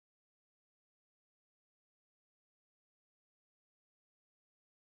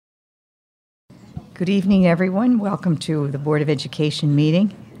Good evening, everyone. Welcome to the Board of Education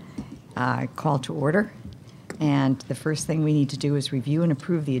meeting. Call to order. And the first thing we need to do is review and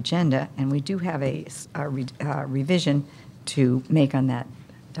approve the agenda, and we do have a revision to make on that.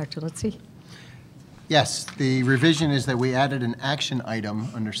 Dr. Litzy? Yes, the revision is that we added an action item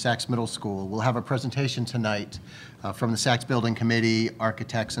under Sachs Middle School. We'll have a presentation tonight from the Sachs Building Committee,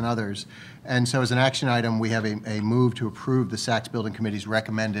 architects, and others. And so as an action item, we have a move to approve the Sachs Building Committee's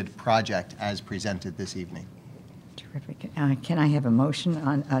recommended project as presented this evening. Terrific. Can I have a motion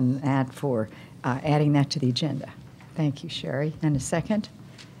on that for adding that to the agenda? Thank you, Sherry. And a second?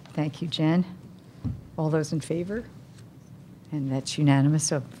 Thank you, Jen. All those in favor? And that's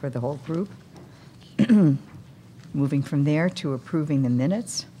unanimous for the whole group. Moving from there to approving the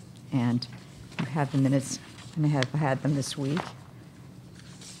minutes, and you have the minutes, and I have had them this week.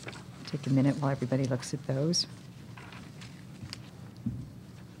 Take a minute while everybody looks at those.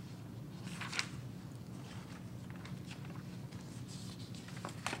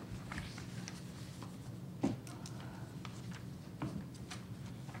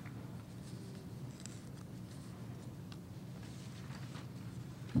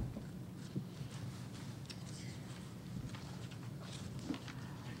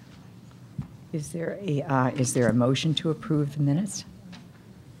 Is there a motion to approve the minutes?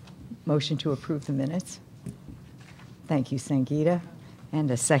 Motion to approve the minutes? Thank you, Sangeeta.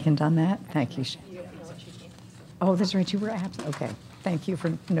 And a second on that? Thank you. Oh, that's right, you were absent. Okay, thank you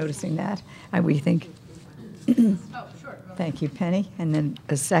for noticing that. We think. Oh, sure. Thank you, Penny. And then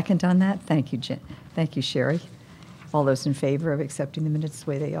a second on that? Thank you, Jen. Thank you, Sherry. All those in favor of accepting the minutes the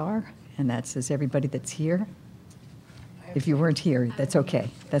way they are? And that says everybody that's here. If you weren't here, that's okay.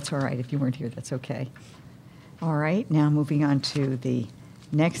 That's all right. If you weren't here, that's okay. All right, now moving on to the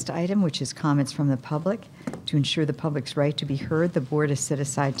next item, which is comments from the public. To ensure the public's right to be heard, the board has set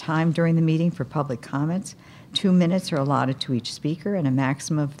aside time during the meeting for public comments. 2 minutes are allotted to each speaker and a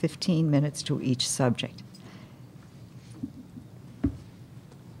maximum of 15 minutes to each subject.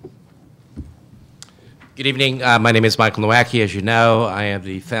 Good evening. My name is Michael Nowacki. As you know, I am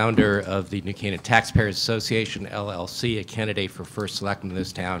the founder of the New Canaan Taxpayers Association, LLC, a candidate for first selectman in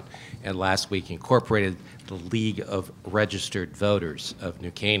this town, and last week incorporated the League of Registered Voters of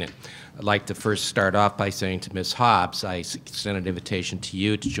New Canaan. I'd like to first start off by saying to Ms. Hobbs, I extend an invitation to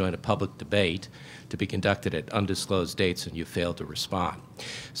you to join a public debate to be conducted at undisclosed dates, and you failed to respond.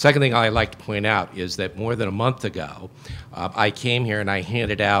 Second thing I'd like to point out is that more than a month ago, I came here and I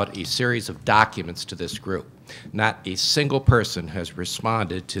handed out a series of documents to this group. Not a single person has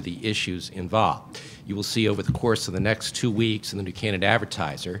responded to the issues involved. You will see over the course of the next 2 weeks in the New Canaan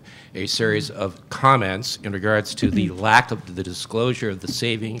Advertiser a series of comments in regards to the lack of the disclosure of the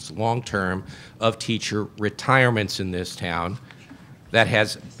savings long-term of teacher retirements in this town that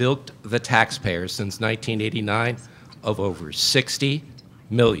has bilked the taxpayers since 1989 of over $60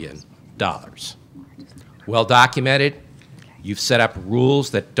 million. Well documented. You've set up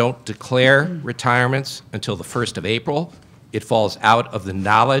rules that don't declare retirements until the 1st of April. It falls out of the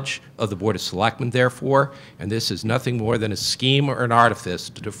knowledge of the Board of Selectmen, therefore, and this is nothing more than a scheme or an artifice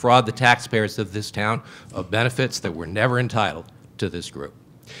to defraud the taxpayers of this town of benefits that were never entitled to this group.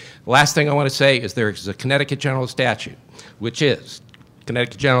 The last thing I want to say is there is a Connecticut General Statute, which is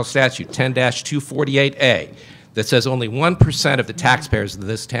Connecticut General Statute 10-248A, that says only 1% of the taxpayers of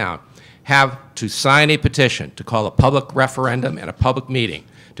this town have to sign a petition to call a public referendum and a public meeting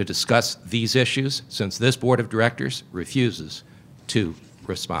to discuss these issues, since this board of directors refuses to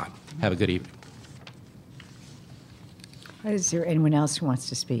respond. Have a good evening. Is there anyone else who wants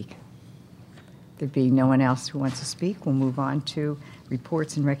to speak? There being no one else who wants to speak, we'll move on to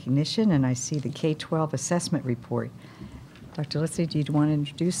reports and recognition, and I see the K-12 assessment report. Dr. Litzy, do you want to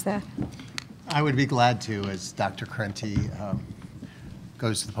introduce that? I would be glad to, as Dr. Krenti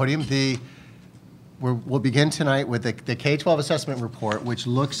goes to the podium. We'll begin tonight with the K-12 assessment report, which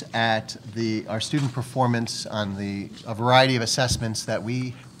looks at our student performance on a variety of assessments that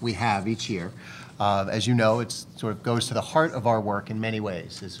we have each year. As you know, it sort of goes to the heart of our work in many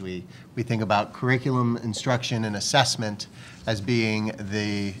ways, as we think about curriculum, instruction, and assessment as being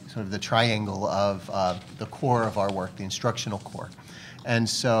the sort of the triangle of the core of our work, the instructional core. And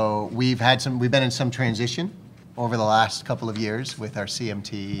so we've been in some transition over the last couple of years with our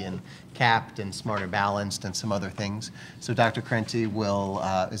CMT and CAPT and Smarter Balanced and some other things. So Dr. Krenti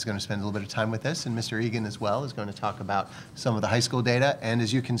is going to spend a little bit of time with this, and Mr. Egan as well is going to talk about some of the high school data. And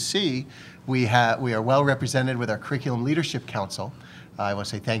as you can see, we are well represented with our Curriculum Leadership Council. I want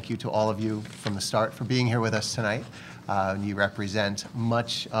to say thank you to all of you from the start for being here with us tonight. and you represent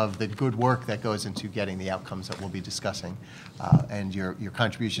much of the good work that goes into getting the outcomes that we'll be discussing, and your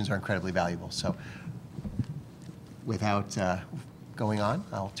contributions are incredibly valuable. So without going on,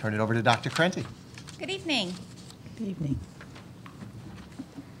 I'll turn it over to Dr. Krenti. Good evening. Good evening.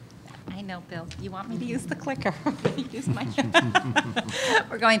 I know, Bill, you want me to use the clicker. Use my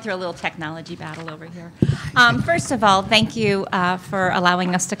We're going through a little technology battle over here. First of all, thank you for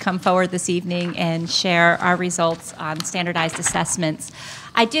allowing us to come forward this evening and share our results on standardized assessments.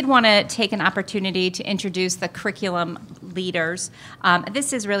 I did want to take an opportunity to introduce the curriculum leaders.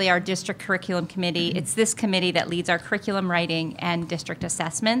 This is really our district curriculum committee. It's this committee that leads our curriculum writing and district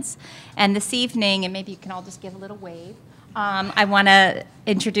assessments. And this evening, and maybe you can all just give a little wave, I want to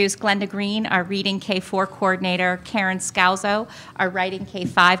introduce Glenda Green, our Reading K-4 coordinator, Karen Scalzo, our Writing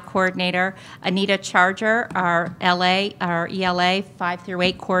K-5 coordinator, Anita Charger, our ELA 5 through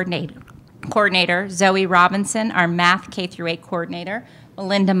 8 coordinator, Zoe Robinson, our Math K-8 coordinator,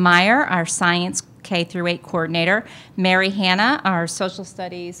 Melinda Meyer, our Science K-8 coordinator, Mary Hanna, our Social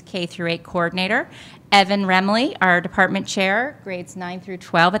Studies K-8 coordinator, Evan Remley, our department chair, grades 9 through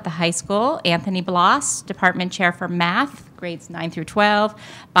 12 at the high school, Anthony Bloss, department chair for math, grades 9 through 12,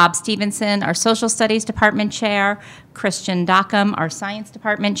 Bob Stevenson, our social studies department chair, Christian Dockham, our science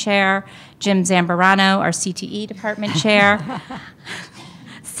department chair, Jim Zambarano, our CTE department chair,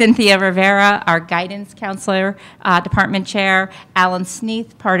 Cynthia Rivera, our guidance counselor, department chair, Alan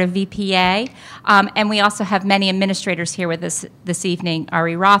Sneath, part of VPA, and we also have many administrators here with us this evening,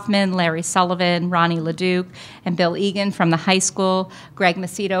 Ari Rothman, Larry Sullivan, Ronnie LeDuc, and Bill Egan from the high school, Greg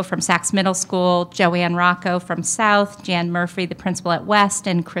Macedo from Sachs Middle School, Joanne Rocco from South, Jan Murphy, the principal at West,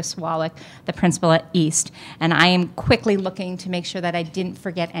 and Chris Wallach, the principal at East. And I am quickly looking to make sure that I didn't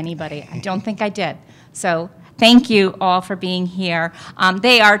forget anybody. I don't think I did. So thank you all for being here.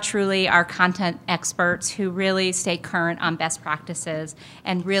 They are truly our content experts who really stay current on best practices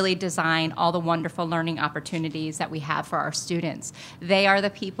and really design all the wonderful learning opportunities that we have for our students. They are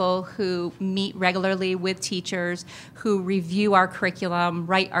the people who meet regularly with teachers, who review our curriculum,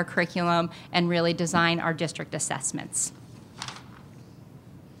 write our curriculum, and really design our district assessments.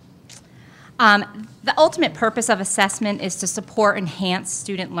 The ultimate purpose of assessment is to support enhanced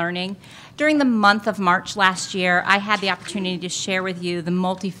student learning. During the month of March last year, I had the opportunity to share with you the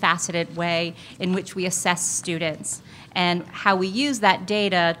multifaceted way in which we assess students and how we use that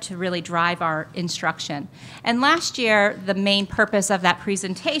data to really drive our instruction. And last year, the main purpose of that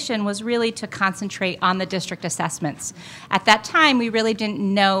presentation was really to concentrate on the district assessments. At that time, we really didn't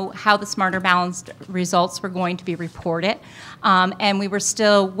know how the Smarter Balanced results were going to be reported, and we were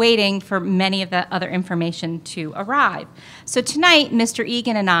still waiting for many of the other information to arrive. So tonight, Mr.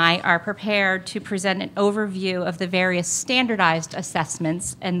 Egan and I are prepared to present an overview of the various standardized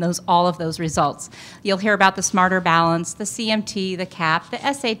assessments and all of those results. You'll hear about the Smarter Balance, the CMT, the CAP, the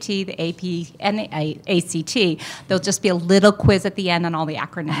SAT, the AP, and the ACT. There'll just be a little quiz at the end on all the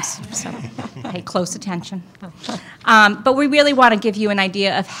acronyms, so pay close attention. But we really want to give you an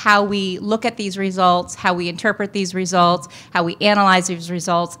idea of how we look at these results, how we interpret these results, how we analyze these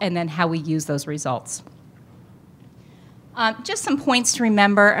results, and then how we use those results. Just some points to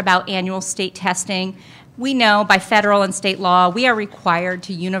remember about annual state testing. We know by federal and state law, we are required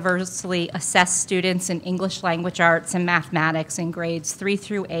to universally assess students in English language arts and mathematics in grades 3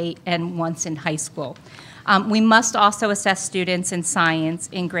 through 8 and once in high school. We must also assess students in science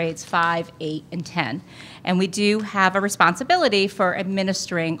in grades 5, 8, and 10. And we do have a responsibility for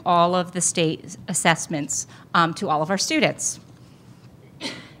administering all of the state assessments to all of our students.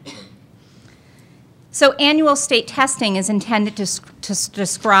 So annual state testing is intended to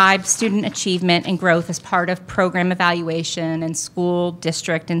describe student achievement and growth as part of program evaluation and school,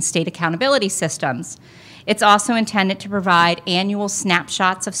 district, and state accountability systems. It's also intended to provide annual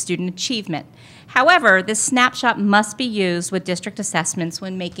snapshots of student achievement. However, this snapshot must be used with district assessments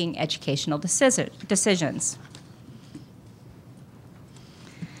when making educational decisions.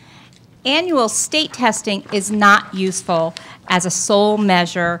 Annual state testing is not useful as a sole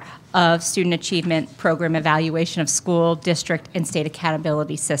measure of student achievement program evaluation of school, district, and state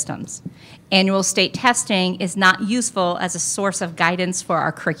accountability systems. Annual state testing is not useful as a source of guidance for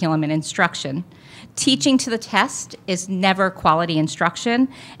our curriculum and instruction. Teaching to the test is never quality instruction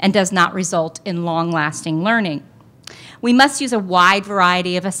and does not result in long-lasting learning. We must use a wide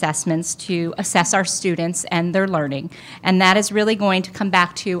variety of assessments to assess our students and their learning, and that is really going to come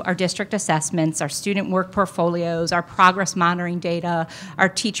back to our district assessments, our student work portfolios, our progress monitoring data, our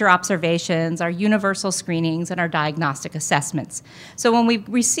teacher observations, our universal screenings, and our diagnostic assessments. So when we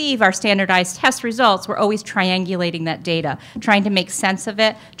receive our standardized test results, we're always triangulating that data, trying to make sense of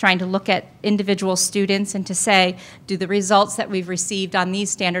it, trying to look at individual students and to say, do the results that we've received on these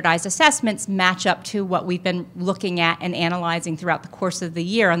standardized assessments match up to what we've been looking at and analyzing throughout the course of the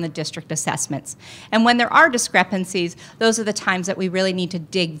year on the district assessments. And when there are discrepancies, those are the times that we really need to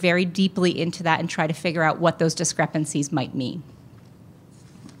dig very deeply into that and try to figure out what those discrepancies might mean.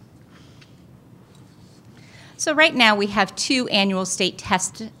 So right now we have 2 annual state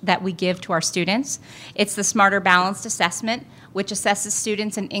tests that we give to our students. It's the Smarter Balanced Assessment, which assesses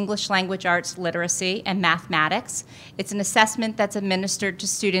students in English language arts literacy and mathematics. It's an assessment that's administered to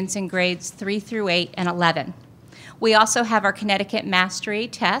students in grades 3 through 8 and 11. We also have our Connecticut Mastery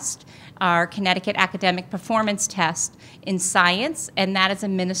Test, our Connecticut Academic Performance Test in science, and that is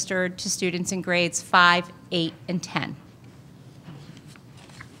administered to students in grades 5, 8, and 10.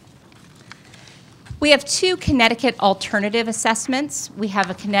 We have 2 Connecticut alternative assessments. We have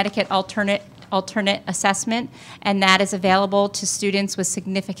a Connecticut alternate assessment, and that is available to students with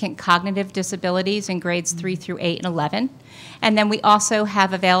significant cognitive disabilities in grades 3 through 8 and 11. And then we also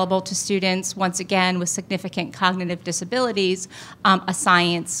have available to students, once again, with significant cognitive disabilities, a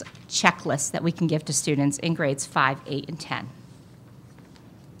science checklist that we can give to students in grades 5, 8, and 10.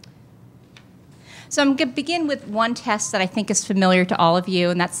 So I'm going to begin with one test that I think is familiar to all of you,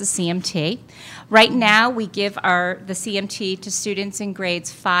 and that's the CMT. Right now, we give the CMT to students in grades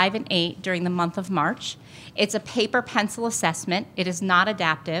 5 and 8 during the month of March. It's a paper-pencil assessment. It is not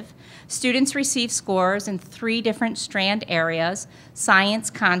adaptive. Students receive scores in 3 different strand areas: science,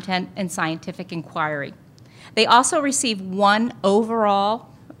 content, and scientific inquiry. They also receive 1 overall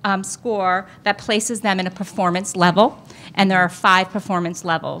score that places them in a performance level, and there are 5 performance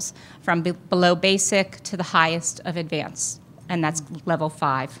levels, from below basic to the highest of advanced, and that's level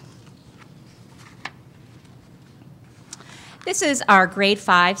 5. This is our grade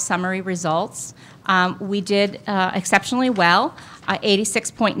 5 summary results. We did exceptionally well.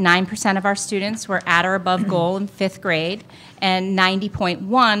 86.9% of our students were at or above goal in 5th grade, and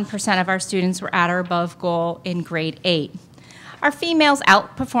 90.1% of our students were at or above goal in grade 8. Our females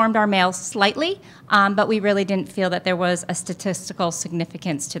outperformed our males slightly, but we really didn't feel that there was a statistical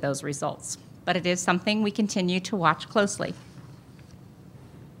significance to those results. But it is something we continue to watch closely.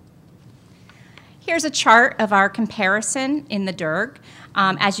 Here's a chart of our comparison in the DIRG.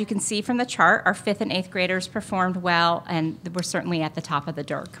 As you can see from the chart, our 5th and 8th graders performed well, and we're certainly at the top of the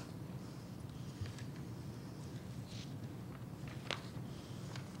DIRG.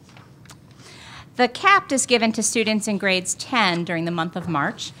 The CAPT is given to students in grades 10 during the month of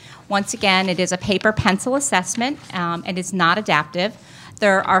March. Once again, it is a paper-pencil assessment. It is not adaptive.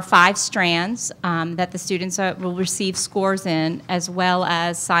 There are 5 strands that the students will receive scores in, as well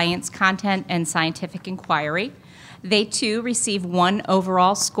as science content and scientific inquiry. They, too, receive 1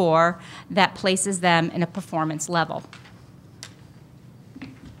 overall score that places them in a performance level.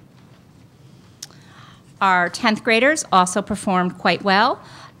 Our 10th graders also performed quite well.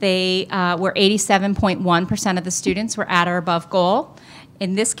 They were 87.1% of the students were at or above goal.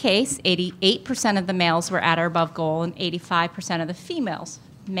 In this case, 88% of the males were at or above goal, and 85% of the females.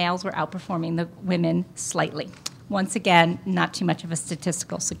 Males were outperforming the women slightly. Once again, not too much of a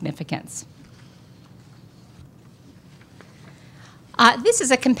statistical significance. This is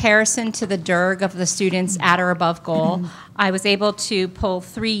a comparison to the DIRG of the students at or above goal. I was able to pull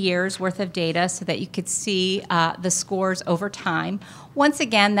 3 years worth of data so that you could see the scores over time. Once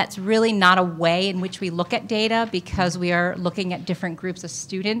again, that's really not a way in which we look at data, because we are looking at different groups of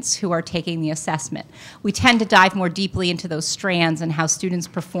students who are taking the assessment. We tend to dive more deeply into those strands and how students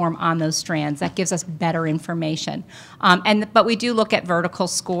perform on those strands. That gives us better information. But we do look at vertical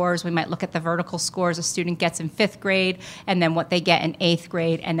scores. We might look at the vertical scores a student gets in 5th grade, and then what they get in 8th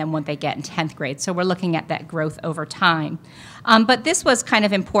grade, and then what they get in 10th grade. So we're looking at that growth over time. But this was kind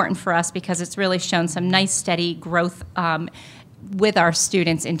of important for us because it's really shown some nice steady growth with our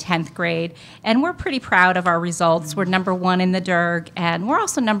students in 10th grade. And we're pretty proud of our results. We're #1 in the DIRG, and we're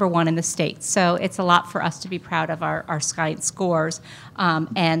also #1 in the state. So it's a lot for us to be proud of our science scores.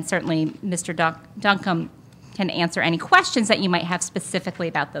 And certainly Mr. Duncombe can answer any questions that you might have specifically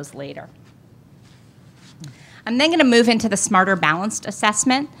about those later. I'm then going to move into the Smarter Balanced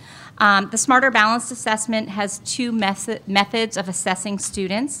Assessment. The Smarter Balanced Assessment has two methods of assessing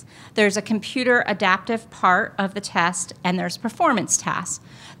students. There's a computer adaptive part of the test, and there's performance tasks.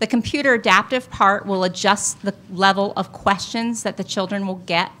 The computer adaptive part will adjust the level of questions that the children will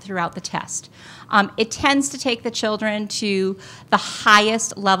get throughout the test. It tends to take the children to the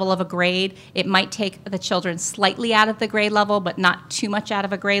highest level of a grade. It might take the children slightly out of the grade level, but not too much out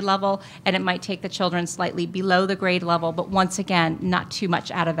of a grade level, and it might take the children slightly below the grade level, but once again, not too much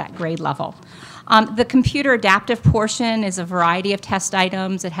out of that grade level. The computer adaptive portion is a variety of test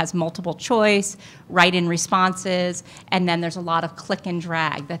items. It has multiple choice, write-in responses, and then there's a lot of click and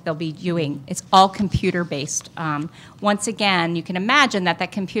drag that they'll be doing. It's all computer-based. Once again, you can imagine that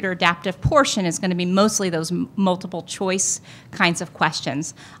that computer adaptive portion is going to be mostly those multiple choice kinds of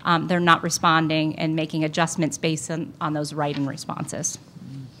questions. They're not responding and making adjustments based on those write-in responses.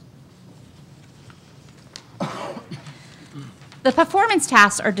 The performance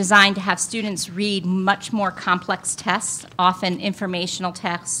tasks are designed to have students read much more complex tests, often informational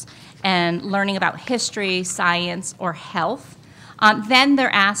texts, and learning about history, science, or health. Then they're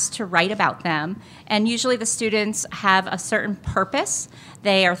asked to write about them, and usually the students have a certain purpose.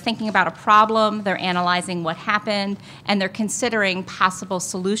 They are thinking about a problem, they're analyzing what happened, and they're considering possible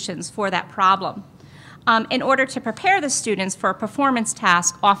solutions for that problem. In order to prepare the students for a performance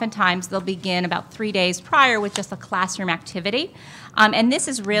task, oftentimes they'll begin about 3 days prior with just a classroom activity. And this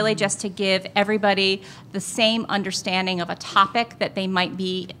is really just to give everybody the same understanding of a topic that they might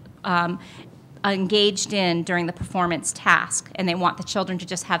be engaged in during the performance task. And they want the children to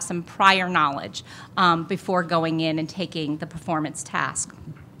just have some prior knowledge before going in and taking the performance task.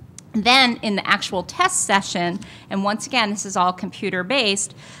 Then in the actual test session, and once again, this is all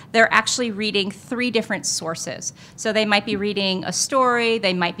computer-based, they're actually reading 3 different sources. So they might be reading a story,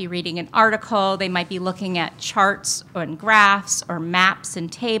 they might be reading an article, they might be looking at charts and graphs or maps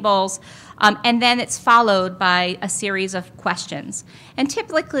and tables, and then it's followed by a series of questions. And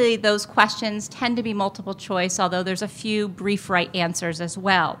typically those questions tend to be multiple choice, although there's a few brief right answers as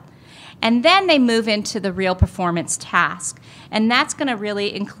well. And then they move into the real performance task. And that's going to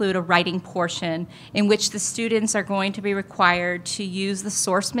really include a writing portion in which the students are going to be required to use the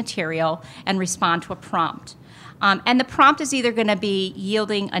source material and respond to a prompt. And the prompt is either going to be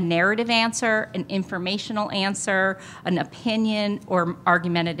yielding a narrative answer, an informational answer, an opinion, or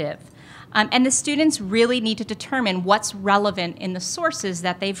argumentative. And the students really need to determine what's relevant in the sources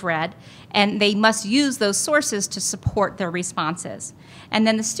that they've read, and they must use those sources to support their responses. And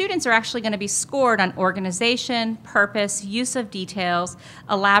then the students are actually going to be scored on organization, purpose, use of details,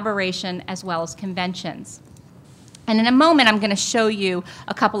 elaboration, as well as conventions. And in a moment, I'm going to show you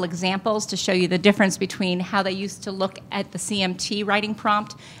a couple examples to show you the difference between how they used to look at the CMT writing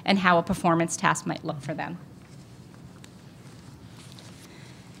prompt and how a performance task might look for them.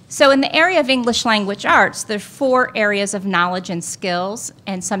 So in the area of English language arts, there are 4 areas of knowledge and skills,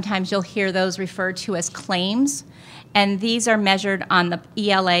 and sometimes you'll hear those referred to as claims, and these are measured on the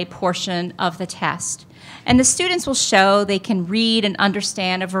ELA portion of the test. And the students will show they can read and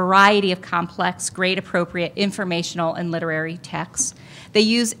understand a variety of complex, grade-appropriate informational and literary texts. They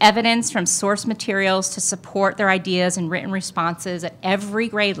use evidence from source materials to support their ideas and written responses at every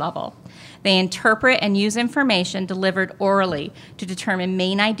grade level. They interpret and use information delivered orally to determine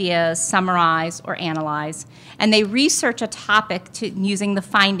main ideas, summarize, or analyze. And they research a topic using the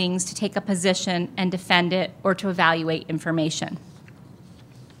findings to take a position and defend it or to evaluate information.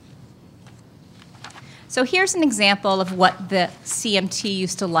 So here's an example of what the CMT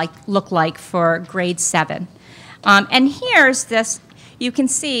used to look like for grade 7. And here's this. You can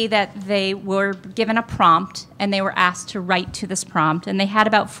see that they were given a prompt and they were asked to write to this prompt, and they had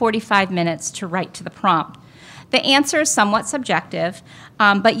about 45 minutes to write to the prompt. The answer is somewhat subjective,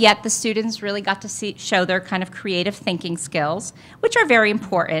 but yet the students really got to show their kind of creative thinking skills, which are very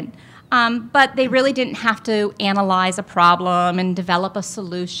important. But they really didn't have to analyze a problem and develop a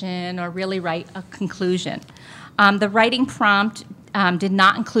solution or really write a conclusion. The writing prompt did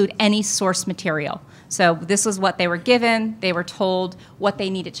not include any source material. So this was what they were given, they were told what they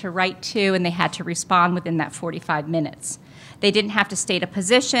needed to write to, and they had to respond within that 45 minutes. They didn't have to state a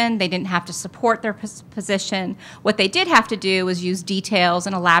position, they didn't have to support their position. What they did have to do was use details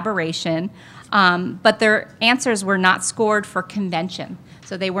and elaboration, but their answers were not scored for convention.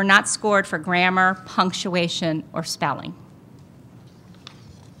 So they were not scored for grammar, punctuation, or spelling.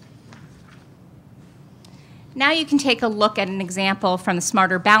 Now you can take a look at an example from the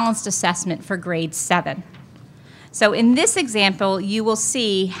Smarter Balanced Assessment for grade 7. So in this example, you will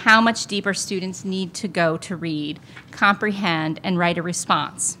see how much deeper students need to go to read, comprehend, and write a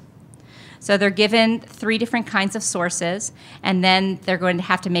response. So they're given 3 different kinds of sources, and then they're going to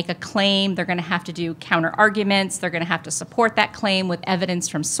have to make a claim. They're going to have to do counter arguments. They're going to have to support that claim with evidence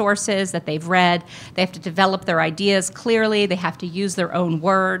from sources that they've read. They have to develop their ideas clearly. They have to use their own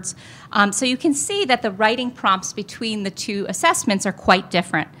words. So you can see that the writing prompts between the 2 assessments are quite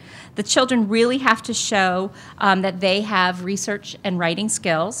different. The children really have to show that they have research and writing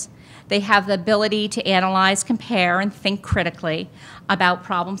skills. They have the ability to analyze, compare, and think critically about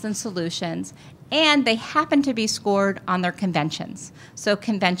problems and solutions, and they happen to be scored on their conventions. So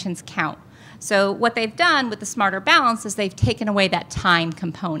conventions count. So what they've done with the Smarter Balance is they've taken away that time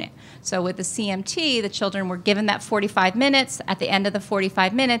component. So with the CMT, the children were given that 45 minutes. At the end of the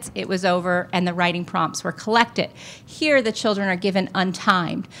 45 minutes, it was over and the writing prompts were collected. Here, the children are given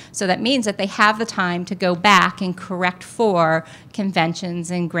untimed. So that means that they have the time to go back and correct for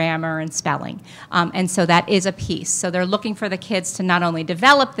conventions and grammar and spelling. And so that is a piece. So they're looking for the kids to not only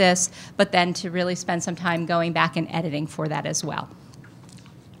develop this, but then to really spend some time going back and editing for that as well.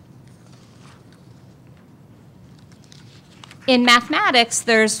 In mathematics,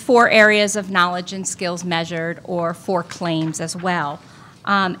 there's 4 areas of knowledge and skills measured, or 4 claims as well.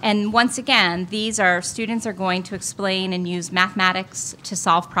 And once again, these are students are going to explain and use mathematics to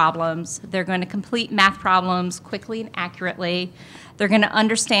solve problems. They're going to complete math problems quickly and accurately. They're going to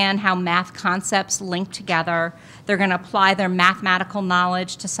understand how math concepts link together. They're going to apply their mathematical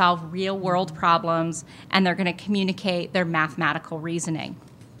knowledge to solve real-world problems, and they're going to communicate their mathematical reasoning.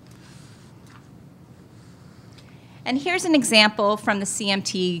 And here's an example from the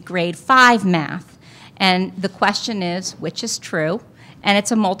CMT grade 5 math. And the question is, which is true? And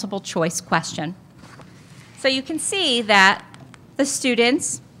it's a multiple choice question. So you can see that the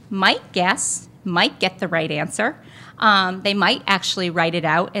students might guess, might get the right answer. They might actually write it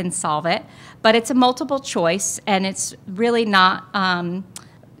out and solve it. But it's a multiple choice, and it's really not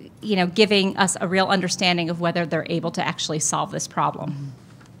giving us a real understanding of whether they're able to actually solve this problem.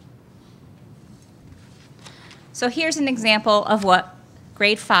 So here's an example of what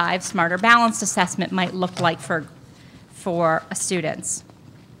grade 5 Smarter Balanced assessment might look like for students.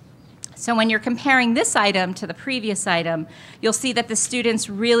 So when you're comparing this item to the previous item, you'll see that the students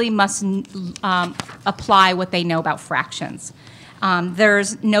really must apply what they know about fractions.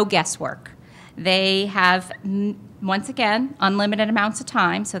 There's no guesswork. They have, once again, unlimited amounts of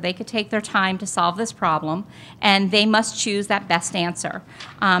time, so they could take their time to solve this problem, and they must choose that best answer.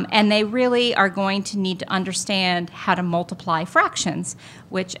 And they really are going to need to understand how to multiply fractions,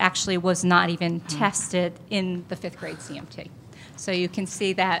 which actually was not even tested in the 5th grade CMT. So you can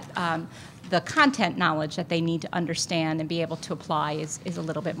see that the content knowledge that they need to understand and be able to apply is a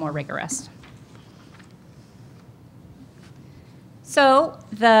little bit more rigorous. So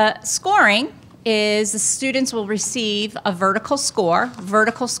the scoring is the students will receive a vertical score.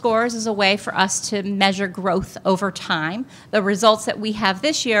 Vertical scores is a way for us to measure growth over time. The results that we have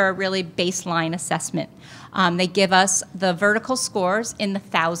this year are really baseline assessment. They give us the vertical scores in the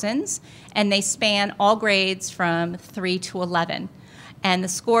thousands, and they span all grades from 3 to 11. And the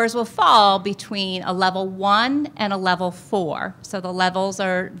scores will fall between a level 1 and a level 4. So the levels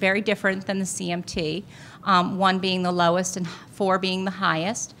are very different than the CMT, 1 being the lowest and 4 being the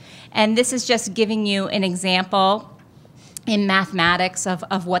highest. And this is just giving you an example in mathematics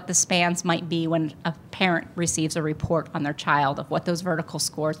of what the spans might be when a parent receives a report on their child of what those vertical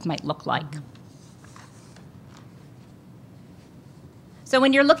scores might look like. So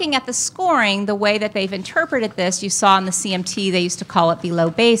when you're looking at the scoring, the way that they've interpreted this, you saw in the CMT they used to call it below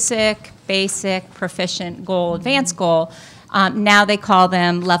basic, basic, proficient, goal, advanced goal. Now they call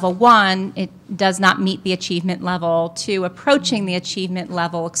them level 1. It does not meet the achievement level. 2, approaching the achievement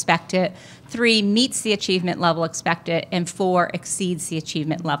level expected. 3, meets the achievement level expected. And 4, exceeds the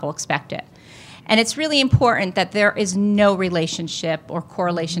achievement level expected. And it's really important that there is no relationship or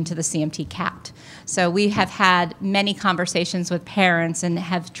correlation to the CMT CAT. So we have had many conversations with parents and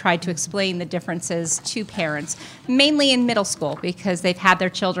have tried to explain the differences to parents, mainly in middle school, because they've had their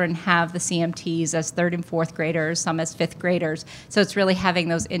children have the CMTs as 3rd and 4th graders, some as 5th graders. So it's really having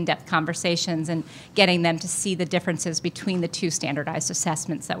those in-depth conversations and getting them to see the differences between the 2 standardized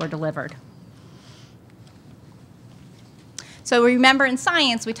assessments that were delivered. So remember in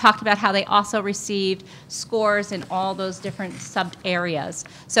science, we talked about how they also received scores in all those different sub-areas.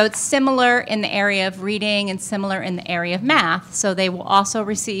 So it's similar in the area of reading and similar in the area of math. So they will also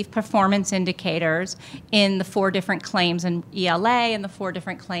receive performance indicators in the 4 different claims in ELA and the 4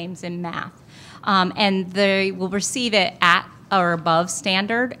 different claims in math. And they will receive it at or above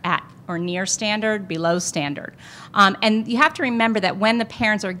standard, at or near standard, below standard. And you have to remember that when the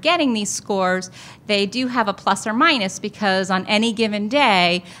parents are getting these scores, they do have a plus or minus, because on any given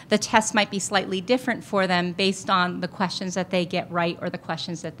day, the test might be slightly different for them based on the questions that they get right or the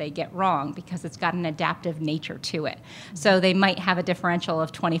questions that they get wrong, because it's got an adaptive nature to it. So they might have a differential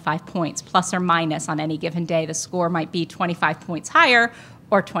of 25 points, plus or minus on any given day. The score might be 25 points higher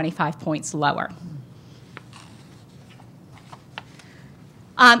or 25 points lower.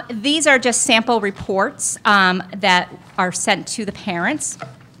 These are just sample reports that are sent to the parents.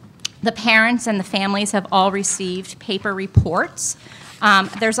 The parents and the families have all received paper reports.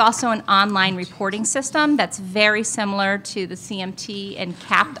 There's also an online reporting system that's very similar to the CMT and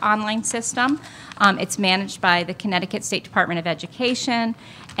CAPT online system. It's managed by the Connecticut State Department of Education,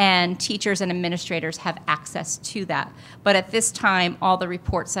 and teachers and administrators have access to that. But at this time, all the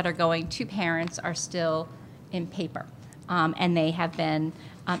reports that are going to parents are still in paper, and they have been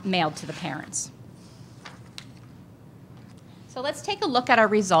mailed to the parents. So let's take a look at our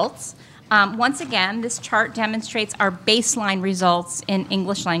results. Once again, this chart demonstrates our baseline results in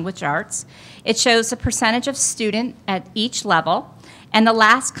English language arts. It shows the percentage of student at each level, and the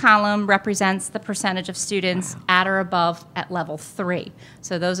last column represents the percentage of students at or above at level 3.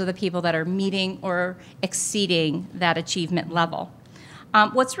 So those are the people that are meeting or exceeding that achievement level.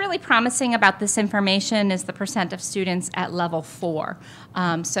 What's really promising about this information is the percent of students at level 4.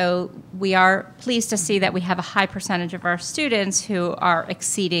 So we are pleased to see that we have a high percentage of our students who are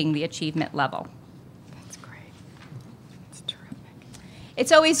exceeding the achievement level. That's great. That's terrific.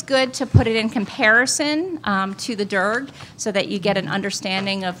 It's always good to put it in comparison to the DIRG so that you get an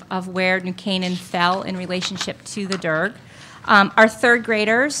understanding of where New Canaan fell in relationship to the DIRG. Our third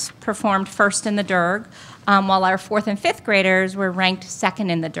graders performed first in the DIRG, while our fourth and fifth graders were ranked second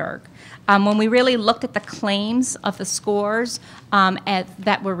in the DIRG. When we really looked at the claims of the scores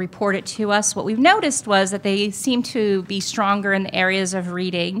that were reported to us, what we've noticed was that they seemed to be stronger in the areas of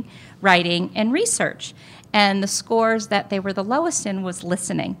reading, writing, and research. And the scores that they were the lowest in was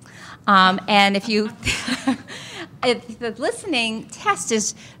listening. And if you... The listening test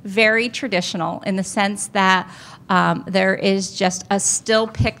is very traditional in the sense that there is just a still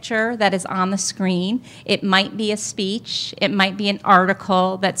picture that is on the screen. It might be a speech. It might be an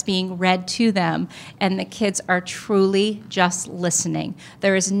article that's being read to them, and the kids are truly just listening.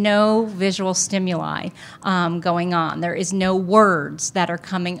 There is no visual stimuli going on. There is no words that are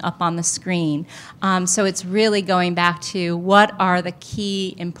coming up on the screen. So it's really going back to what are the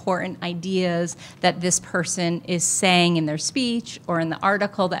key important ideas that this person is saying in their speech or in the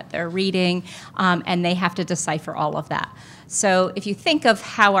article that they're reading, and they have to decipher all of that. So if you think of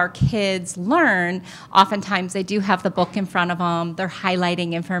how our kids learn, oftentimes they do have the book in front of them, they're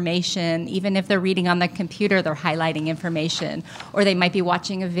highlighting information. Even if they're reading on the computer, they're highlighting information. Or they might be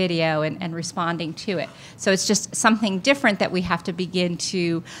watching a video and responding to it. So it's just something different that we have to begin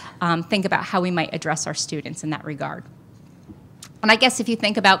to think about how we might address our students in that regard. And I guess if you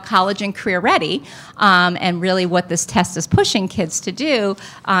think about college and career ready, and really what this test is pushing kids to do,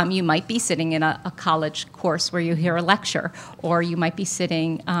 you might be sitting in a college course where you hear a lecture, or you might be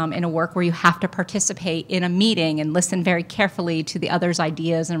sitting in a work where you have to participate in a meeting and listen very carefully to the other's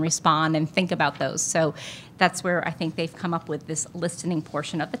ideas and respond and think about those. So that's where I think they've come up with this listening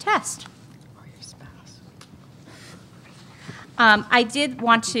portion of the test. Or your spouse. I did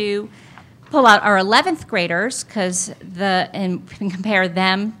want to pull out our 11th graders and we can compare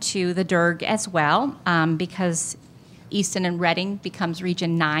them to the DIRG as well, because Easton and Reading becomes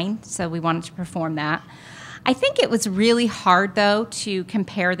Region 9, so we wanted to perform that. I think it was really hard, though, to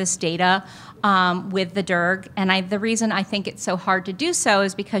compare this data with the DIRG, and the reason I think it's so hard to do so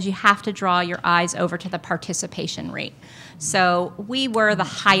is because you have to draw your eyes over to the participation rate. So we were the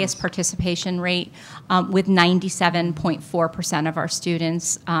highest participation rate with 97.4% of our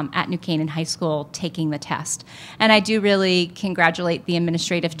students at New Canaan High School taking the test. And I do really congratulate the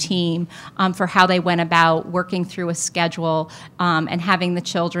administrative team for how they went about working through a schedule and having the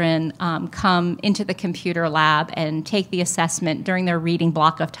children come into the computer lab and take the assessment during their reading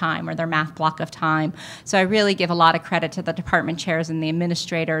block of time or their math block of time. So I really give a lot of credit to the department chairs and the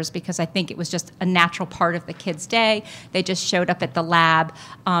administrators, because I think it was just a natural part of the kids' day. They just showed up at the lab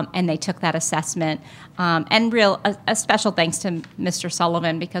and they took that assessment. And a special thanks to Mr.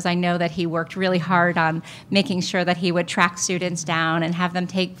 Sullivan, because I know that he worked really hard on making sure that he would track students down and have them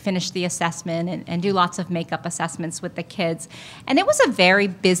finish the assessment and do lots of makeup assessments with the kids. And it was a very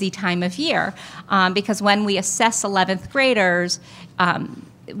busy time of year, because when we assess 11th graders,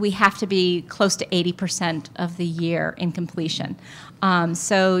 we have to be close to 80% of the year in completion.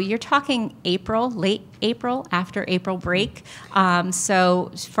 So you're talking April, late April, after April break.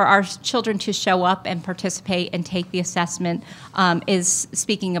 So for our children to show up and participate and take the assessment is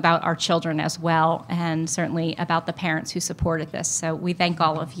speaking about our children as well, and certainly about the parents who supported this. So we thank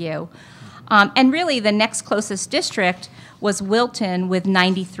all of you. And really, the next closest district was Wilton with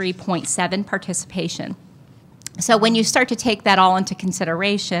 93.7 participation. So when you start to take that all into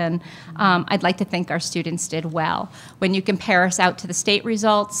consideration, I'd like to think our students did well. When you compare us out to the state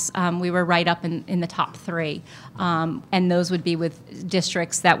results, we were right up in the top 3. And those would be with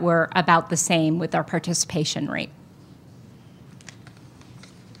districts that were about the same with our participation rate.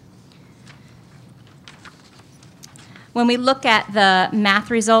 When we look at the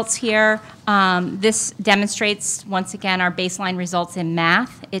math results here, this demonstrates, once again, our baseline results in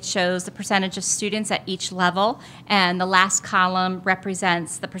math. It shows the percentage of students at each level, and the last column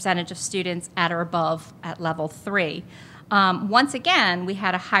represents the percentage of students at or above at level 3. Once again, we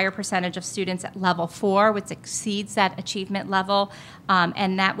had a higher percentage of students at level 4, which exceeds that achievement level,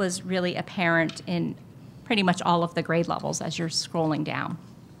 and that was really apparent in pretty much all of the grade levels as you're scrolling down.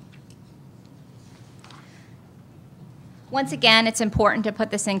 Once again, it's important to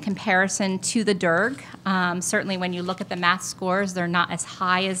put this in comparison to the DIRG. Certainly when you look at the math scores, they're not as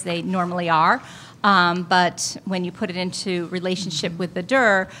high as they normally are. But when you put it into relationship with the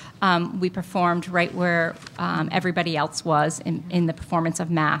DIR, we performed right where everybody else was in the performance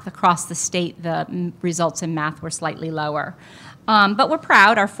of math. Across the state, the results in math were slightly lower. But we're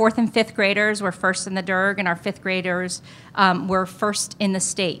proud. Our 4th and 5th graders were first in the DIRG, and our 5th graders were first in the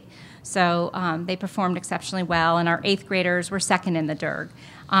state. So they performed exceptionally well, and our 8th graders were second in the DIRG.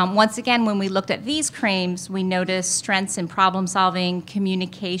 Once again, when we looked at these CRAMs, we noticed strengths in problem solving,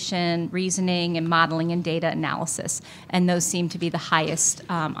 communication, reasoning, and modeling and data analysis, and those seem to be the highest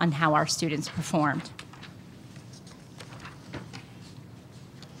on how our students performed.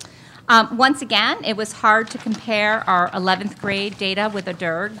 Once again, it was hard to compare our 11th grade data with the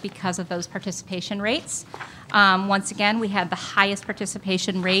DIRG because of those participation rates. Once again, we had the highest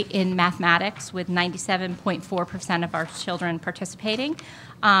participation rate in mathematics with 97.4% of our children participating,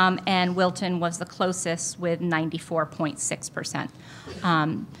 and Wilton was the closest with 94.6%.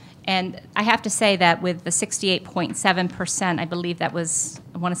 And I have to say that with the 68.7%, I believe that was,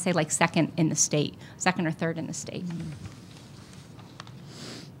 I want to say like second in the state, second or third in the state.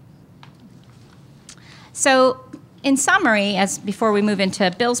 So in summary, as before we move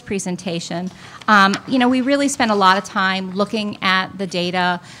into Bill's presentation, we really spent a lot of time looking at the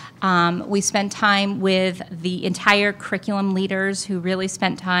data. We spent time with the entire curriculum leaders who really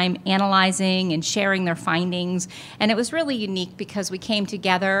spent time analyzing and sharing their findings. And it was really unique because we came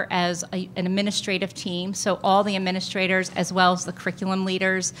together as an administrative team. So all the administrators as well as the curriculum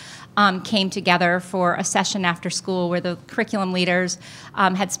leaders came together for a session after school where the curriculum leaders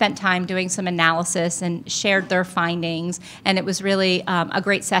had spent time doing some analysis and shared their findings. And it was really a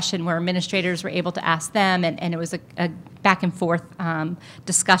great session where administrators were able to ask them, and it was a back and forth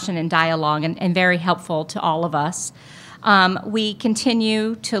discussion and dialogue, and very helpful to all of us. We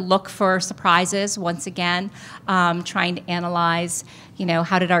continue to look for surprises, once again, trying to analyze,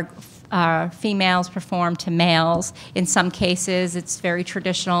 how did our females perform to males. In some cases, it's very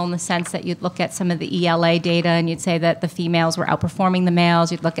traditional in the sense that you'd look at some of the ELA data and you'd say that the females were outperforming the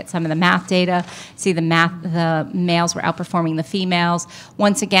males. You'd look at some of the math data, see the males were outperforming the females.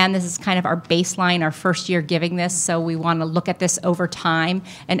 Once again, this is kind of our baseline, our first year giving this, so we want to look at this over time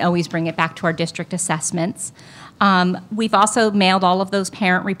and always bring it back to our district assessments. We've also mailed all of those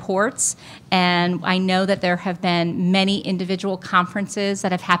parent reports, and I know that there have been many individual conferences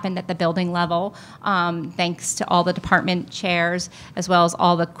that have happened at the building level, thanks to all the department chairs, as well as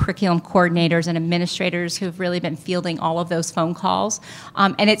all the curriculum coordinators and administrators who've really been fielding all of those phone calls.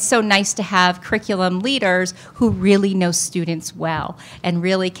 And it's so nice to have curriculum leaders who really know students well and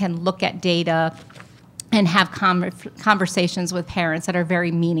really can look at data and have conversations with parents that are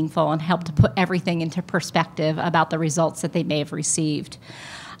very meaningful and help to put everything into perspective about the results that they may have received.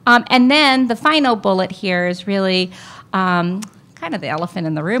 And then the final bullet here is really kind of the elephant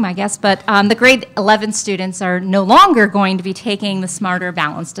in the room, I guess, but the grade 11 students are no longer going to be taking the Smarter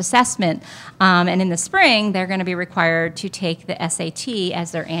Balanced Assessment. And in the spring, they're going to be required to take the SAT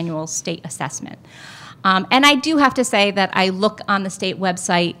as their annual state assessment. And I do have to say that I look on the state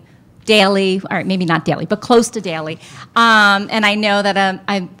website daily, or maybe not daily, but close to daily. And I know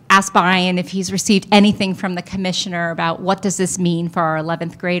that asked Brian if he's received anything from the commissioner about what does this mean for our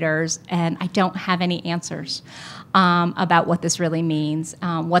 11th graders, and I don't have any answers about what this really means,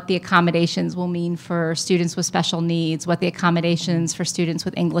 what the accommodations will mean for students with special needs, what the accommodations for students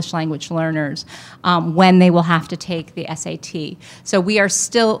with English language learners, when they will have to take the SAT. So we are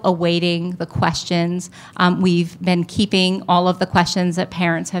still awaiting the questions. We've been keeping all of the questions that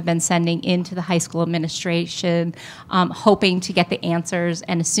parents have been sending into the high school administration, hoping to get the answers,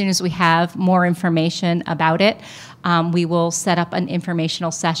 and as soon as we have more information about it, we will set up an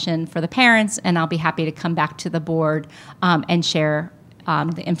informational session for the parents, and I'll be happy to come back to the board and share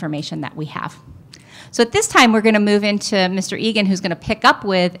the information that we have. So at this time, we're going to move into Mr. Egan, who's going to pick up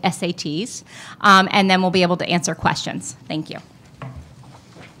with SATs, and then we'll be able to answer questions. Thank you.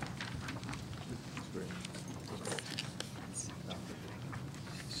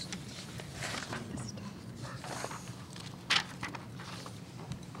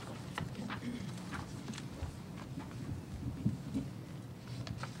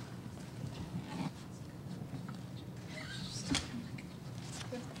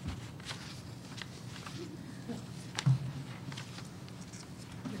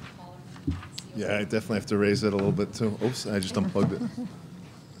 Yeah, I definitely have to raise it a little bit too. Oops, I just unplugged it.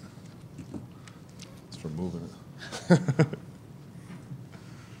 It's for moving it.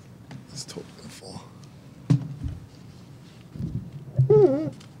 It's totally gonna fall.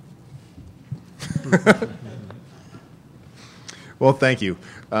 Well, thank you.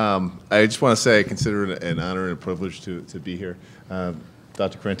 I just want to say I consider it an honor and a privilege to be here.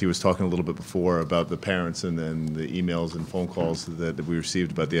 Dr. Crenti was talking a little bit before about the parents and the emails and phone calls that we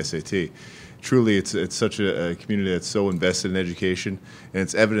received about the SAT. Truly, it's such a community that's so invested in education, and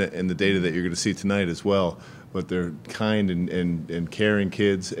it's evident in the data that you're going to see tonight as well. But they're kind and caring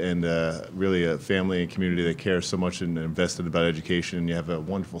kids, and really a family and community that cares so much and invested about education. And you have a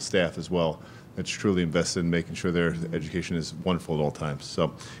wonderful staff as well that's truly invested in making sure their education is wonderful at all times.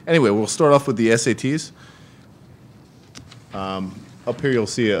 So anyway, we'll start off with the SATs. Up here you'll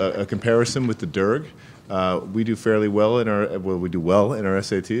see a comparison with the DERG. We do fairly well in our, we do well in our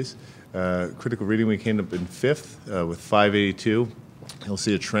SATs. Critical reading, we came up in 5th with 582. You'll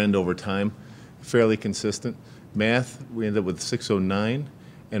see a trend over time, fairly consistent. Math, we ended up with 609,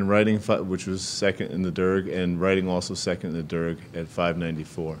 and writing, which was 2nd in the DERG, and writing also 2nd in the DERG at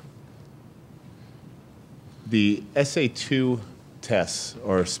 594. The SA2 tests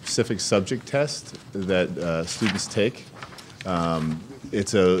are specific subject tests that students take.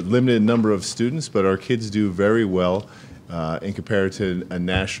 It's a limited number of students, but our kids do very well in comparison to a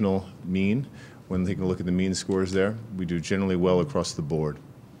national mean. When taking a look at the mean scores there, we do generally well across the board.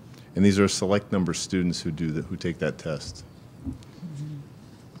 And these are a select number of students who take that test.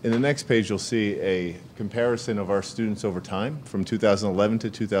 In the next page, you'll see a comparison of our students over time from 2011 to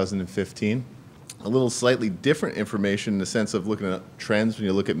 2015. A little slightly different information in the sense of looking at trends when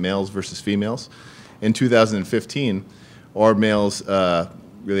you look at males versus females. In 2015, our males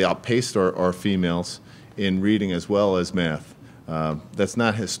really outpaced our females in reading as well as math. That's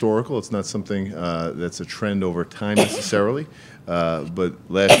not historical. It's not something that's a trend over time necessarily, but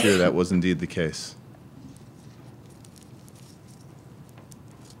last year that was indeed the case.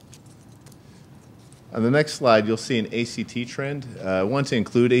 On the next slide, you'll see an ACT trend. I want to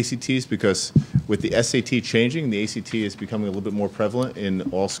include ACTs because with the SAT changing, the ACT is becoming a little bit more prevalent in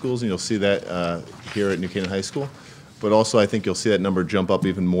all schools, and you'll see that here at New Canaan High School. But also, I think you'll see that number jump up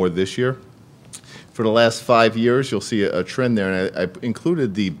even more this year. For the last 5 years, you'll see a trend there, and I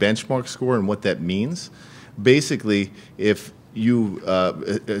included the benchmark score and what that means. Basically, if you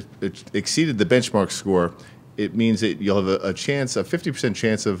exceeded the benchmark score, it means that you'll have a chance, a 50%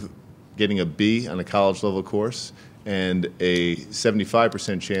 chance of getting a B on a college level course and a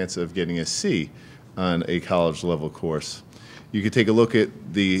 75% chance of getting a C on a college level course. You can take a look at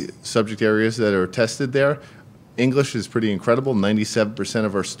the subject areas that are tested there. English is pretty incredible. 97%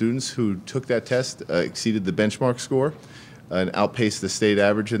 of our students who took that test exceeded the benchmark score and outpaced the state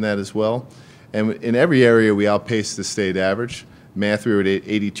average in that as well. And in every area, we outpaced the state average. Math, we were at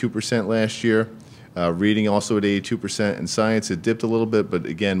 82% last year. Reading also at 82%, and science, it dipped a little bit, but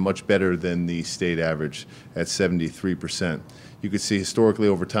again, much better than the state average at 73%. You can see historically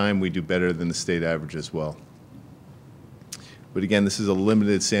over time, we do better than the state average as well. But again, this is a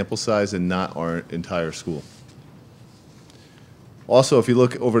limited sample size and not our entire school. Also, if you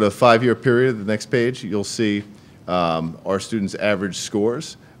look over the 5-year period, the next page, you'll see our students' average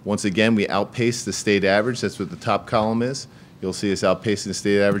scores. Once again, we outpaced the state average. That's what the top column is. You'll see us outpacing the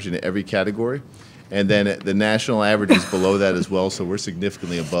state average in every category. And then the national average is below that as well, so we're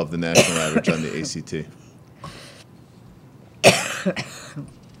significantly above the national average on the ACT.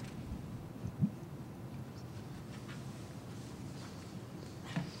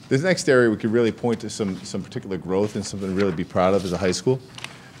 This next area we could really point to some particular growth and something to really be proud of as a high school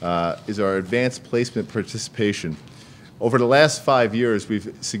is our advanced placement participation. Over the last 5 years,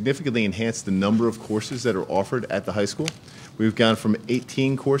 we've significantly enhanced the number of courses that are offered at the high school. We've gone from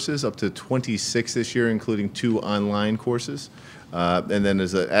 18 courses up to 26 this year, including 2 online courses. And then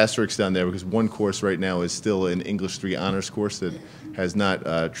there's an asterisk down there because one course right now is still an English 3 honors course that has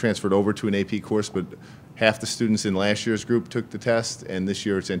not transferred over to an AP course, but half the students in last year's group took the test, and this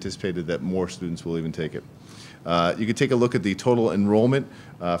year it's anticipated that more students will even take it. You can take a look at the total enrollment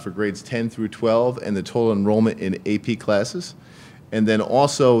for grades 10 through 12 and the total enrollment in AP classes. And then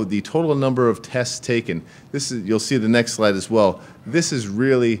also the total number of tests taken. This is, you'll see the next slide as well. This has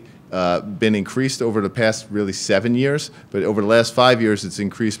really been increased over the past really 7 years, but over the last 5 years it's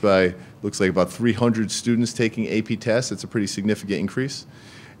increased by, looks like about 300 students taking AP tests. It's a pretty significant increase.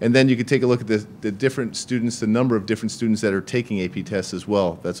 And then you can take a look at the different students, the number of different students that are taking AP tests as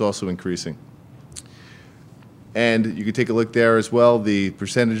well. That's also increasing. And you can take a look there as well, the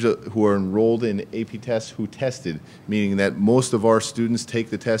percentage who are enrolled in AP tests who tested, meaning that most of our students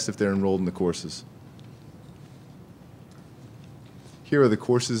take the test if they're enrolled in the courses. Here are the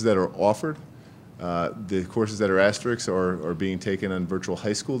courses that are offered. The courses that are asterisks are being taken on virtual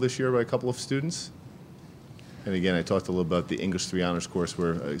high school this year by a couple of students. And again, I talked a little about the English 3 honors course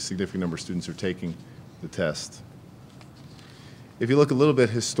where a significant number of students are taking the test. If you look a little bit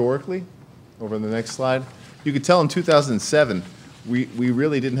historically, over on the next slide, you could tell in 2007, we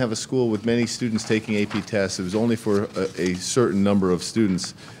really didn't have a school with many students taking AP tests. It was only for a certain number of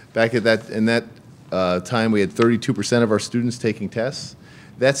students. Back at that time, we had 32% of our students taking tests.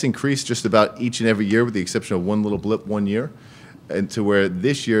 That's increased just about each and every year with the exception of one little blip one year. And to where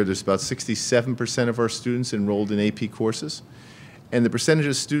this year there's about 67% of our students enrolled in AP courses. And the percentage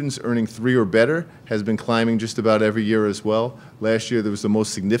of students earning 3 or better has been climbing just about every year as well. Last year there was the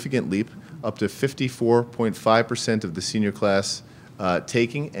most significant leap, up to 54.5% of the senior class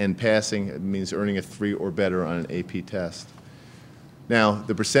taking and passing. It means earning a 3 or better on an AP test. Now,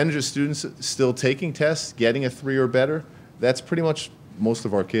 the percentage of students still taking tests, getting a 3 or better, that's pretty much most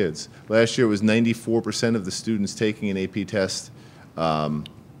of our kids. Last year it was 94% of the students taking an AP test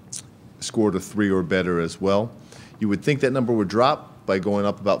scored a 3 or better as well. You would think that number would drop by going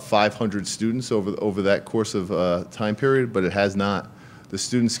up about 500 students over that course of time period, but it has not. The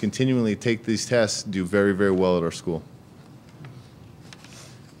students continually take these tests, do very, very well at our school.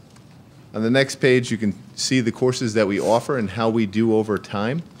 On the next page, you can see the courses that we offer and how we do over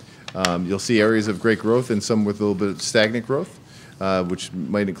time. You'll see areas of great growth and some with a little bit of stagnant growth, which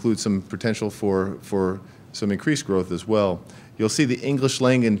might include some potential for some increased growth as well. You'll see the English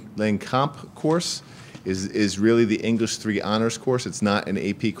Lang Comp course is really the English 3 honors course. It's not an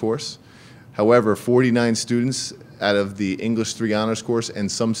AP course. However, 49 students out of the English 3 honors course and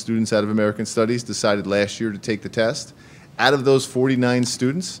some students out of American Studies decided last year to take the test. Out of those 49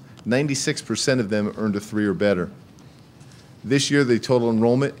 students, 96% of them earned a 3 or better. This year, the total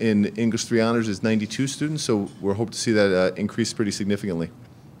enrollment in English 3 honors is 92 students, so we're hoping to see that increase pretty significantly.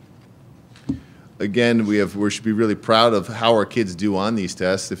 Again, we should be really proud of how our kids do on these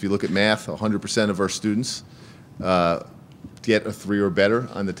tests. If you look at math, 100% of our students get a 3 or better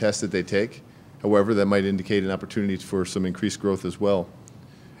on the test that they take. However, that might indicate an opportunity for some increased growth as well.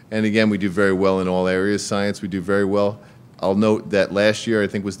 And again, we do very well in all areas. Science, we do very well. I'll note that last year, I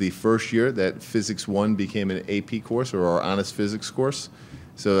think, was the first year that Physics 1 became an AP course, or our honest physics course.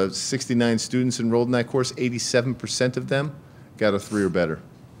 So 69 students enrolled in that course, 87% of them got a 3 or better.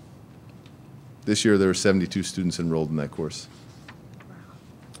 This year, there were 72 students enrolled in that course.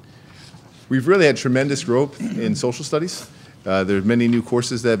 We've really had tremendous growth in social studies. There are many new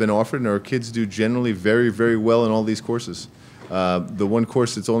courses that have been offered, and our kids do generally very, very well in all these courses. The one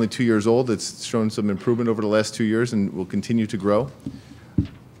course that's only 2 years old, it's shown some improvement over the last 2 years and will continue to grow.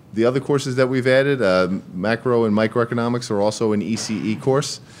 The other courses that we've added, macro and microeconomics, are also an ECE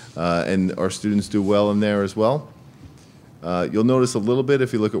course, and our students do well in there as well. You'll notice a little bit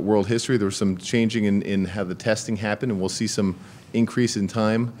if you look at world history, there was some changing in how the testing happened, and we'll see some increase in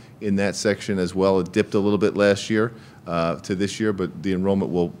time in that section as well. It dipped a little bit last year to this year, but the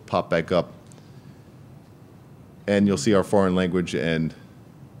enrollment will pop back up. And you'll see our foreign language and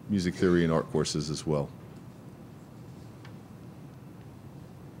music theory and art courses as well.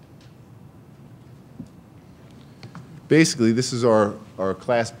 Basically, this is our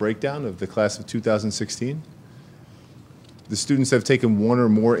class breakdown of the class of 2016. The students have taken 1 or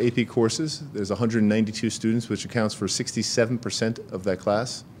more AP courses. There's 192 students, which accounts for 67% of that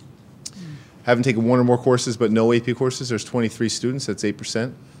class. Haven't taken 1 or more courses but no AP courses, there's 23 students, that's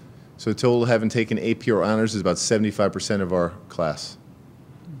 8%. So total haven't taken AP or honors is about 75% of our class.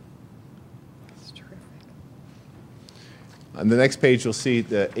 On the next page, you'll see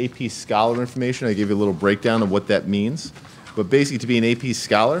the AP Scholar information. I gave you a little breakdown of what that means. But basically, to be an AP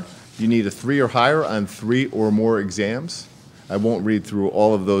Scholar, you need a 3 or higher on 3 or more exams. I won't read through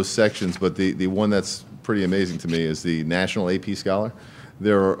all of those sections, but the one that's pretty amazing to me is the National AP Scholar.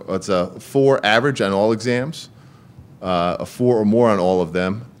 It's a 4 average on all exams, a 4 or more on all of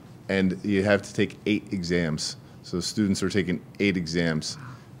them, and you have to take 8 exams. So students are taking 8 exams.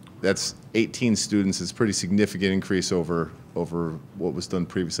 That's 18 students. It's a pretty significant increase over what was done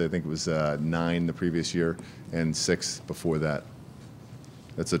previously. I think it was 9 the previous year and 6 before that.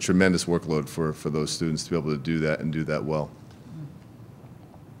 That's a tremendous workload for those students to be able to do that and do that well.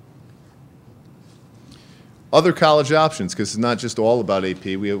 Other college options, because it's not just all about AP.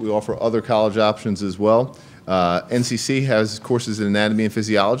 We offer other college options as well. NCC has courses in anatomy and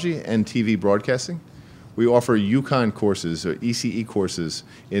physiology and TV broadcasting. We offer UConn courses, or ECE courses,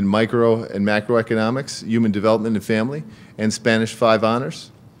 in micro and macroeconomics, human development and family, and Spanish 5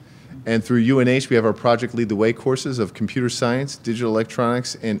 honors. And through UNH, we have our Project Lead the Way courses of computer science, digital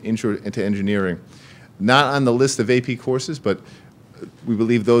electronics, and intro to engineering. Not on the list of AP courses, but we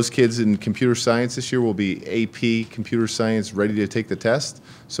believe those kids in computer science this year will be AP computer science ready to take the test.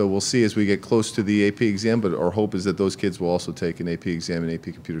 So we'll see as we get close to the AP exam, but our hope is that those kids will also take an AP exam in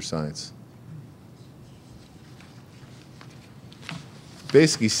AP computer science.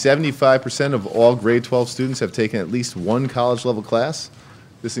 Basically, 75% of all grade 12 students have taken at least one college-level class.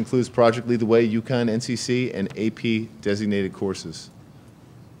 This includes Project Lead the Way, UConn, NCC, and AP designated courses.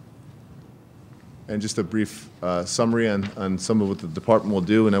 And just a brief summary on some of what the department will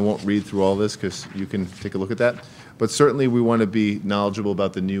do, and I won't read through all this because you can take a look at that. But certainly we want to be knowledgeable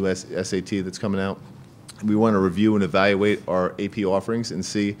about the new SAT that's coming out. We want to review and evaluate our AP offerings and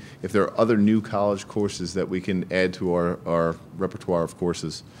see if there are other new college courses that we can add to our repertoire of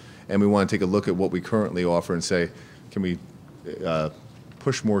courses. And we want to take a look at what we currently offer and say, can we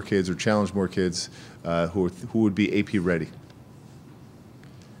push more kids or challenge more kids who would be AP ready?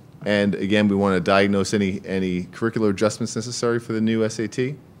 And again, we want to diagnose any curricular adjustments necessary for the new SAT.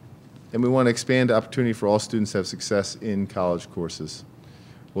 And we want to expand the opportunity for all students to have success in college courses.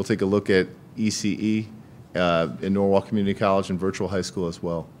 We'll take a look at ECE in Norwalk Community College and virtual high school as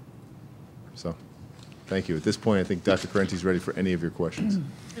well. So, thank you. At this point, I think Dr. Parenti's ready for any of your questions.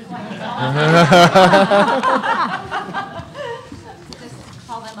 Just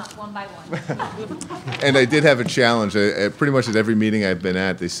call them up one by one. And I did have a challenge. Pretty much at every meeting I've been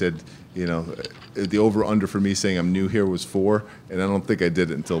at, they said, you know, the over-under for me saying I'm new here was 4, and I don't think I did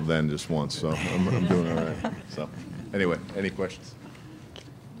it until then, just once. So I'm doing all right. So anyway, any questions?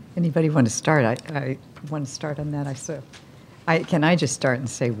 Anybody want to start? I want to start on that. Can I just start and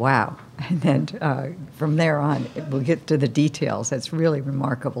say, wow? And then from there on, we'll get to the details. That's really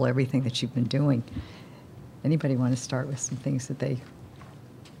remarkable, everything that you've been doing. Anybody want to start with some things that they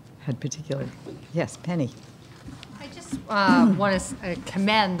had particular? Yes, Penny. I just want to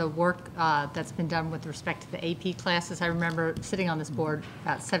commend the work that's been done with respect to the AP classes. I remember sitting on this board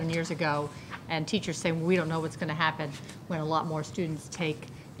about 7 years ago and teachers saying, well, we don't know what's going to happen when a lot more students take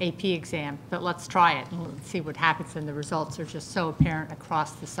AP exam, but let's try it and let's see what happens. And the results are just so apparent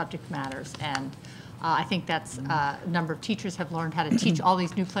across the subject matters. And I think that's a number of teachers have learned how to teach all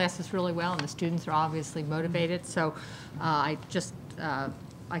these new classes really well, and the students are obviously motivated. So I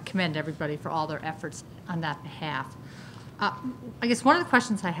commend everybody for all their efforts on that behalf. I guess one of the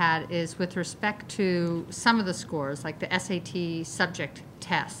questions I had is with respect to some of the scores, like the SAT subject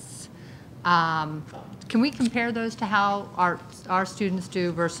tests. Can we compare those to how our students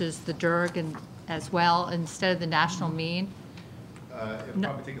do versus the DERG and as well instead of the national mean? It'll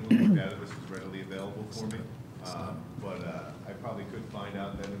probably take a little more data. This was readily available for me, but I probably could find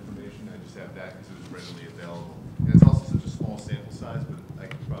out that information. I just have that because it was readily available. And it's also such a small sample size, but I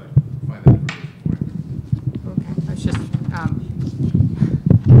could probably find that information for you. Okay, I was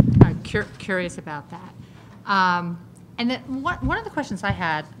just curious about that. And then one of the questions I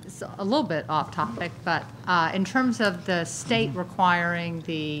had is a little bit off topic, but in terms of the state requiring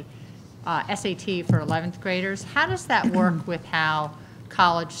the SAT for 11th graders, how does that work with how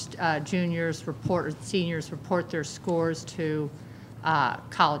college juniors or seniors report their scores to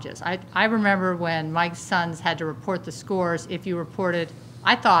colleges? I remember when my sons had to report the scores, if you reported,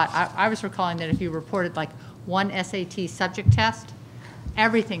 I was recalling that if you reported like one SAT subject test,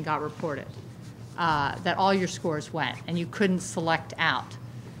 everything got reported. That all your scores went, and you couldn't select out.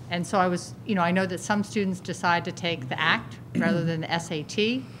 And so I know that some students decide to take the ACT rather than the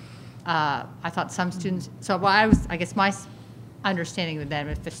SAT. I thought some students, I guess my understanding with them,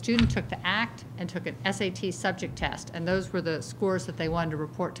 if a student took the ACT and took an SAT subject test, and those were the scores that they wanted to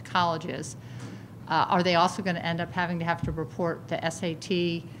report to colleges, are they also going to end up having to have to report the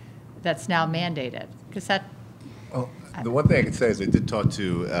SAT that's now mandated? Because that, Oh, the one thing I could say is I did talk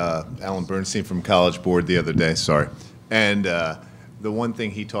to Alan Bernstein from College Board the other day, sorry. And the one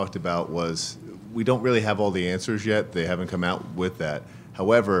thing he talked about was we don't really have all the answers yet. They haven't come out with that.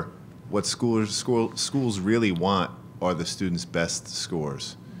 However, what schools really want are the students' best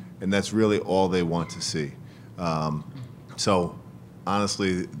scores. And that's really all they want to see. So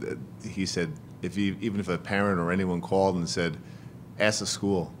honestly, he said, even if a parent or anyone called and said, ask the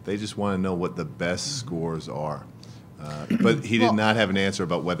school, they just want to know what the best scores are. But he did not have an answer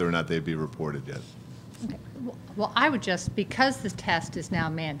about whether or not they'd be reported yet. okay. Well, I would just, because the test is now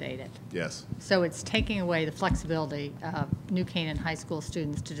mandated, Yes. so it's taking away the flexibility of New Canaan High School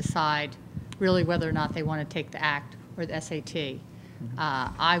students to decide really whether or not they want to take the ACT or the SAT.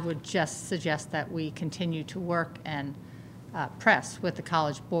 I would just suggest that we continue to work and press with the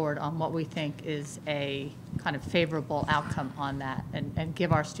College Board on what we think is a kind of favorable outcome on that, and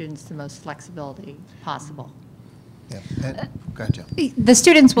give our students the most flexibility possible. Yeah. Go ahead, Jill. The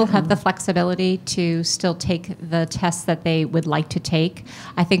students will have the flexibility to still take the tests that they would like to take.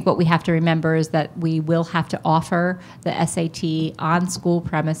 I think what we have to remember is that we will have to offer the SAT on school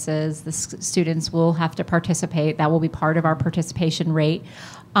premises. The students will have to participate. That will be part of our participation rate.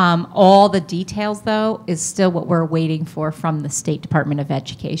 All the details, though, is still what we're waiting for from the State Department of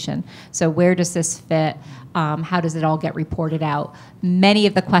Education. So where does this fit? How does it all get reported out? Many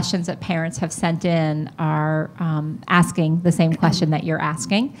of the questions that parents have sent in are asking the same question that you're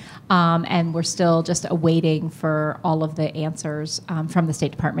asking, and we're still just awaiting for all of the answers from the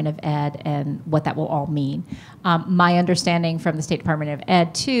State Department of Ed and what that will all mean. My understanding from the State Department of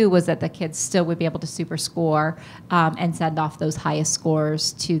Ed, too, was that the kids still would be able to super score and send off those highest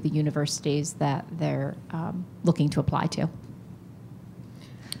scores to the universities that they're looking to apply to.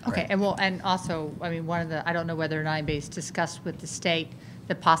 Okay, and also, I mean, I don't know whether or not anybody's discussed with the state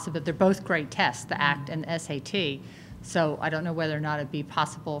the possibility, they're both great tests, the ACT and the SAT, so I don't know whether or not it'd be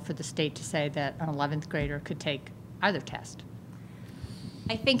possible for the state to say that an 11th grader could take either test.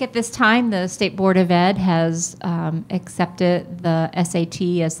 I think at this time, the State Board of Ed has accepted the SAT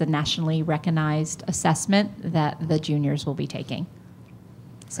as the nationally recognized assessment that the juniors will be taking.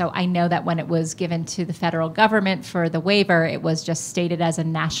 So I know that when it was given to the federal government for the waiver, it was just stated as a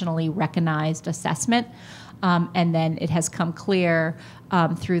nationally recognized assessment. And then it has come clear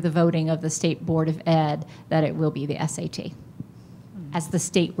through the voting of the State Board of Ed that it will be the SAT as the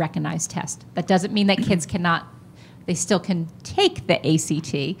state recognized test. That doesn't mean that kids cannot, they still can take the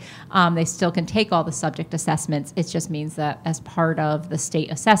ACT. They still can take all the subject assessments. It just means that as part of the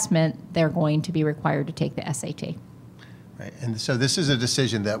state assessment, they're going to be required to take the SAT. Right. And so this is a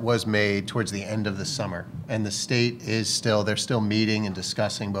decision that was made towards the end of the summer, and the state is still, they're still meeting and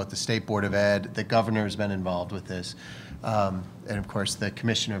discussing, both the State Board of Ed, the governor has been involved with this, and of course the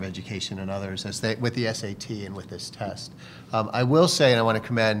Commissioner of Education and others with the SAT and with this test. I will say, and I want to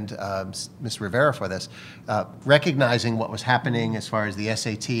commend Ms. Rivera for this, recognizing what was happening as far as the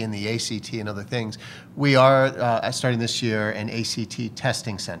SAT and the ACT and other things, we are starting this year an ACT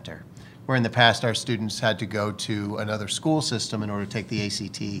testing center, where in the past our students had to go to another school system in order to take the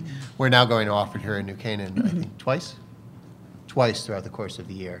ACT. We're now going to offer it here in New Canaan, I think twice throughout the course of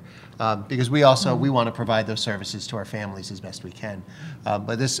the year, because we want to provide those services to our families as best we can.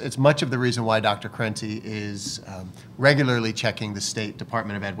 But it's much of the reason why Dr. Crenti is regularly checking the State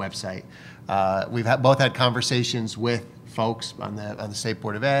Department of Ed website. We've both had conversations with folks on the State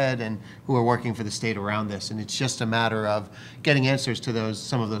Board of Ed and who are working for the state around this, and it's just a matter of getting answers to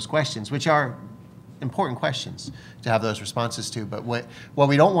some of those questions, which are important questions to have those responses to. But what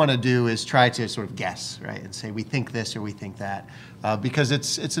we don't want to do is try to sort of guess, right, and say we think this or we think that, because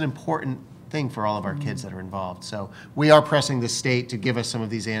it's an important thing for all of our kids that are involved. So we are pressing the state to give us some of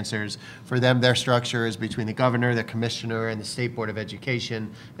these answers. For them, their structure is between the governor, the commissioner, and the State Board of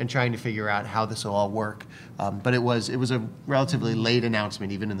Education, and trying to figure out how this will all work. But it was a relatively late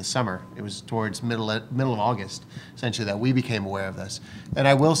announcement, even in the summer. It was towards middle of August, essentially, that we became aware of this. And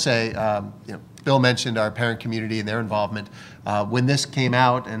I will say, Bill mentioned our parent community and their involvement. When this came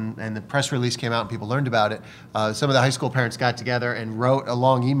out and the press release came out and people learned about it, some of the high school parents got together and wrote a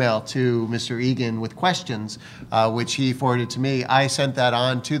long email to Mr. Egan with questions, which he forwarded to me. I sent that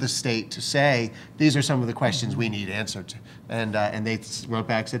on to the state to say, these are some of the questions we need answered. And they wrote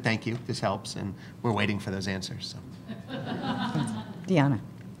back, said, thank you, this helps, and we're waiting for those answers. So. Deanna.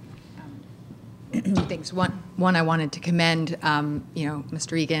 Two things. One one, I wanted to commend,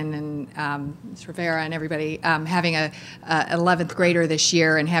 Mr. Egan and Ms. Rivera and everybody having a 11th grader this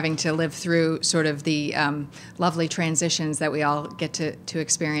year and having to live through sort of the lovely transitions that we all get to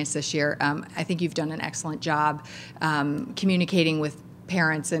experience this year. I think you've done an excellent job communicating with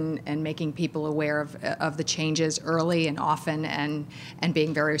parents and making people aware of the changes early and often and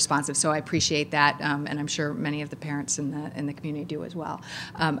being very responsive. So I appreciate that, and I'm sure many of the parents in the community do as well.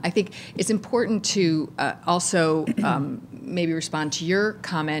 I think it's important to also maybe respond to your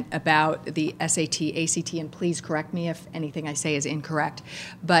comment about the SAT, ACT, and please correct me if anything I say is incorrect.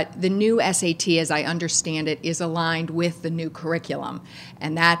 But the new SAT, as I understand it, is aligned with the new curriculum,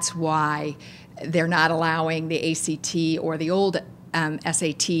 and that's why they're not allowing the ACT or the old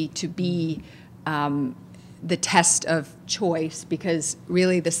SAT to be the test of choice, because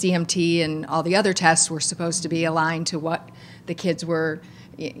really the CMT and all the other tests were supposed to be aligned to what the kids were,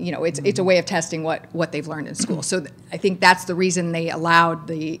 it's a way of testing what they've learned in school. So I think that's the reason they allowed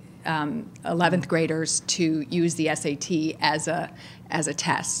the 11th graders to use the SAT as a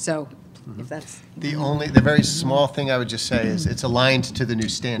test. So if that's the very small thing I would just say is it's aligned to the new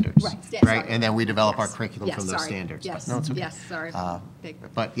standards, right? And then we develop our curriculum from those standards. Yes, no, it's okay. yes, sorry.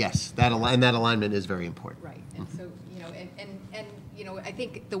 But yes, that alignment is very important. Right, and so I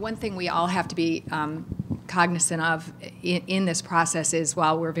think the one thing we all have to be cognizant of in this process is,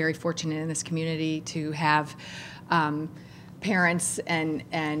 while we're very fortunate in this community to have parents and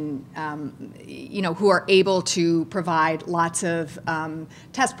who are able to provide lots of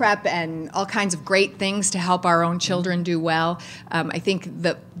test prep and all kinds of great things to help our own children do well. I think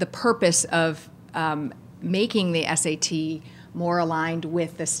the purpose of making the SAT more aligned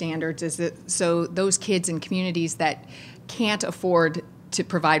with the standards is that so those kids in communities that can't afford to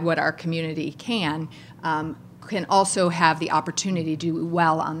provide what our community can also have the opportunity to do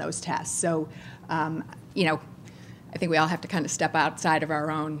well on those tests. So, I think we all have to kind of step outside of our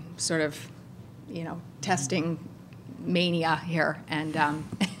own sort of, testing mania here and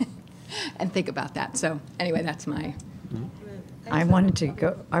and think about that. So anyway, that's my. I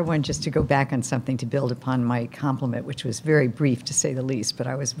wanted just to go back on something to build upon my compliment, which was very brief to say the least, but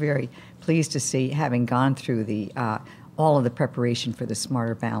I was very pleased to see, having gone through the all of the preparation for the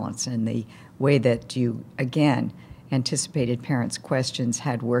Smarter Balance and the way that you, again, anticipated parents' questions,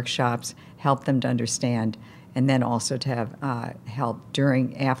 had workshops, helped them to understand, and then also to have help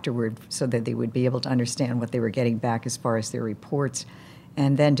afterward so that they would be able to understand what they were getting back as far as their reports,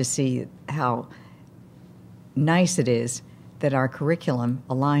 and then to see how nice it is that our curriculum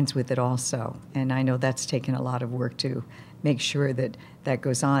aligns with it also. And I know that's taken a lot of work to make sure that that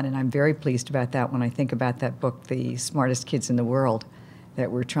goes on, and I'm very pleased about that when I think about that book, The Smartest Kids in the World,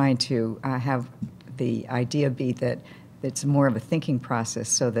 that we're trying to have the idea be that it's more of a thinking process,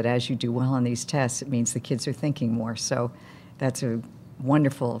 so that as you do well on these tests, it means the kids are thinking more. So that's a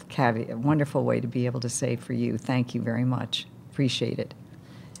wonderful caveat, a wonderful way to be able to say for you, thank you very much. Appreciate it.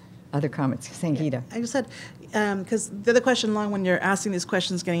 Other comments? Sangeeta. I just said, because the other question along when you're asking these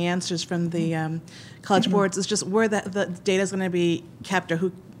questions, getting answers from the college boards, is just where the data is going to be kept or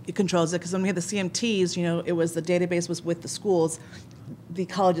who controls it. Because when we had the CMTs, it was the database was with the schools. The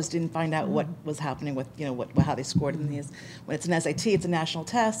colleges didn't find out what was happening with, how they scored in these. When it's an SAT, it's a national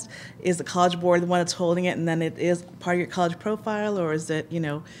test. Is the college board the one that's holding it, and then it is part of your college profile, or is it,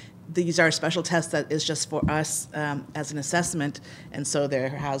 these are special tests that is just for us as an assessment, and so they're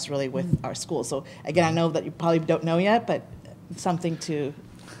housed really with our school. So again, I know that you probably don't know yet, but something to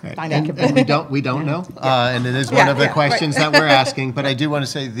find out. And we don't know, and it is one of the questions that we're asking. But I do want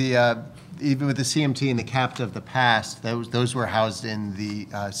to say even with the CMT and the CAPT of the past, those were housed in the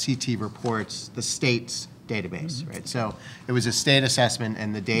CT reports, the state's database, right? So it was a state assessment,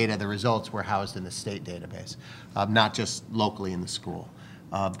 and the results were housed in the state database, not just locally in the school.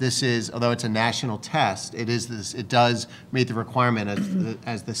 This is, although it's a national test, it does meet the requirement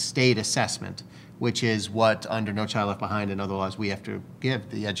as the state assessment, which is what under No Child Left Behind and other laws we have to give,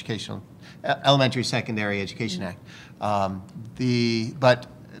 the Elementary Secondary Education Act. But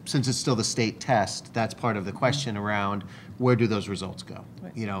since it's still the state test, that's part of the question around where do those results go,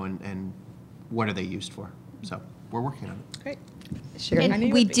 and what are they used for? So we're working on it. Great.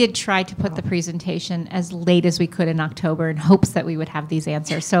 And we did try to put the presentation as late as we could in October in hopes that we would have these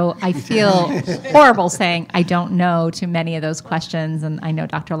answers. So I feel horrible saying I don't know to many of those questions, and I know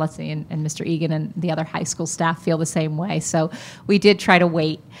Dr. Lutzy and Mr. Egan and the other high school staff feel the same way. So we did try to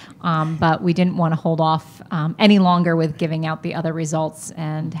wait, but we didn't want to hold off any longer with giving out the other results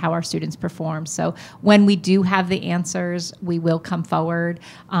and how our students perform. So when we do have the answers, we will come forward.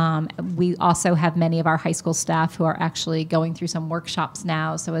 We also have many of our high school staff who are actually going through some workshops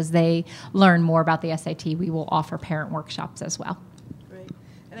now. So as they learn more about the SAT, we will offer parent workshops as well. Great.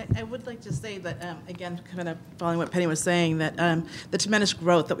 And I would like to say that, again, kind of following what Penny was saying, that the tremendous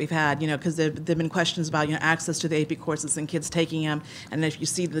growth that we've had, because there have been questions about, access to the AP courses and kids taking them. And if you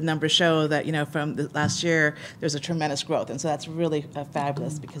see the numbers show that, from the last year, there's a tremendous growth. And so that's really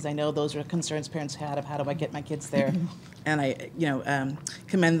fabulous, because I know those are concerns parents had of how do I get my kids there. And I,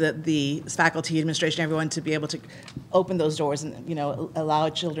 commend the faculty, administration, everyone to be able to open those doors and, allow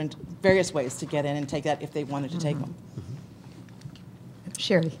children various ways to get in and take that if they wanted to take them.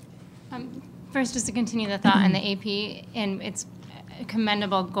 Sherry. First, just to continue the thought on the AP, and it's a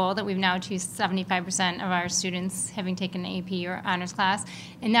commendable goal that we've now achieved 75% of our students having taken an AP or honors class.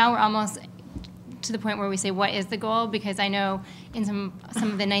 And now we're almost to the point where we say, what is the goal? Because I know in some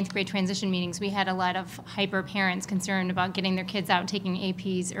of the 9th grade transition meetings, we had a lot of hyper parents concerned about getting their kids out taking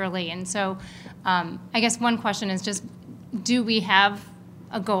APs early. And so I guess one question is just, do we have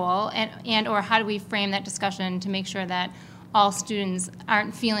a goal, and or how do we frame that discussion to make sure that all students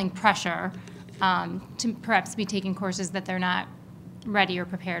aren't feeling pressure to perhaps be taking courses that they're not ready or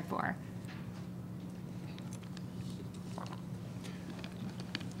prepared for?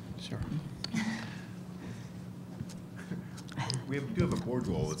 Sure. We do have a board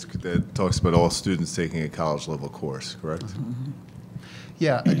goal that talks about all students taking a college level course, correct?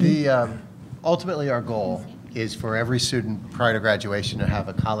 Yeah, ultimately our goal is for every student prior to graduation to have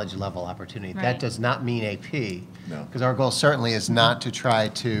a college level opportunity. Right. That does not mean AP, No. because our goal certainly is not to try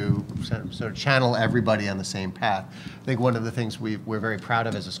to sort of channel everybody on the same path. I think one of the things we're very proud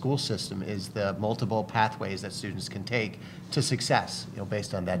of as a school system is the multiple pathways that students can take to success,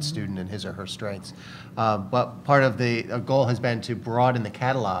 based on that student and his or her strengths. But part of the goal has been to broaden the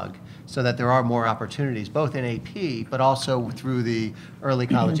catalog so that there are more opportunities, both in AP, but also through the Early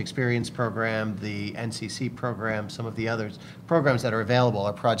College Experience Program, the NCC program, some of the other programs that are available,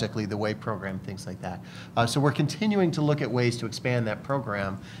 our Project Lead the Way program, things like that. So we're continuing to look at ways to expand that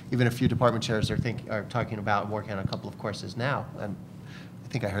program. Even a few department chairs are talking about working on a couple of courses now. And I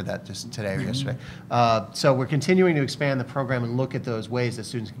think I heard that just today or yesterday. So we're continuing to expand the program and look at those ways that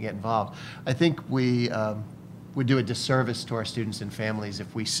students can get involved. I think we would do a disservice to our students and families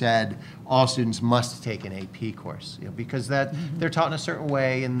if we said all students must take an AP course, because they're taught in a certain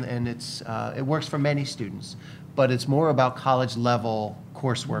way, and it works for many students. But it's more about college level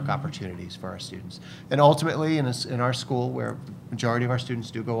coursework opportunities for our students. And ultimately, in our school, where the majority of our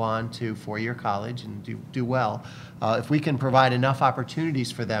students do go on to four-year college and do well, if we can provide enough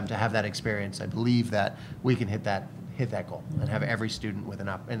opportunities for them to have that experience, I believe that we can hit that goal and have every student with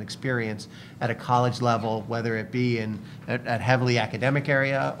an experience at a college level, whether it be in a heavily academic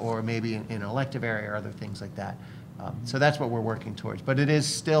area or maybe in an elective area or other things like that. So that's what we're working towards. But it is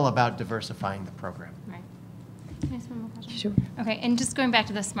still about diversifying the program. Right. Can I ask one more question? Sure. Okay, and just going back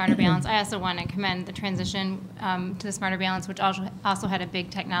to the Smarter Balance, I also want to commend the transition to the Smarter Balance, which also had a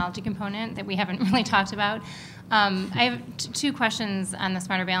big technology component that we haven't really talked about. I have two questions on the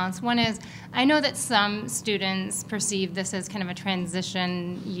Smarter Balance. One is, I know that some students perceive this as kind of a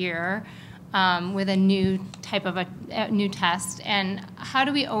transition year with a new type of a new test. And how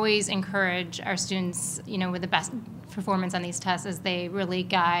do we always encourage our students, with the best performance on these tests as they really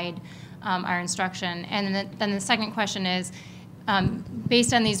guide our instruction? And then the second question is,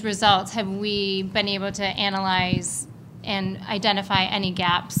 based on these results, have we been able to analyze and identify any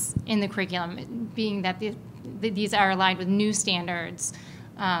gaps in the curriculum, being that these are aligned with new standards?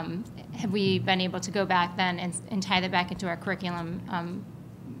 Have we been able to go back then and tie that back into our curriculum?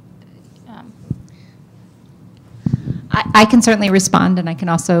 I can certainly respond, and I can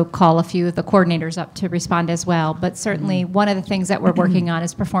also call a few of the coordinators up to respond as well. But certainly one of the things that we're working on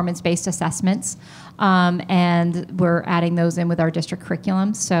is performance-based assessments, and we're adding those in with our district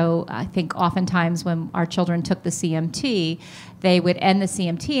curriculum. So I think oftentimes when our children took the CMT, they would end the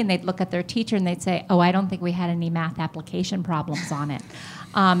CMT and they'd look at their teacher and they'd say, oh, I don't think we had any math application problems on it.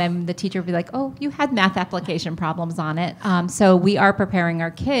 And the teacher would be like, oh, you had math application problems on it. So we are preparing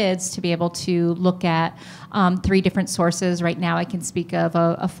our kids to be able to look at 3 different sources. Right now I can speak of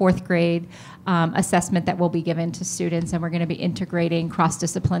a 4th grade assessment that will be given to students, and we're going to be integrating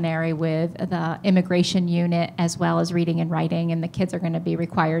cross-disciplinary with the immigration unit as well as reading and writing, and the kids are going to be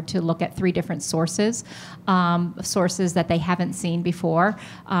required to look at 3 different sources that they haven't seen before,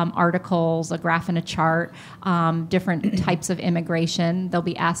 articles, a graph and a chart, different types of immigration. They'll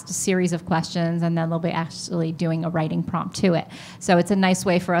be asked a series of questions, and then they'll be actually doing a writing prompt to it. So it's a nice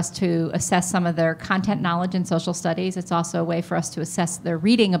way for us to assess some of their content knowledge in social studies. It's also a way for us to assess their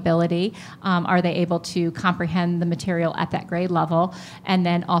reading ability Are they able to comprehend the material at that grade level? And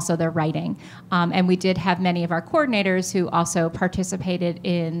then also their writing. And we did have many of our coordinators who also participated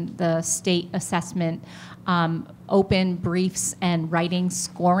in the state assessment open briefs and writing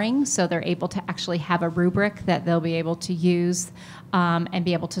scoring, so they're able to actually have a rubric that they'll be able to use and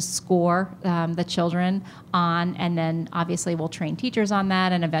be able to score the children on, and then obviously we'll train teachers on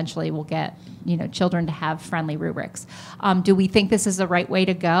that, and eventually we'll get children to have friendly rubrics. Do we think this is the right way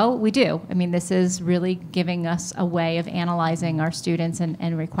to go? We do. I mean, this is really giving us a way of analyzing our students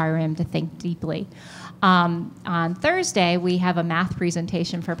and requiring them to think deeply. On Thursday, we have a math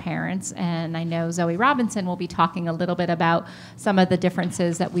presentation for parents, and I know Zoe Robinson will be talking a little bit about some of the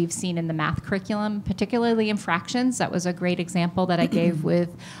differences that we've seen in the math curriculum, particularly in fractions. That was a great example that I gave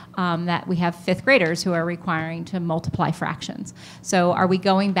with that we have fifth graders who are requiring to multiply fractions. So are we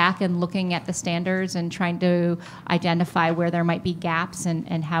going back and looking at the standards and trying to identify where there might be gaps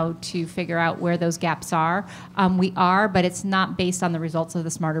and how to figure out where those gaps are? We are, but it's not based on the results of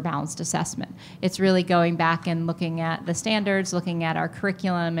the Smarter Balanced assessment. It's really going back and looking at the standards, looking at our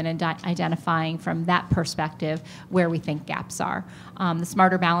curriculum, and identifying from that perspective where we think gaps are. The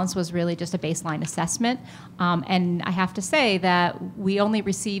Smarter Balance was really just a baseline assessment, and I have to say that we only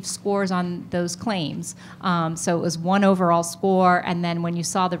received scores on those claims. So it was one overall score, and then when you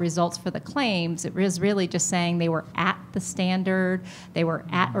saw the results for the claims, it was really just saying they were at the standard, they were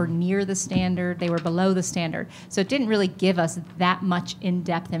at or near the standard, they were below the standard. So it didn't really give us that much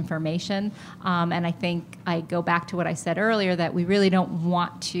in-depth information, and I think I go back to what I said earlier, that we really don't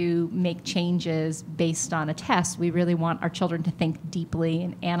want to make changes based on a test. We really want our children to think deeply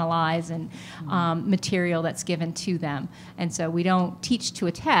and analyze and material that's given to them. And so we don't teach to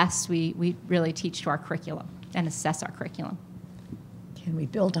a test, we really teach to our curriculum and assess our curriculum. Can we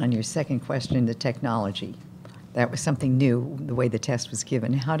build on your second question, the technology? That was something new, the way the test was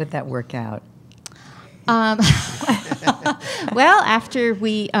given. How did that work out? Well, after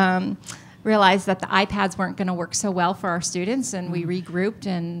we realized that the iPads weren't going to work so well for our students, and we regrouped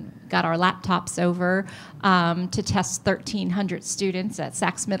and got our laptops over to test 1,300 students at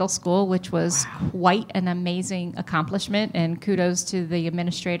Sachs Middle School, which was quite an amazing accomplishment, and kudos to the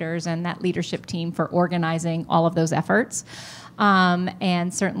administrators and that leadership team for organizing all of those efforts.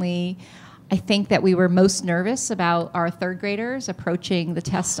 And certainly, I think that we were most nervous about our third graders approaching the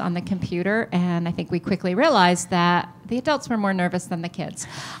test on the computer, and I think we quickly realized that the adults were more nervous than the kids.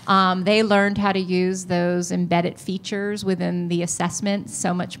 They learned how to use those embedded features within the assessment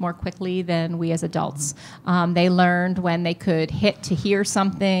so much more quickly than we as adults. They learned when they could hit to hear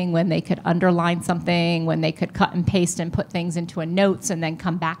something, when they could underline something, when they could cut and paste and put things into a notes and then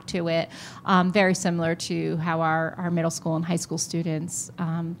come back to it. Very similar to how our middle school and high school students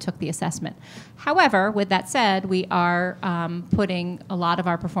took the assessment. However, with that said, we are putting a lot of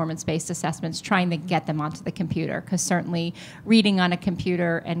our performance-based assessments, trying to get them onto the computer, because certainly reading on a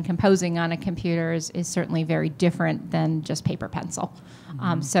computer and composing on a computer is certainly very different than just paper pencil.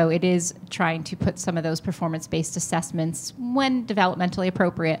 So it is trying to put some of those performance-based assessments, when developmentally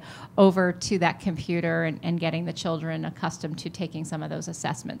appropriate, over to that computer and getting the children accustomed to taking some of those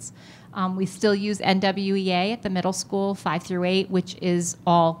assessments. We still use NWEA at the middle school, 5 through 8, which is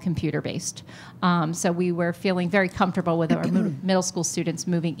all computer-based. So we were feeling very comfortable with our middle school students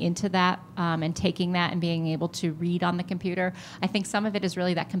moving into that and taking that and being able to read on the computer. I think some of it is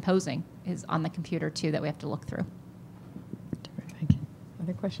really that composing is on the computer, too, that we have to look through. Terrific.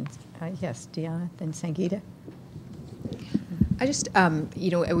 Other questions? Yes, Deanna, then Sangeeta. I just,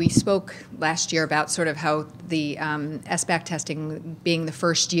 we spoke last year about sort of how the SBAC testing being the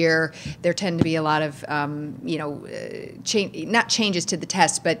first year, there tend to be a lot of, not changes to the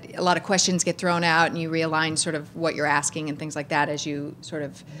test, but a lot of questions get thrown out and you realign sort of what you're asking and things like that as you sort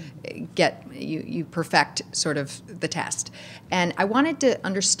of you perfect sort of the test. And I wanted to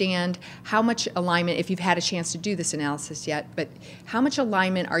understand how much alignment, if you've had a chance to do this analysis yet, but how much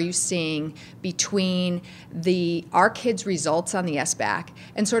alignment are you seeing between our kids' results on the SBAC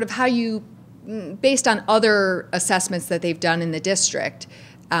and sort of how you, based on other assessments that they've done in the district,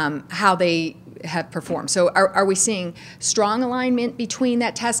 how they have performed. So are we seeing strong alignment between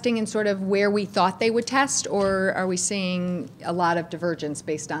that testing and sort of where we thought they would test, or are we seeing a lot of divergence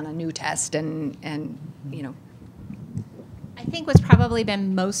based on a new test and I think what's probably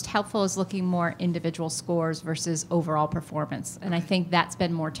been most helpful is looking more individual scores versus overall performance. And I think that's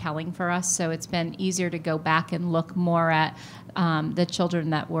been more telling for us. So it's been easier to go back and look more at the children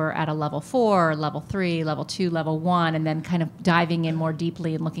that were at a level 4, level 3, level 2, level 1, and then kind of diving in more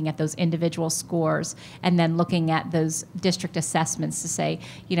deeply and looking at those individual scores, and then looking at those district assessments to say,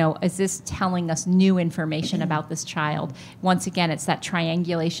 is this telling us new information about this child? Once again, it's that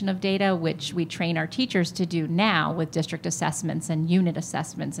triangulation of data, which we train our teachers to do now with district assessments and unit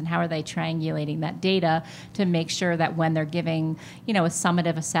assessments, and how are they triangulating that data to make sure that when they're giving, a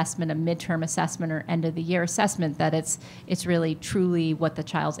summative assessment, a midterm assessment, or end of the year assessment, that it's really truly what the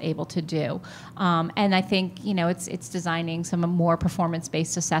child's able to do. And I think, it's designing some more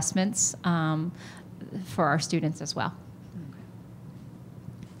performance-based assessments for our students as well.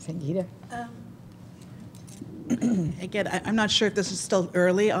 Sangeeta? Again, I'm not sure if this is still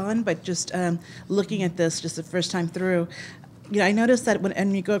early on, but just looking at this just the first time through, I noticed that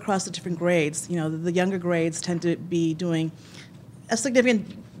when you go across the different grades, the younger grades tend to be doing a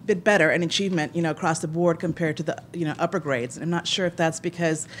significant bit better in achievement, across the board compared to the, upper grades. And I'm not sure if that's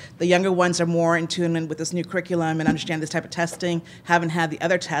because the younger ones are more in tune with this new curriculum and understand this type of testing, haven't had the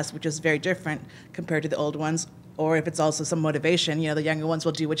other tests, which is very different compared to the old ones, or if it's also some motivation. The younger ones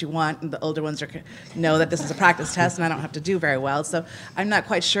will do what you want, and the older ones know that this is a practice test and I don't have to do very well. So I'm not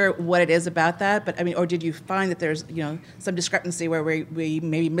quite sure what it is about that, but or did you find that there's, some discrepancy where we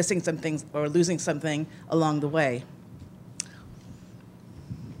may be missing some things or losing something along the way?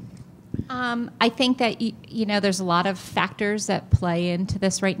 I think that, there's a lot of factors that play into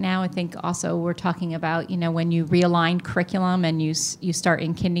this right now. I think also we're talking about, when you realign curriculum and you start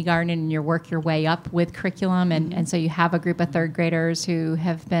in kindergarten and you work your way up with curriculum. And so you have a group of third graders who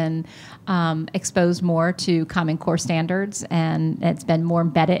have been exposed more to Common Core standards, and it's been more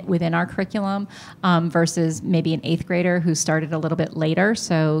embedded within our curriculum versus maybe an eighth grader who started a little bit later.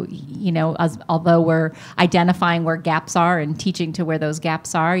 So, although we're identifying where gaps are and teaching to where those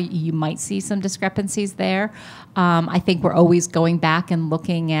gaps are, you might see some discrepancies there. I think we're always going back and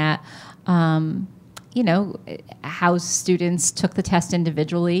looking at, how students took the test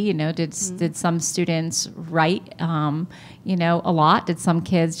individually. Did some students write, a lot? Did some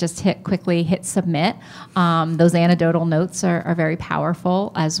kids just quickly hit submit? Those anecdotal notes are very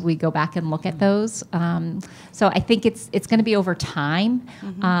powerful as we go back and look at those. So I think it's going to be over time.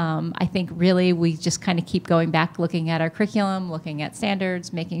 I think really we just kind of keep going back, looking at our curriculum, looking at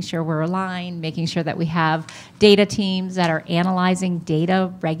standards, making sure we're aligned, making sure that we have data teams that are analyzing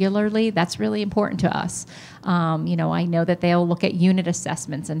data regularly. That's really important to us. I know that they'll look at unit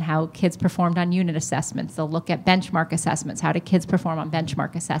assessments and how kids performed on unit assessments. They'll look at benchmark assessments. How do kids perform on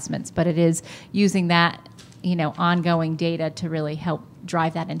benchmark assessments? But it is using that, ongoing data to really help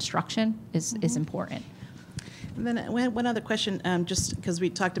drive that instruction is important. And then one other question, just because we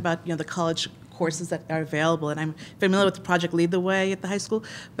talked about, the college courses that are available, and I'm familiar with the Project Lead the Way at the high school,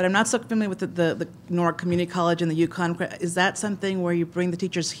 but I'm not so familiar with the Norwalk Community College and the Yukon. Is that something where you bring the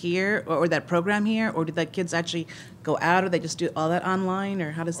teachers here, or that program here, or do the kids actually go out, or they just do all that online,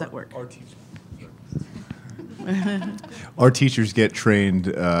 or how does that work? Our teachers get trained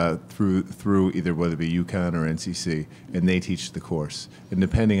through either whether it be UConn or NCC, and they teach the course. And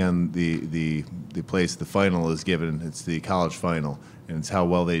depending on the place the final is given, it's the college final, and it's how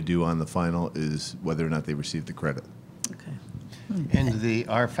well they do on the final is whether or not they receive the credit. Okay. And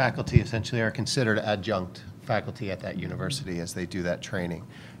our faculty essentially are considered adjunct faculty at that university as they do that training.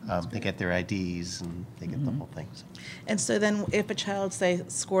 They get their IDs and they get the whole thing. So. And so then if a child, say,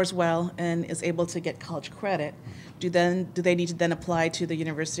 scores well and is able to get college credit, do they need to then apply to the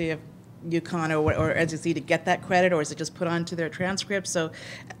University of UConn or NCC to get that credit, or is it just put onto their transcript so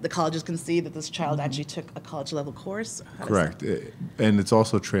the colleges can see that this child actually took a college-level course? Correct. And it's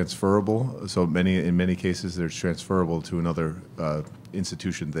also transferable. So in many cases, they're transferable to another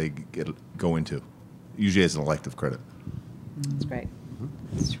institution they go into, usually as an elective credit. That's great.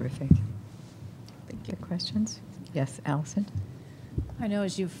 That's terrific. Thank you. Questions? Yes, Allison? I know,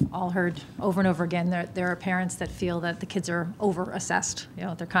 as you've all heard over and over again, there are parents that feel that the kids are over-assessed.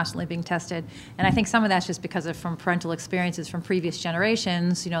 They're constantly being tested. And I think some of that's just because of from parental experiences from previous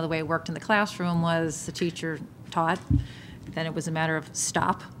generations. The way it worked in the classroom was the teacher taught, then it was a matter of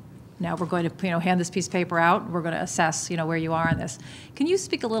stop. Now we're going to hand this piece of paper out. We're going to assess where you are in this. Can you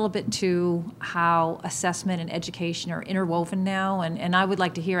speak a little bit to how assessment and education are interwoven now? And I would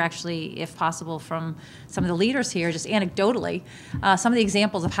like to hear, actually, if possible, from some of the leaders here, just anecdotally, some of the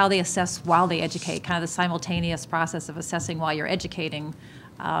examples of how they assess while they educate, kind of the simultaneous process of assessing while you're educating,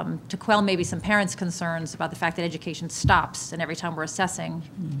 to quell maybe some parents' concerns about the fact that education stops, and every time we're assessing,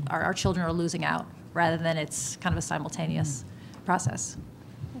 our children are losing out, rather than it's kind of a simultaneous process.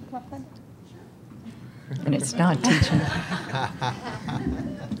 And it's not teaching.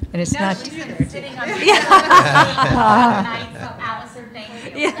 And it's not. Sitting on the nights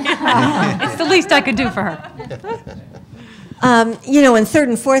It's the least I could do for her. You know, in third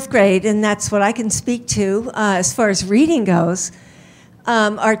and fourth grade, and that's what I can speak to as far as reading goes,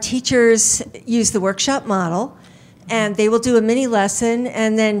 our teachers use the workshop model, and they will do a mini lesson,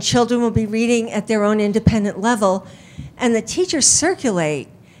 and then children will be reading at their own independent level, and the teachers circulate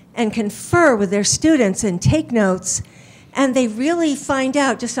and confer with their students and take notes, and they really find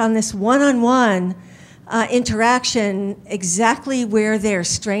out just on this one-on-one interaction exactly where their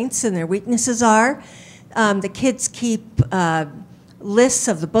strengths and their weaknesses are. The kids keep lists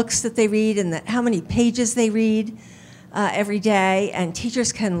of the books that they read and how many pages they read every day, and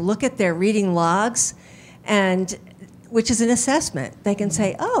teachers can look at their reading logs, and which is an assessment. They can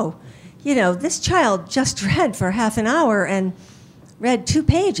say, oh, you know, this child just read for half an hour and read 2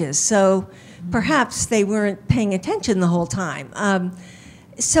 pages, so perhaps they weren't paying attention the whole time.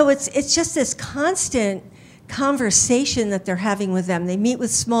 So it's just this constant conversation that they're having with them. They meet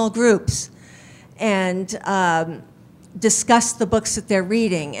with small groups and discuss the books that they're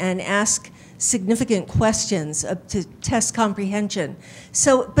reading and ask significant questions to test comprehension.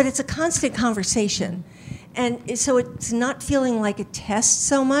 So, but it's a constant conversation. And so it's not feeling like a test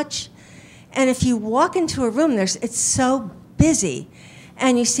so much. And if you walk into a room, it's so busy.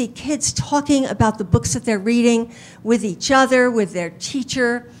 And you see kids talking about the books that they're reading with each other, with their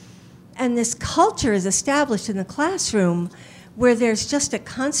teacher. And this culture is established in the classroom where there's just a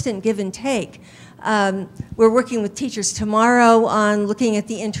constant give and take. We're working with teachers tomorrow on looking at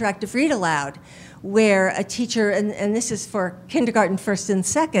the interactive read aloud, where a teacher, and this is for kindergarten, first and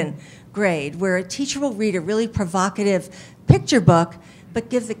second grade, where a teacher will read a really provocative picture book, but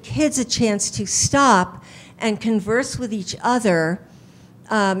give the kids a chance to stop and converse with each other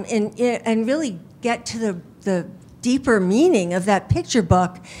and really get to the deeper meaning of that picture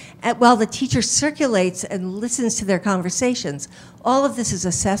book while the teacher circulates and listens to their conversations. All of this is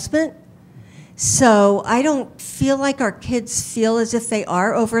assessment. So I don't feel like our kids feel as if they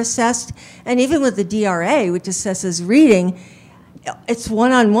are overassessed. And even with the DRA, which assesses reading, it's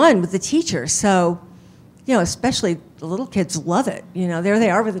one-on-one with the teacher. So, you know, especially the little kids love it. You know, there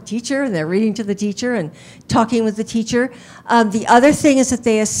they are with the teacher, and they're reading to the teacher and talking with the teacher. The other thing is that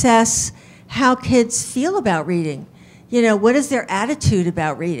they assess how kids feel about reading. You know, what is their attitude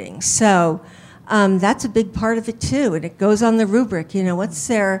about reading? So that's a big part of it too, and it goes on the rubric. You know, what's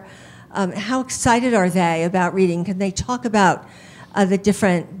their, how excited are they about reading? Can they talk about the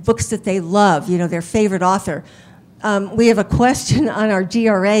different books that they love? You know, their favorite author. We have a question on our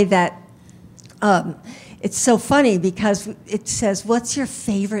DRA that it's so funny because it says, what's your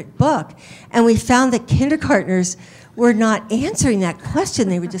favorite book? And we found that kindergartners were not answering that question.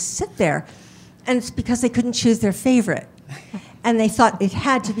 They would just sit there. And it's because they couldn't choose their favorite. And they thought it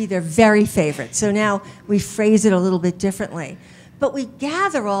had to be their very favorite. So now we phrase it a little bit differently. But we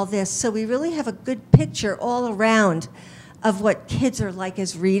gather all this so we really have a good picture all around of what kids are like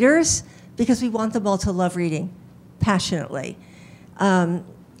as readers, because we want them all to love reading passionately.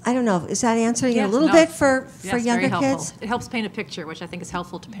 I don't know, is that answering it a little bit for younger kids? It helps paint a picture, which I think is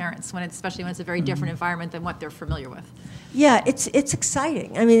helpful to parents, especially when it's a very different environment than what they're familiar with. Yeah, it's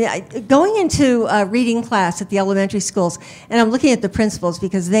exciting. I mean, going into reading class at the elementary schools, and I'm looking at the principals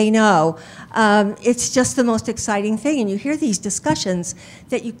because they know, it's just the most exciting thing. And you hear these discussions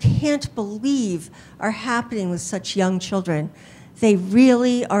that you can't believe are happening with such young children. They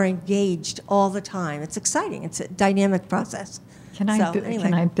really are engaged all the time. It's exciting. It's a dynamic process. Can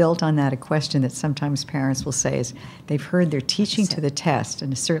I build on that? A question that sometimes parents will say is they've heard they're teaching to the test,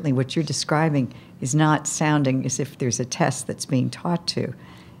 and certainly what you're describing is not sounding as if there's a test that's being taught to.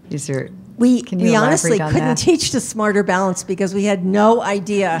 Is there? We elaborate honestly on couldn't that? teach the Smarter Balance because we had no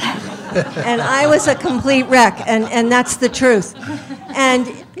idea, and I was a complete wreck, and that's the truth. And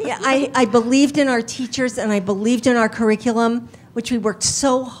I believed in our teachers, and I believed in our curriculum, which we worked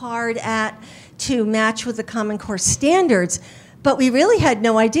so hard at to match with the Common Core standards. But we really had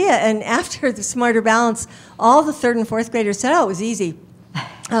no idea. And after the Smarter Balance, all the third and fourth graders said, oh, it was easy.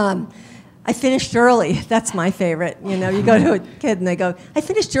 I finished early. That's my favorite. You know, you go to a kid and they go, I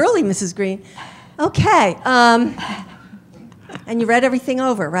finished early, Mrs. Green. Okay. And you read everything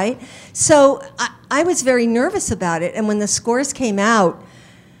over, right? So I was very nervous about it. And when the scores came out,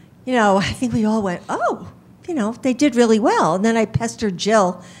 you know, I think we all went, oh, you know, they did really well. And then I pestered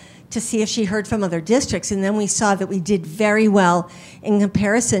Jill to see if she heard from other districts, and then we saw that we did very well in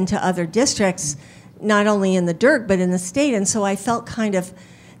comparison to other districts, not only in the DIRG, but in the state, and so I felt kind of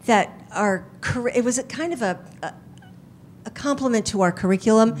that it was a kind of a compliment to our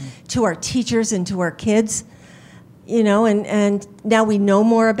curriculum, to our teachers, and to our kids, you know, and now we know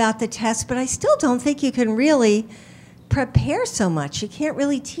more about the test, but I still don't think you can really prepare so much. You can't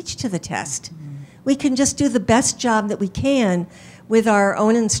really teach to the test. We can just do the best job that we can with our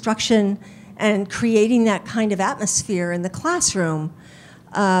own instruction and creating that kind of atmosphere in the classroom.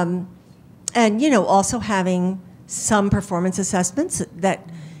 And, also having some performance assessments that,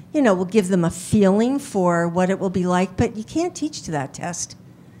 will give them a feeling for what it will be like, but you can't teach to that test.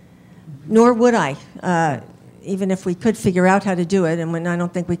 Nor would I, even if we could figure out how to do it, and I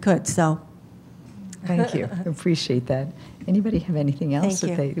don't think we could, so. Thank you. I appreciate that. Anybody have anything else?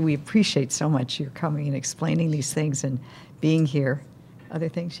 Thank you. We appreciate so much your coming and explaining these things and being here. Other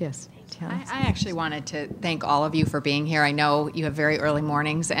things? Yes. I actually wanted to thank all of you for being here. I know you have very early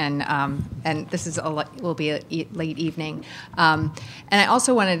mornings, and this is will be a late evening. And I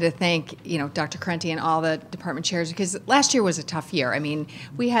also wanted to thank Dr. Crenti and all the department chairs, because last year was a tough year. I mean,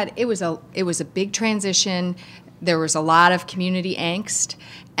 it was a big transition. There was a lot of community angst,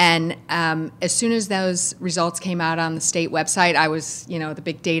 and as soon as those results came out on the state website, I was the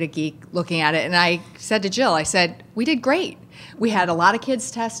big data geek looking at it, and I said to Jill, I said, we did great. We had a lot of kids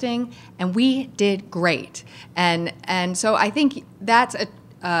testing, and we did great. And so I think that's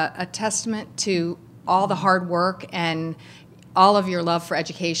a testament to all the hard work and all of your love for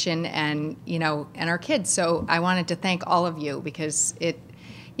education and our kids. So I wanted to thank all of you, because it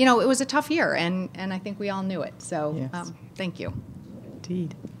was a tough year, and I think we all knew it. So Yes. thank you.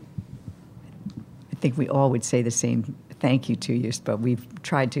 Indeed. I think we all would say the same thank you to you, but we've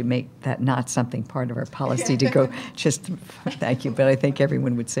tried to make that not something part of our policy to go just thank you, but I think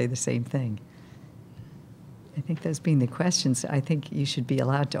everyone would say the same thing. I think those being the questions, I think you should be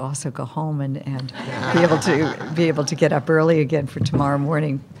allowed to also go home and be able to get up early again for tomorrow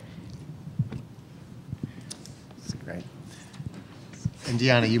morning. That's great. And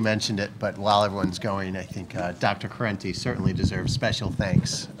Deanna, you mentioned it, but while everyone's going, I think Dr. Crenti certainly deserves special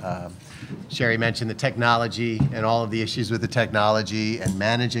thanks. Sherry mentioned the technology and all of the issues with the technology and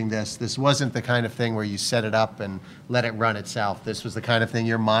managing this. This wasn't the kind of thing where you set it up and let it run itself. This was the kind of thing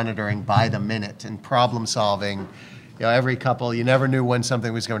you're monitoring by the minute and problem solving. Every couple, you never knew when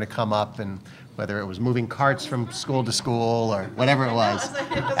something was going to come up, and whether it was moving carts from school to school or whatever it was.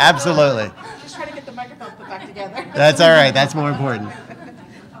 Absolutely. Just trying to get the microphone put back together. That's all right. That's more important.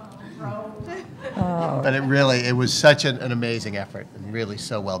 But it was such an amazing effort, and really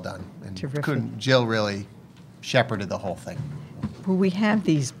so well done. And Terrific. Jill really shepherded the whole thing. Well, we have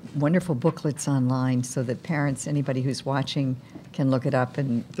these wonderful booklets online so that parents, anybody who's watching, can look it up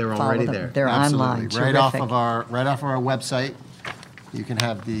and They're follow already them. there. They're Absolutely. online. Right off Terrific. of our website, you can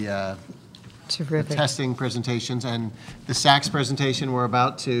have the Terrific. testing presentations, and the SACS presentation we're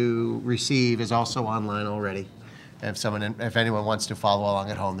about to receive is also online already. And if anyone wants to follow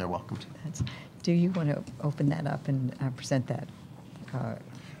along at home, they're welcome to. Do you want to open that up and present that?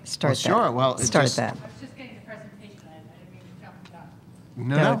 Start that. Sure. Well, start that. I was just getting the presentation. I didn't mean to jump the gun.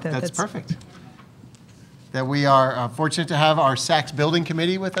 No, that's that's perfect. That we are fortunate to have our SACS Building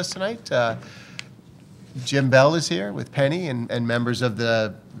Committee with us tonight. Jim Bell is here with Penny and members of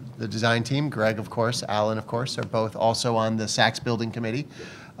the design team. Greg, of course, Alan, of course, are both also on the SACS Building Committee.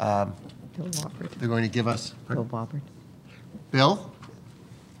 Bill Walbert. They're going to give us... Bill Walbert. Bill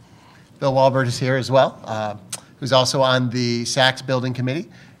Walbert is here as well, who's also on the SACS Building Committee,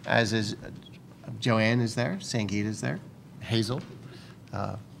 as is Joanne is there, Sangeeta is there, Hazel.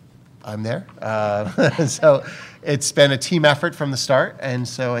 I'm there. So it's been a team effort from the start, and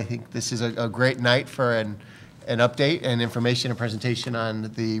so I think this is a great night for an update and information and presentation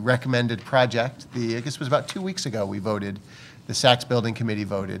on the recommended project. I guess it was about 2 weeks ago the SACS Building Committee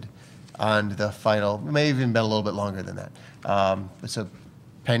voted on the final, it may have even been a little bit longer than that. So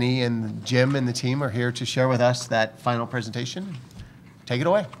Penny and Jim and the team are here to share with us that final presentation. Take it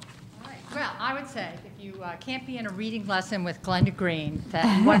away. All right. Well, I would say if you can't be in a reading lesson with Glenda Green,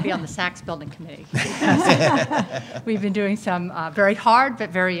 that you want to be on the SACS Building Committee. We've been doing some very hard but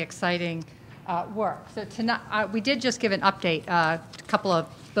very exciting work. So tonight, we did just give an update a couple of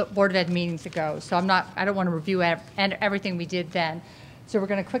Board of Ed meetings ago, so I don't want to review everything we did then. So we're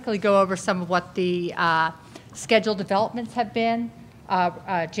going to quickly go over some of what the scheduled developments have been.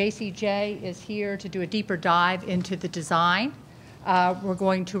 JCJ is here to do a deeper dive into the design. We're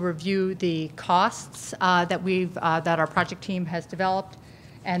going to review the costs that our project team has developed,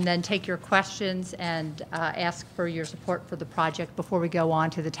 and then take your questions and ask for your support for the project before we go on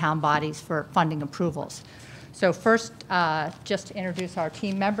to the town bodies for funding approvals. So first, just to introduce our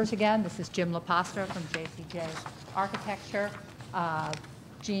team members again, this is Jim LaPasta from JCJ Architecture,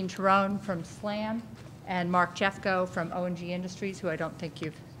 Jean Terone from SLAM, and Mark Jeffco from O&G Industries, who I don't think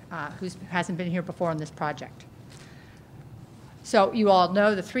who hasn't been here before on this project. So you all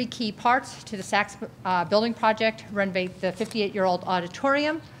know the three key parts to the Saks building project: renovate the 58-year-old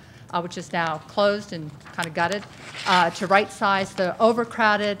auditorium, which is now closed and kind of gutted, to right-size the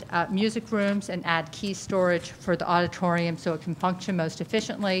overcrowded music rooms and add key storage for the auditorium so it can function most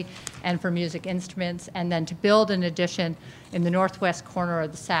efficiently, and for music instruments, and then to build an addition in the northwest corner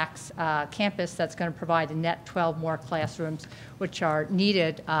of the Saks campus that's going to provide a net 12 more classrooms, which are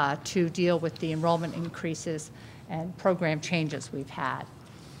needed to deal with the enrollment increases and program changes we've had.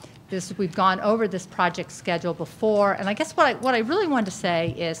 We've gone over this project schedule before, and I guess what I really wanted to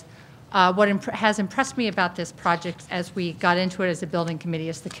say is what has impressed me about this project as we got into it as a building committee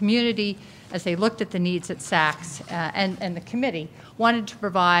is the community, as they looked at the needs at Saks, and the committee wanted to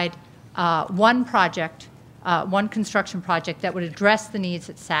provide one project, one construction project that would address the needs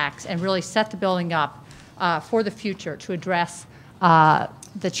at Saks and really set the building up for the future to address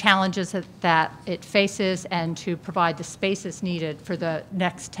the challenges that it faces and to provide the spaces needed for the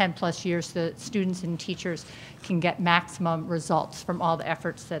next 10 plus years so that students and teachers can get maximum results from all the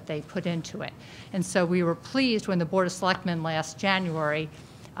efforts that they put into it. And so we were pleased when the Board of Selectmen last January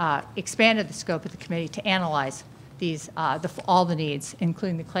expanded the scope of the committee to analyze these, all the needs,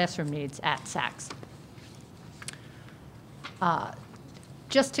 including the classroom needs at Saks.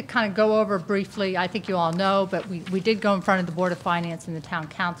 Just to kind of go over briefly, I think you all know, but we did go in front of the Board of Finance and the Town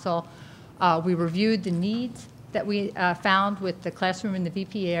Council. We reviewed the needs that we found with the classroom in the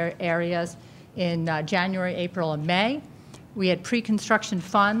VP areas in January, April, and May. We had pre-construction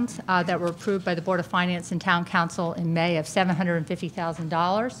funds that were approved by the Board of Finance and Town Council in May of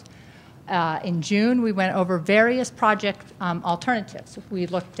 $750,000. In June, we went over various project alternatives. We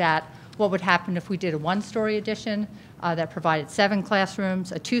looked at what would happen if we did a one-story addition that provided 7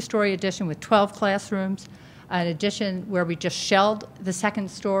 classrooms, a 2-story addition with 12 classrooms, an addition where we just shelled the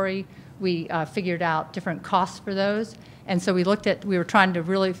second story. We figured out different costs for those. And so we were trying to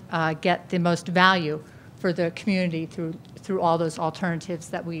really get the most value for the community through all those alternatives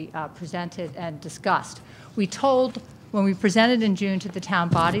that we presented and discussed. When we presented in June to the town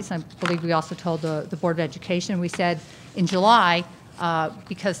bodies, I believe we also told the Board of Education, we said in July,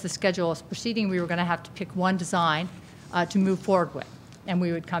 because the schedule is proceeding, we were going to have to pick one design to move forward with. And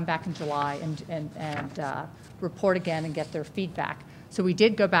we would come back in July and report again and get their feedback. So we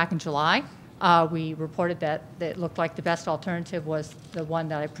did go back in July. We reported that it looked like the best alternative was the one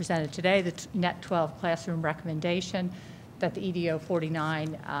that I presented today, the net 12 classroom recommendation, that the EDO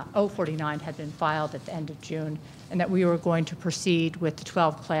 049 had been filed at the end of June, and that we were going to proceed with the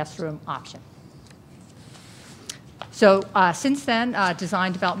 12 classroom option. So since then,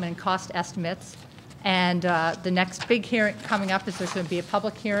 design, development, and cost estimates. And the next big hearing coming up is there's going to be a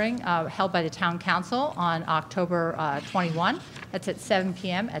public hearing held by the Town Council on October 21. That's at 7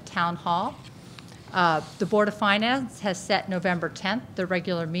 p.m. at Town Hall. The Board of Finance has set November 10th, the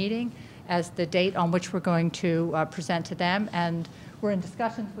regular meeting, as the date on which we're going to present to them. And we're in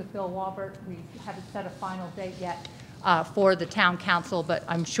discussions with Bill Walbert. We haven't set a final date yet for the Town Council, but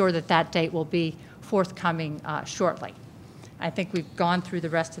I'm sure that that date will be forthcoming shortly. I think we've gone through the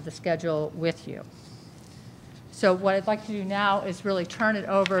rest of the schedule with you. So what I'd like to do now is really turn it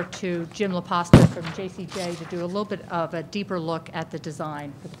over to Jim LaPasta from JCJ to do a little bit of a deeper look at the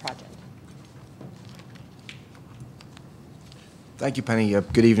design for the project. Thank you, Penny.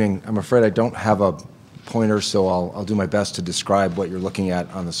 Good evening. I'm afraid I don't have a pointer, so I'll do my best to describe what you're looking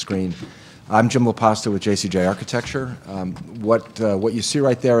at on the screen. I'm Jim LaPasta with JCJ Architecture. What you see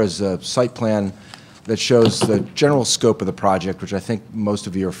right there is a site plan that shows the general scope of the project, which I think most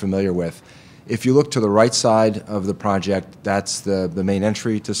of you are familiar with. If you look to the right side of the project, that's the main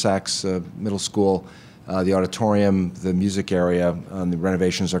entry to Saks Middle School, the auditorium, the music area, the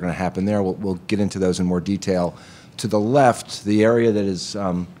renovations are going to happen there. We'll get into those in more detail. To the left, the area that is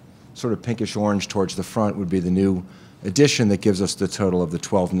sort of pinkish orange towards the front would be the new addition that gives us the total of the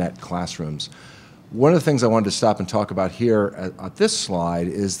 12 net classrooms. One of the things I wanted to stop and talk about here at this slide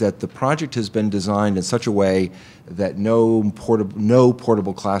is that the project has been designed in such a way that no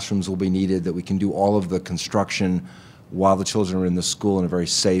portable classrooms will be needed, that we can do all of the construction while the children are in the school in a very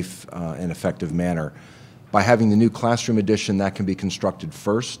safe and effective manner. By having the new classroom addition, that can be constructed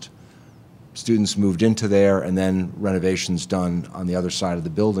first, students moved into there, and then renovations done on the other side of the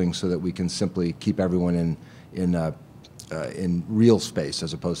building so that we can simply keep everyone in real space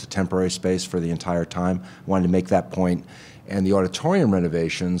as opposed to temporary space for the entire time. I wanted to make that point. And the auditorium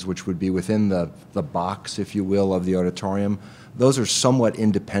renovations, which would be within the box, if you will, of the auditorium, those are somewhat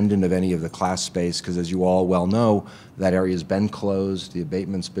independent of any of the class space because, as you all well know, that area has been closed, the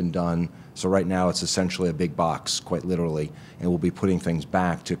abatement's been done, so right now it's essentially a big box, quite literally, and we'll be putting things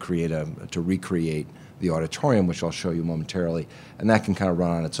back to recreate the auditorium, which I'll show you momentarily, and that can kind of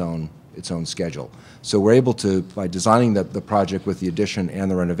run on its own schedule. So we're able to, by designing the project with the addition and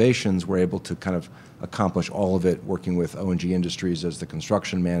the renovations, we're able to kind of accomplish all of it working with O&G Industries as the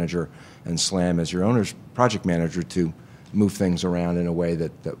construction manager and SLAM as your owner's project manager to move things around in a way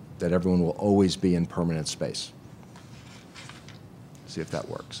that everyone will always be in permanent space. See if that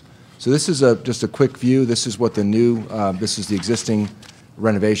works. So this is just a quick view. This is what the new, this is the existing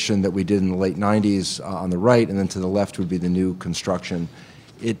renovation that we did in the late 90s on the right, and then to the left would be the new construction.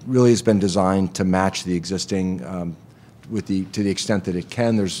 It really has been designed to match the existing to the extent that it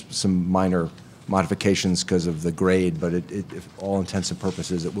can. There's some minor modifications because of the grade, but if all intents and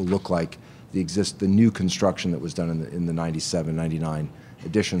purposes, it will look like the new construction that was done in the 97, 99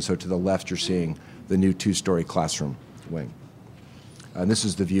 edition. So to the left, you're seeing the new two-story classroom wing. And this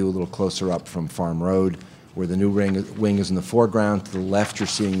is the view a little closer up from Farm Road, where the new wing is in the foreground. To the left, you're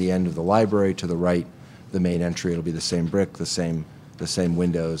seeing the end of the library. To the right, the main entry. It'll be the same brick, the same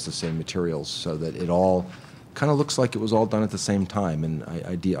windows, the same materials, so that it all kind of looks like it was all done at the same time. And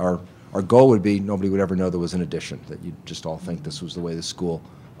our goal would be nobody would ever know there was an addition, that you'd just all think this was the way the school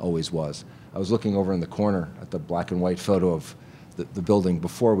always was. I was looking over in the corner at the black and white photo of the building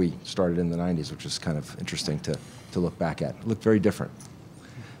before we started in the 90s, which is kind of interesting to look back at. It looked very different.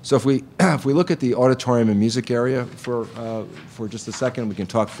 So if we look at the auditorium and music area for just a second, we can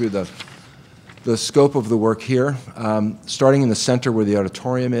talk through the scope of the work here. Starting in the center where the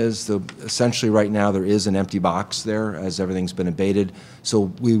auditorium is, essentially right now there is an empty box there as everything's been abated.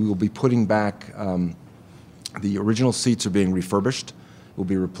 So we will be putting back, the original seats are being refurbished, will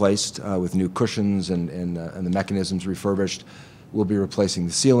be replaced with new cushions and the mechanisms refurbished. We'll be replacing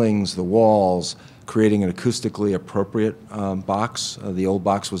the ceilings, the walls, creating an acoustically appropriate box. The old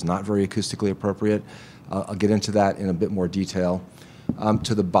box was not very acoustically appropriate. I'll get into that in a bit more detail.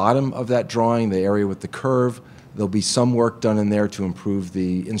 To the bottom of that drawing, the area with the curve, there'll be some work done in there to improve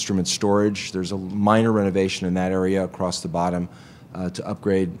the instrument storage. There's a minor renovation in that area across the bottom to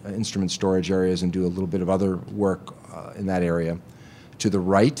upgrade instrument storage areas and do a little bit of other work in that area. To the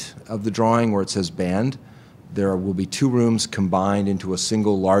right of the drawing where it says band, there will be two rooms combined into a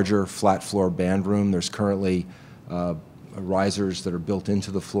single larger flat floor band room. There's currently risers that are built into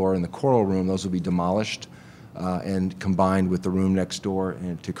the floor in the choral room. Those will be demolished and combined with the room next door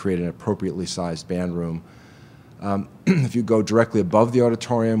and to create an appropriately sized band room. If you go directly above the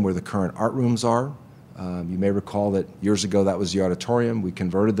auditorium where the current art rooms are, you may recall that years ago that was the auditorium. We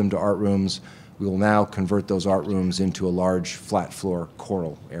converted them to art rooms. We will now convert those art rooms into a large flat floor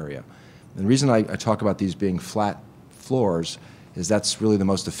choral area. And the reason I talk about these being flat floors is that's really the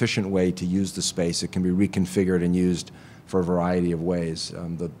most efficient way to use the space. It can be reconfigured and used for a variety of ways.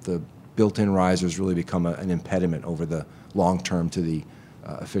 The built-in risers really become an impediment over the long term to the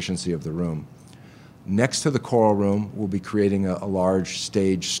efficiency of the room. Next to the choral room, we'll be creating a large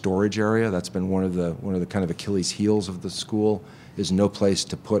stage storage area. That's been one of the kind of Achilles heels of the school. There's no place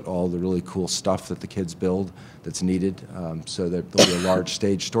to put all the really cool stuff that the kids build that's needed. So there'll be a large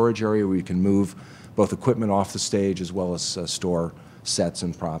stage storage area where you can move both equipment off the stage as well as store sets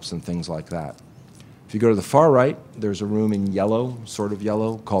and props and things like that. If you go to the far right, there's a room in yellow, sort of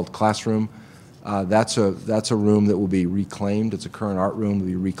yellow, called classroom. That's a room that will be reclaimed. It's a current art room. Will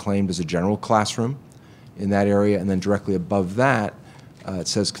be reclaimed as a general classroom in that area. And then directly above that, it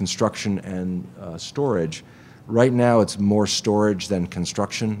says construction and storage. Right now, it's more storage than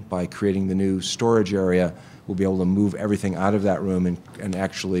construction. By creating the new storage area, we'll be able to move everything out of that room and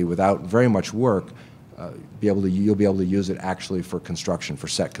actually, without very much work, you'll be able to use it actually for construction, for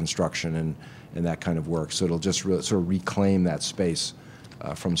set construction and that kind of work. So it'll just sort of reclaim that space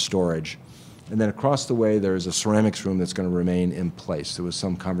from storage. And then across the way, there's a ceramics room that's going to remain in place. There was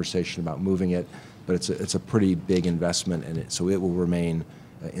some conversation about moving it, but it's a pretty big investment in it, so it will remain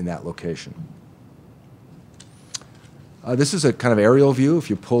in that location. This is a kind of aerial view. If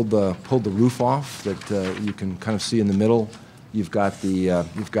you pulled the roof off, that you can kind of see in the middle, you've got the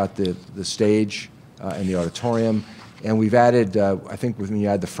stage and the auditorium, and we've added. I think when you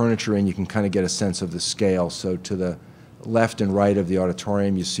add the furniture in, you can kind of get a sense of the scale. So to the left and right of the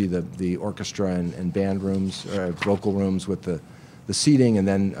auditorium, you see the orchestra and band rooms, vocal rooms with the seating, and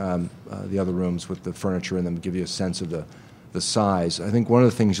then the other rooms with the furniture in them to give you a sense of the size. I think one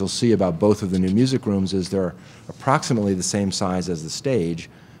of the things you'll see about both of the new music rooms is they're approximately the same size as the stage,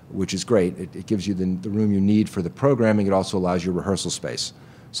 which is great. It gives you the room you need for the programming. It also allows you rehearsal space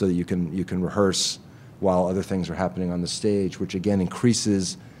so that you can rehearse while other things are happening on the stage, which again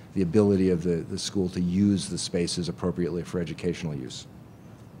increases the ability of the school to use the spaces appropriately for educational use.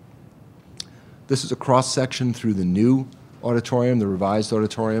 This is a cross-section through the new auditorium, the revised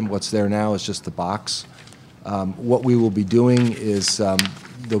auditorium. What's there now is just the box. What we will be doing is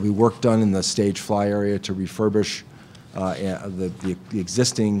there'll be work done in the stage fly area to refurbish the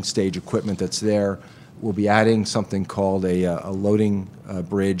existing stage equipment that's there. We'll be adding something called a loading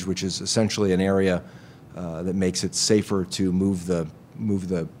bridge, which is essentially an area that makes it safer to move the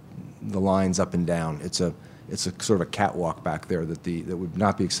lines up and down. It's a sort of a catwalk back there that would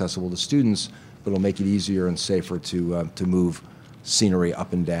not be accessible to students, but it'll make it easier and safer to move scenery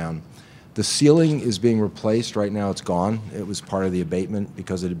up and down. The ceiling is being replaced. Right now it's gone. It was part of the abatement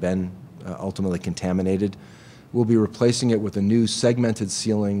because it had been ultimately contaminated. We'll be replacing it with a new segmented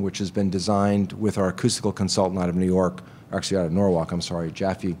ceiling, which has been designed with our acoustical consultant out of New York, actually out of Norwalk, I'm sorry,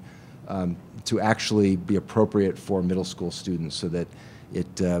 Jaffe, to actually be appropriate for middle school students, so that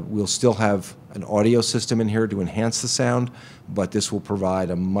we'll still have an audio system in here to enhance the sound, but this will provide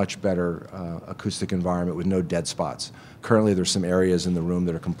a much better acoustic environment with no dead spots. Currently, there's some areas in the room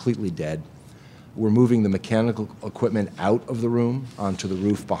that are completely dead. We're moving the mechanical equipment out of the room onto the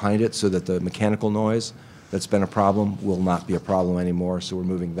roof behind it so that the mechanical noise that's been a problem will not be a problem anymore. So we're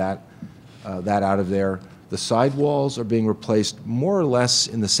moving that out of there. The sidewalls are being replaced more or less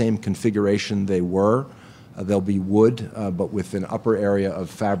in the same configuration they were. They'll be wood, but with an upper area of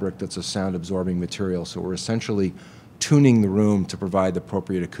fabric that's a sound-absorbing material. So we're essentially tuning the room to provide the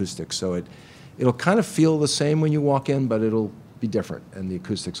appropriate acoustics. So it'll kind of feel the same when you walk in, but it'll be different, and the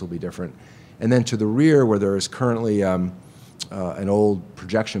acoustics will be different. And then to the rear, where there is currently an old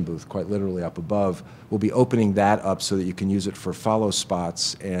projection booth, quite literally up above, we'll be opening that up so that you can use it for follow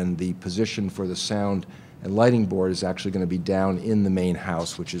spots, and the position for the sound and lighting board is actually going to be down in the main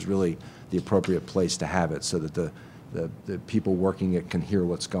house, which is really the appropriate place to have it so that the people working it can hear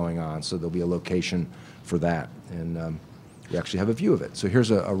what's going on. So there'll be a location for that, and we actually have a view of it. So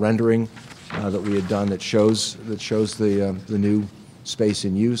here's a rendering that we had done that shows the new space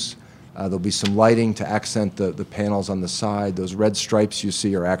in use. There'll be some lighting to accent the panels on the side. Those red stripes you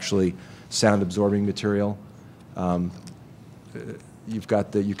see are actually sound-absorbing material. You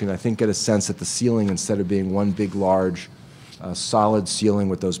can, I think, get a sense that the ceiling, instead of being one big, large, solid ceiling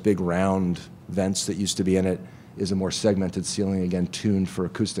with those big round vents that used to be in it, is a more segmented ceiling, again, tuned for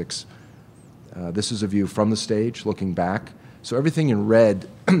acoustics. This is a view from the stage, looking back. So everything in red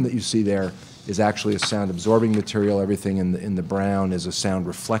that you see there is actually a sound-absorbing material. Everything in the brown is a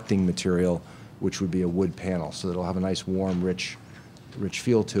sound-reflecting material, which would be a wood panel. So it'll have a nice, warm, rich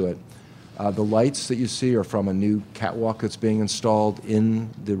feel to it. The lights that you see are from a new catwalk that's being installed in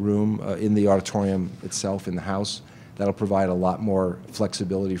the room, in the auditorium itself, in the house. That'll provide a lot more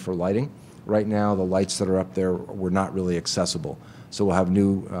flexibility for lighting. Right now, the lights that are up there were not really accessible, so we'll have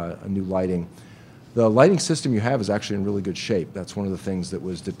new lighting. The lighting system you have is actually in really good shape. That's one of the things that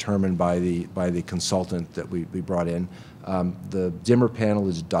was determined by the consultant that we brought in. The dimmer panel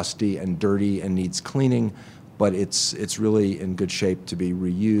is dusty and dirty and needs cleaning, but it's really in good shape to be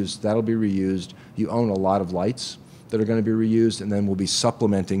reused. That'll be reused. You own a lot of lights that are going to be reused, and then we'll be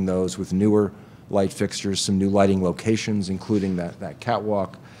supplementing those with newer light fixtures, some new lighting locations, including that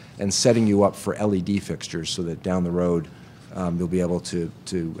catwalk, and setting you up for LED fixtures so that down the road you'll be able to,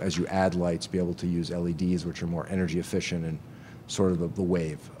 as you add lights, be able to use LEDs, which are more energy efficient and sort of the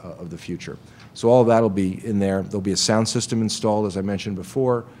wave of the future. So all of that will be in there. There'll be a sound system installed, as I mentioned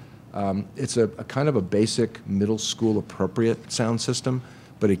before. It's a kind of a basic middle school appropriate sound system,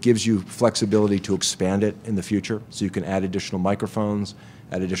 but it gives you flexibility to expand it in the future. So you can add additional microphones,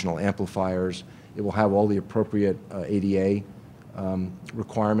 add additional amplifiers. It will have all the appropriate ADA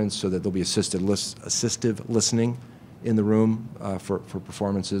requirements so that there'll be assistive listening in the room for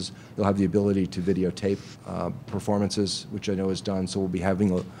performances. They'll have the ability to videotape performances, which I know is done. So we'll be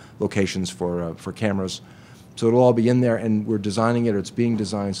having locations for cameras. So it'll all be in there, and we're designing it, or it's being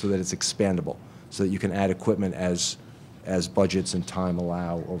designed so that it's expandable, so that you can add equipment as budgets and time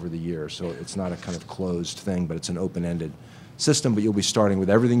allow over the years. So it's not a kind of closed thing, but it's an open-ended system. But you'll be starting with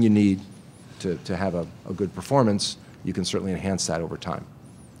everything you need to have a good performance. You can certainly enhance that over time.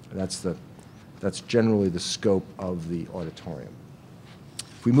 That's generally the scope of the auditorium.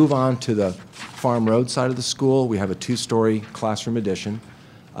 If we move on to the Farm Road side of the school, we have a two-story classroom addition.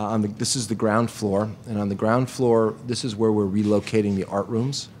 This is the ground floor, and on the ground floor, this is where we're relocating the art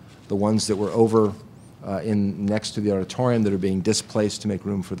rooms, the ones that were over next to the auditorium that are being displaced to make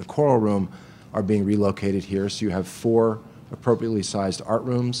room for the choral room are being relocated here. So you have 4 appropriately sized art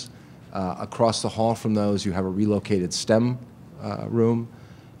rooms. Across the hall from those, you have a relocated STEM room.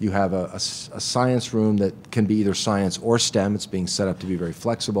 You have a science room that can be either science or STEM. It's being set up to be very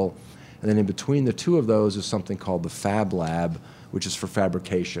flexible. And then in between the two of those is something called the Fab Lab, which is for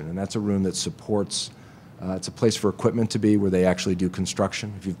fabrication. And that's a room that supports It's a place for equipment to be where they actually do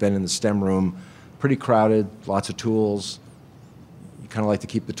construction. If you've been in the STEM room, pretty crowded, lots of tools. You kind of like to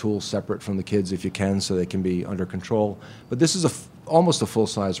keep the tools separate from the kids if you can so they can be under control. But this is almost a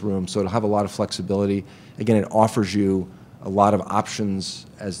full-size room, so it'll have a lot of flexibility. Again, it offers you a lot of options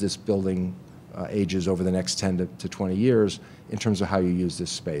as this building ages over the next 10 to 20 years in terms of how you use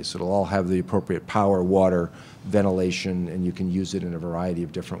this space. It'll all have the appropriate power, water, ventilation, and you can use it in a variety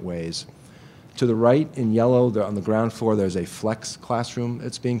of different ways. To the right, in yellow, on the ground floor, there's a flex classroom,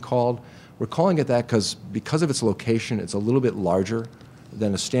 it's being called. We're calling it that because of its location, it's a little bit larger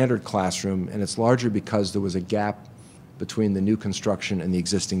than a standard classroom, and it's larger because there was a gap between the new construction and the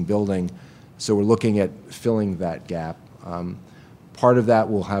existing building. So we're looking at filling that gap. Part of that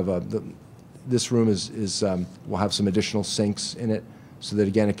will have this room will have some additional sinks in it, so that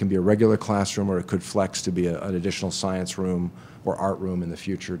again it can be a regular classroom, or it could flex to be an additional science room or art room in the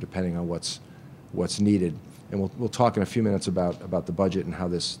future, depending on what's needed. And we'll talk in a few minutes about the budget and how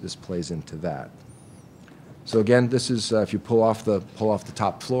this plays into that. So again, this is if you pull off the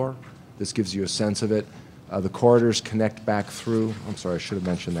top floor, this gives you a sense of it. The corridors connect back through. I'm sorry, I should have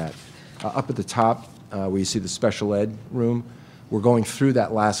mentioned that. Up at the top, where you see the special ed room, we're going through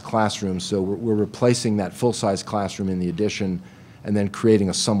that last classroom, so we're replacing that full-size classroom in the addition and then creating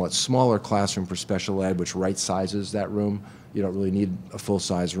a somewhat smaller classroom for special ed, which right-sizes that room. You don't really need a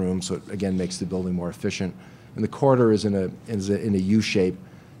full-size room, so it, again, makes the building more efficient. And the corridor is in a U shape,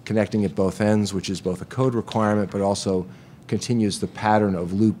 connecting at both ends, which is both a code requirement, but also continues the pattern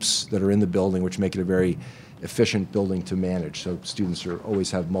of loops that are in the building, which make it a very efficient building to manage. So students always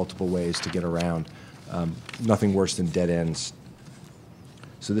have multiple ways to get around. Nothing worse than dead ends.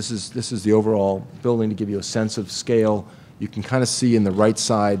 So this is the overall building to give you a sense of scale. You can kind of see in the right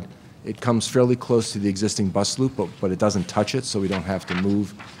side, it comes fairly close to the existing bus loop, but it doesn't touch it, so we don't have to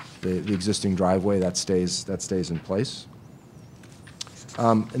move the existing driveway. That stays in place.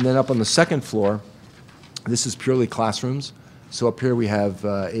 And then up on the second floor, this is purely classrooms. So up here we have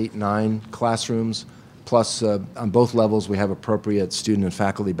 8, 9 classrooms, plus on both levels we have appropriate student and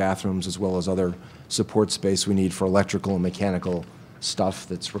faculty bathrooms, as well as other support space we need for electrical and mechanical stuff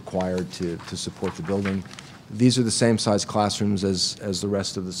that's required to support the building. These are the same size classrooms as the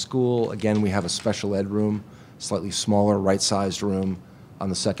rest of the school. Again, we have a special ed room, slightly smaller, right-sized room on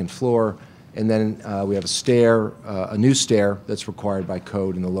the second floor. And then we have a new stair that's required by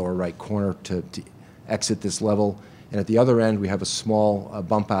code in the lower right corner to exit this level. And at the other end, we have a small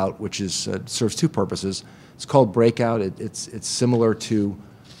bump out, which serves two purposes. It's called breakout. It's similar to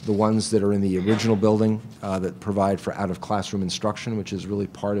the ones that are in the original building that provide for out-of-classroom instruction, which is really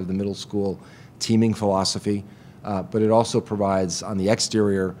part of the middle school teaming philosophy. But it also provides, on the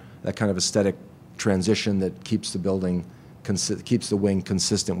exterior, that kind of aesthetic transition that keeps the building, keeps the wing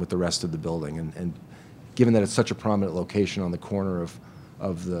consistent with the rest of the building. And given that it's such a prominent location on the corner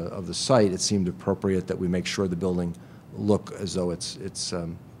of the site, it seemed appropriate that we make sure the building look as though it's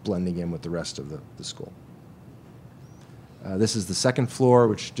blending in with the rest of the school. This is the second floor,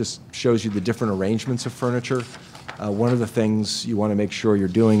 which just shows you the different arrangements of furniture. One of the things you want to make sure you're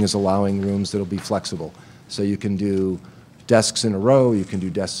doing is allowing rooms that will be flexible. So you can do desks in a row, you can do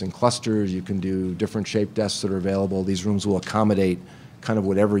desks in clusters, you can do different shaped desks that are available. These rooms will accommodate kind of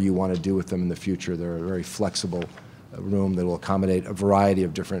whatever you want to do with them in the future. They're a very flexible room that will accommodate a variety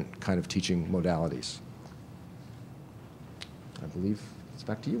of different kind of teaching modalities. I believe it's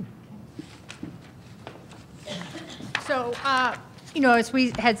back to you. So, as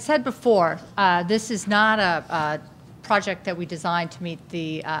we had said before, this is not a project that we designed to meet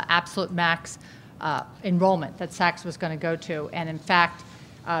the absolute max enrollment that Saks was going to go to. And in fact,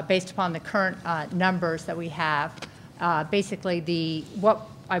 based upon the current numbers that we have, basically what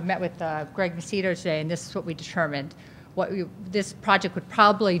I met with Greg Macedo today, and this is what we determined. This project would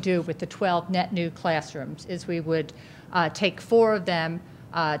probably do with the 12 net new classrooms is we would take 4 of them,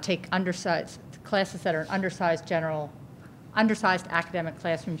 take undersized classes that are undersized academic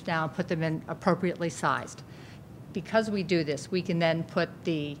classrooms now and put them in appropriately sized. Because we do this, we can then put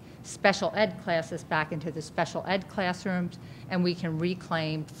the special ed classes back into the special ed classrooms, and we can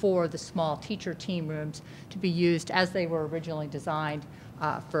reclaim 4 of the small teacher team rooms to be used as they were originally designed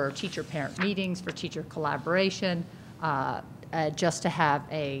for teacher-parent meetings, for teacher collaboration, just to have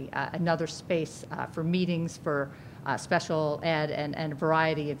another space for meetings, for special ed, and a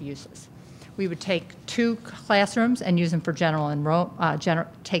variety of uses. We would take 2 classrooms and use them for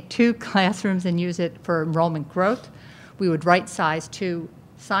take 2 classrooms and use it for enrollment growth. We would right-size 2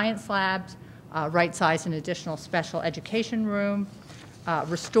 science labs, right-size an additional special education room.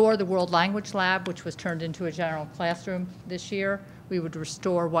 restore the World Language Lab, which was turned into a general classroom this year. We would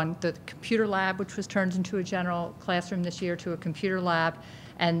restore the computer lab, which was turned into a general classroom this year, to a computer lab.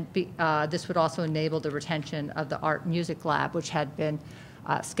 And this would also enable the retention of the art and music lab, which had been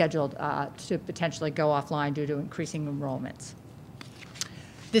scheduled to potentially go offline due to increasing enrollments.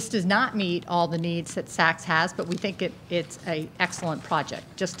 This does not meet all the needs that SACS has, but we think it's an excellent project.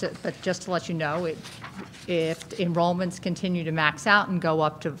 Just to let you know, if enrollments continue to max out and go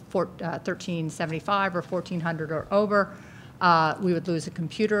up to 1375 or 1400 or over, we would lose a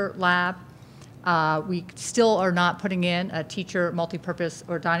computer lab. We still are not putting in a teacher multipurpose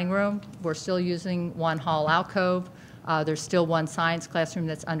or dining room. We're still using one hall alcove. There's still one science classroom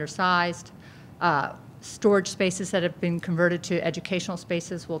that's undersized. Storage spaces that have been converted to educational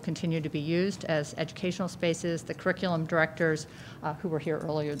spaces will continue to be used as educational spaces. The curriculum directors who were here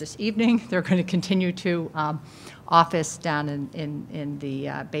earlier this evening, they're going to continue to office down in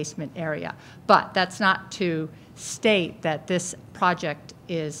the basement area. But that's not to state that this project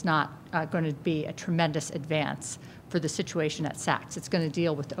is not going to be a tremendous advance for the situation at SACS. It's going to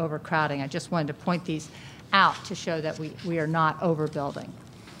deal with the overcrowding. I just wanted to point these out to show that we are not overbuilding.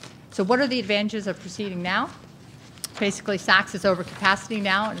 So what are the advantages of proceeding now? Basically, SACS is over capacity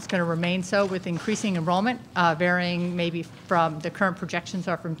now, and it's going to remain so with increasing enrollment, varying maybe from the current projections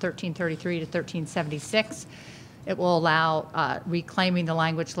are from 1333 to 1376. It will allow reclaiming the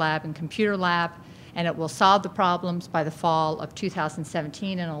language lab and computer lab, and it will solve the problems by the fall of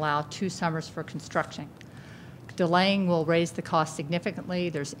 2017 and allow 2 summers for construction. Delaying will raise the cost significantly.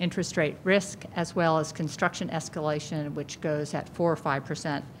 There's interest rate risk as well as construction escalation, which goes at 4 or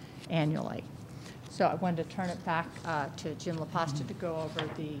 5% annually. So I wanted to turn it back to Jim LaPasta to go over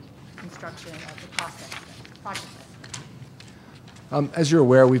the construction of the cost estimate, project estimate. As you're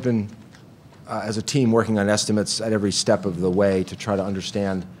aware, we've been, as a team, working on estimates at every step of the way to try to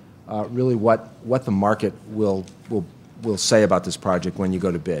understand really what the market will say about this project when you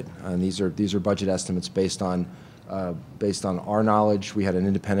go to bid. And these are budget estimates based on our knowledge. We had an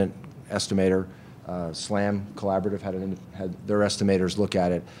independent estimator. SLAM Collaborative had their estimators look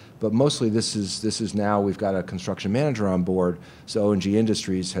at it, but mostly this is now we've got a construction manager on board. So O&G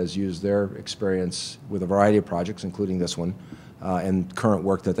Industries has used their experience with a variety of projects, including this one, and current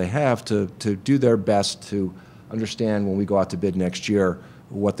work that they have to do their best to understand when we go out to bid next year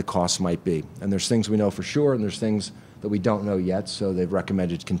what the costs might be. And there's things we know for sure, and there's things that we don't know yet. So they've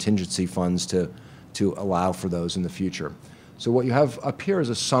recommended contingency funds to allow for those in the future. So what you have up here is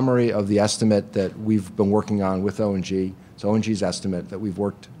a summary of the estimate that we've been working on with O&G. It's O&G's estimate that we've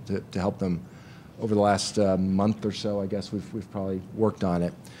worked to help them over the last month or so. I guess we've probably worked on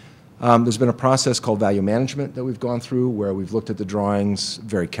it. There's been a process called value management that we've gone through where we've looked at the drawings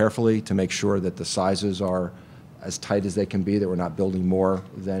very carefully to make sure that the sizes are as tight as they can be, that we're not building more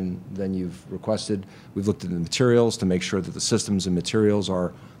than you've requested. We've looked at the materials to make sure that the systems and materials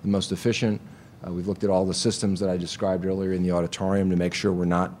are the most efficient. We've looked at all the systems that I described earlier in the auditorium to make sure we're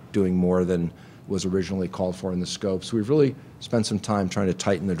not doing more than was originally called for in the scope. So we've really spent some time trying to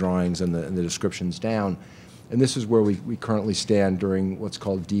tighten the drawings and the descriptions down. And this is where we currently stand during what's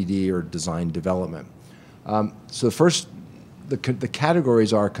called DD, or design development. So first, the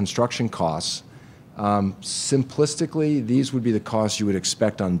categories are construction costs. Simplistically, these would be the costs you would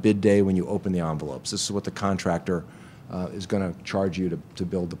expect on bid day when you open the envelopes. This is what the contractor is going to charge you to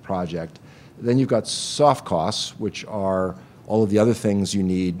build the project. Then you've got soft costs, which are all of the other things you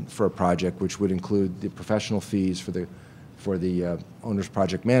need for a project, which would include the professional fees for the owner's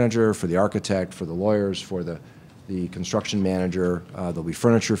project manager, for the architect, for the lawyers, for the construction manager. There'll be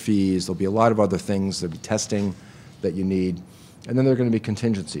furniture fees. There'll be a lot of other things. There'll be testing that you need. And then there are going to be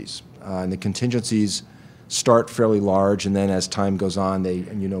contingencies. And the contingencies start fairly large, and then as time goes on,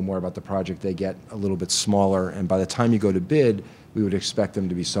 and you know more about the project, they get a little bit smaller. And by the time you go to bid, we would expect them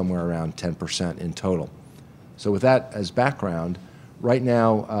to be somewhere around 10% in total. So with that as background, right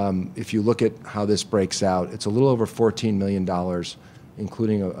now, if you look at how this breaks out, it's a little over $14 million,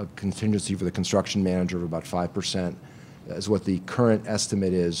 including a contingency for the construction manager of about 5%, is what the current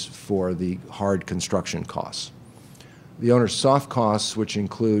estimate is for the hard construction costs. The owner's soft costs, which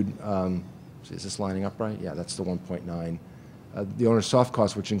include, is this lining up right? Yeah, that's the 1.9. The owner's soft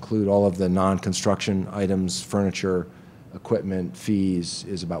costs, which include all of the non-construction items, furniture, equipment, fees,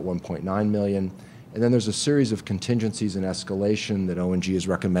 is about 1.9 million. And then there's a series of contingencies and escalation that O&G is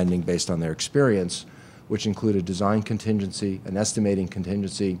recommending based on their experience, which include a design contingency, an estimating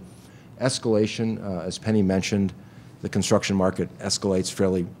contingency, escalation. As Penny mentioned, the construction market escalates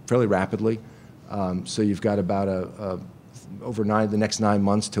fairly rapidly. So you've got about the next 9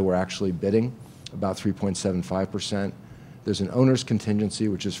 months till we're actually bidding, about 3.75%. There's an owner's contingency,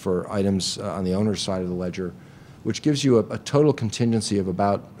 which is for items on the owner's side of the ledger, which gives you a total contingency of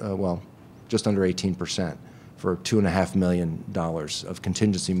about, well, just under 18% for $2.5 million of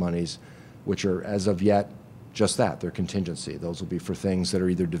contingency monies, which are, as of yet, just that, they're contingency. Those will be for things that are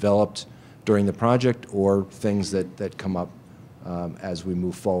either developed during the project or things that come up as we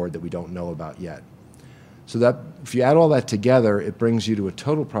move forward that we don't know about yet. So that, if you add all that together, it brings you to a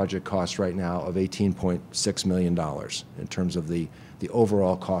total project cost right now of $18.6 million in terms of the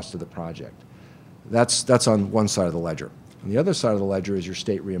overall cost of the project. That's on one side of the ledger. On the other side of the ledger is your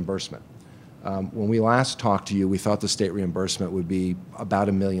state reimbursement. When we last talked to you, we thought the state reimbursement would be about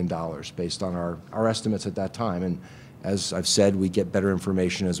 $1 million based on our estimates at that time. And as I've said, we get better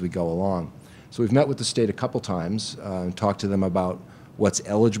information as we go along. So we've met with the state a couple times and talked to them about what's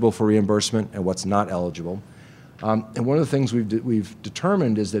eligible for reimbursement and what's not eligible. And one of the things we've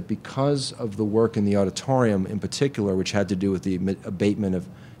determined is that because of the work in the auditorium in particular, which had to do with the abatement of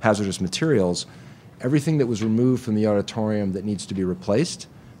hazardous materials, everything that was removed from the auditorium that needs to be replaced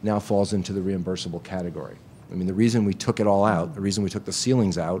now falls into the reimbursable category. I mean, the reason we took it all out, the reason we took the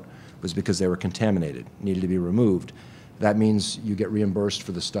ceilings out, was because they were contaminated, needed to be removed. That means you get reimbursed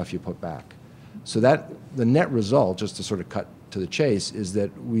for the stuff you put back. So that, the net result, just to sort of cut to the chase, is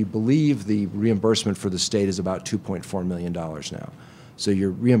that we believe the reimbursement for the state is about $2.4 million now. So your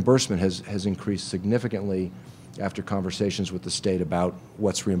reimbursement has increased significantly after conversations with the state about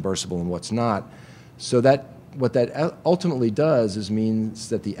what's reimbursable and what's not. So that, what that ultimately does is means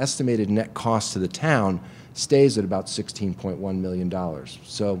that the estimated net cost to the town stays at about $16.1 million.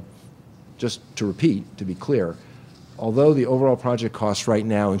 So just to repeat, to be clear, although the overall project cost right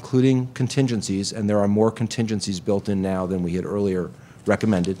now, including contingencies, and there are more contingencies built in now than we had earlier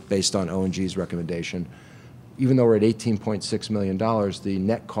recommended based on O&G's recommendation, even though we're at $18.6 million, the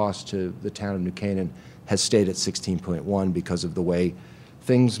net cost to the town of New Canaan has stayed at 16.1 because of the way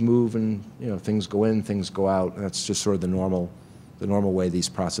things move and, you know, things go in, things go out. And that's just sort of the normal way these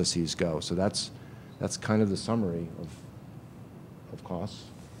processes go. So that's kind of the summary of costs.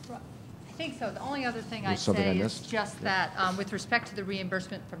 I think so. The only other thing I'd There's something I say is missed? just that with respect to the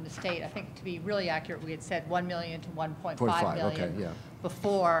reimbursement from the state, I think to be really accurate, we had said 1 million to 1.5 million okay, yeah.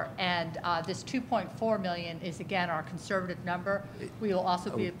 before, and this 2.4 million is again our conservative number. We will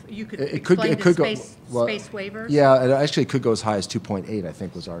also be, you could explain the space waivers. Yeah, it actually could go as high as 2.8. I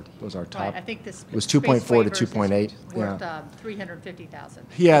think was our top. Right, I think this it was 2.4 to 2.8. Worth 350,000.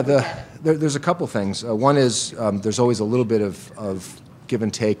 Yeah, there's a couple things. One is there's always a little bit of give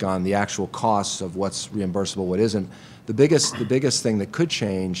and take on the actual costs of what's reimbursable, what isn't. The biggest thing that could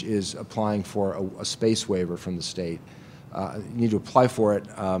change is applying for a space waiver from the state. You need to apply for it.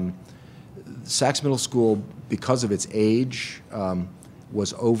 Sachs Middle School, because of its age,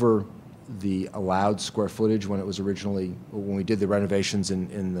 was over the allowed square footage when it was originally, when we did the renovations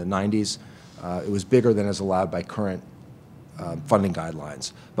in the 90s. It was bigger than is allowed by current funding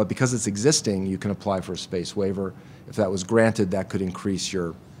guidelines. But because it's existing, you can apply for a space waiver. If that was granted, that could increase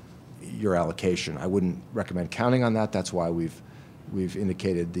your allocation. I wouldn't recommend counting on that. That's why we've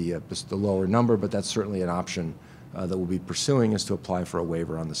indicated the lower number, but that's certainly an option that we'll be pursuing, is to apply for a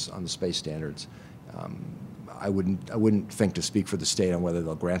waiver on the space standards. I wouldn't think to speak for the state on whether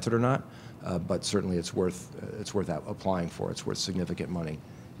they'll grant it or not, but certainly it's worth applying for. It's worth significant money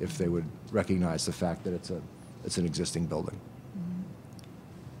if they would recognize the fact that it's an existing building.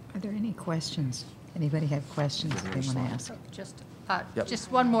 Are there any questions? Anybody have questions they want to ask?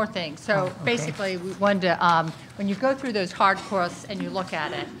 Just one more thing. So okay. basically, we wanted to, when you go through those hard costs and you look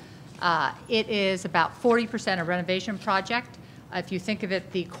at it, it is about 40% a renovation project. If you think of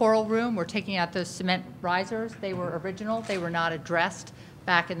it, the Coral Room, we're taking out those cement risers. They were original. They were not addressed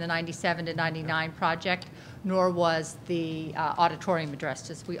back in the 97 to 99 project, nor was the auditorium addressed,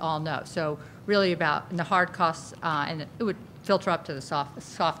 as we all know. So really about in the hard costs, and it would filter up to the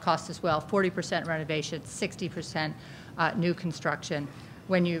soft costs as well, 40% renovation, 60% new construction.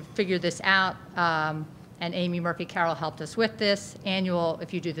 When you figure this out, and Amy Murphy Carroll helped us with this, annual,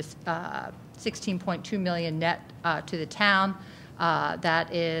 if you do this 16.2 million net to the town,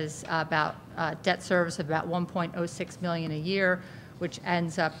 that is about debt service of about 1.06 million a year, which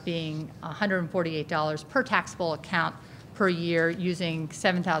ends up being $148 per taxable account per year, using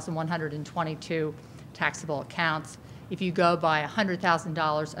 7,122 taxable accounts. If you go by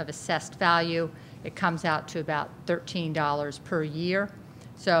 $100,000 of assessed value, it comes out to about $13 per year.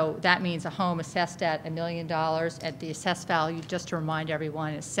 So that means a home assessed at $1 million at the assessed value, just to remind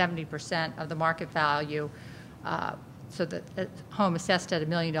everyone, is 70% of the market value. So the home assessed at $1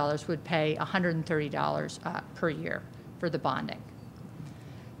 million would pay $130 per year for the bonding.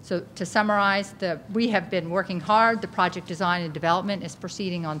 So to summarize, we have been working hard. The project design and development is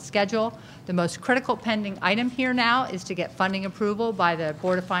proceeding on schedule. The most critical pending item here now is to get funding approval by the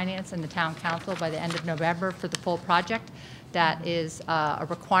Board of Finance and the Town Council by the end of November for the full project. That is a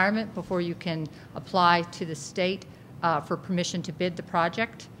requirement before you can apply to the state for permission to bid the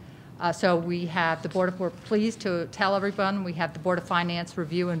project. So we're pleased to tell everyone we have the Board of Finance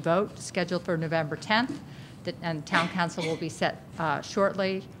review and vote scheduled for November 10th. And Town Council will be set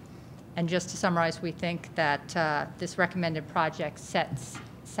shortly. And just to summarize, we think that this recommended project sets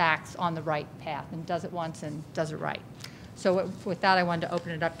SACS on the right path and does it once and does it right. So with that, I wanted to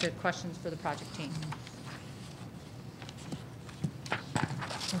open it up to questions for the project team.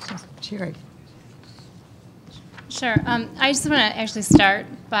 Sherry. Sure. I just want to actually start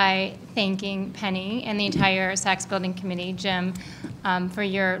by thanking Penny and the entire SACS Building Committee, Jim, for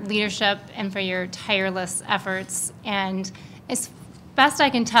your leadership and for your tireless efforts. And as best I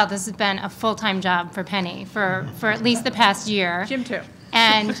can tell, this has been a full-time job for Penny for at least the past year. Jim, too.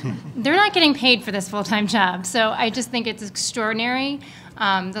 And they're not getting paid for this full-time job. So I just think it's extraordinary,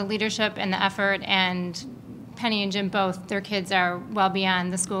 the leadership and the effort. And Penny and Jim both, their kids are well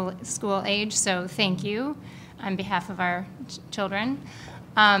beyond the school age, so thank you on behalf of our children.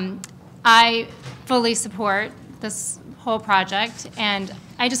 I fully support this whole project, and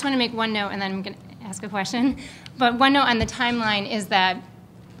I just want to make one note, and then I'm going to ask a question. But one note on the timeline is that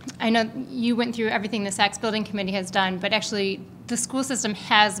I know you went through everything the SACS Building Committee has done, but actually the school system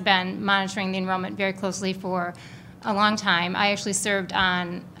has been monitoring the enrollment very closely for a long time. I actually served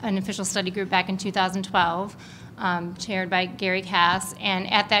on an official study group back in 2012, chaired by Gary Cass,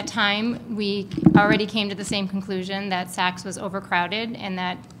 and at that time we already came to the same conclusion that SACS was overcrowded and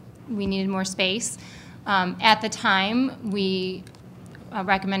that we needed more space. At the time, we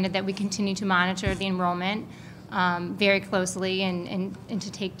recommended that we continue to monitor the enrollment very closely and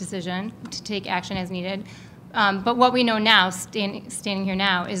to take action as needed. But what we know now, standing here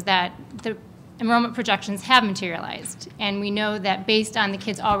now, is that the enrollment projections have materialized, and we know that based on the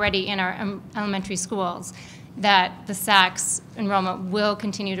kids already in our elementary schools, that the SACS enrollment will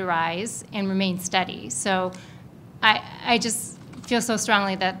continue to rise and remain steady. So I just feel so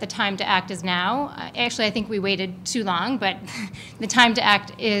strongly that the time to act is now. Actually, I think we waited too long, but the time to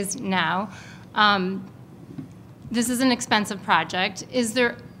act is now. This is an expensive project. Is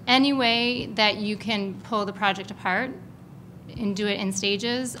there any way that you can pull the project apart and do it in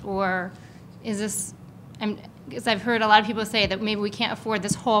stages, or is this, because I've heard a lot of people say that maybe we can't afford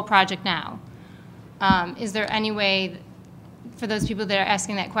this whole project now. Is there any way, for those people that are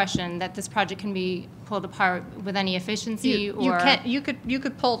asking that question, that this project can be pulled apart with any efficiency? You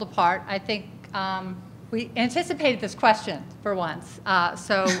could pull it apart. I think we anticipated this question for once,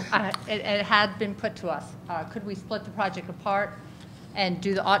 so it had been put to us. Could we split the project apart and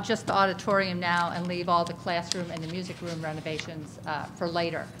do just the auditorium now and leave all the classroom and the music room renovations for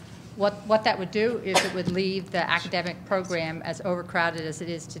later? What that would do is it would leave the academic program as overcrowded as it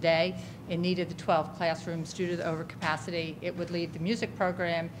is today. It needed the 12 classrooms due to the overcapacity. It would leave the music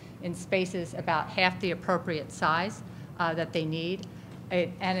program in spaces about half the appropriate size that they need.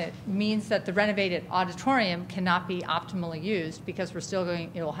 And it means that the renovated auditorium cannot be optimally used because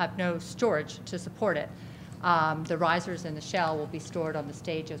it will have no storage to support it. The risers and the shell will be stored on the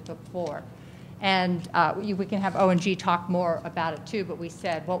stage as before. And we can have O&G talk more about it too, but we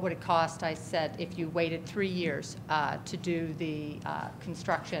said, what would it cost? I said, if you waited 3 years to do the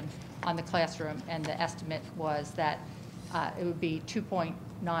construction on the classroom, and the estimate was that it would be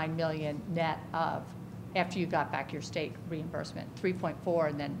 $2.9 million net of, after you got back your state reimbursement, 3.4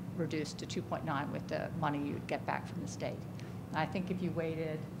 and then reduced to 2.9 with the money you'd get back from the state. And I think if you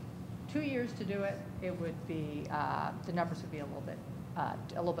waited 2 years to do it, it would be, the numbers would be a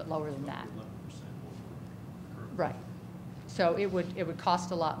little bit lower than that. Right. So it would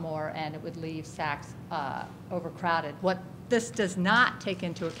cost a lot more, and it would leave SACS overcrowded. What this does not take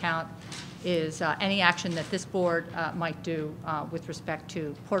into account is any action that this board might do with respect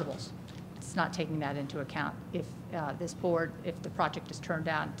to portables. It's not taking that into account. If this board, if the project is turned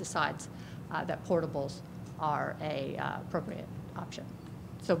down, decides that portables are a appropriate option.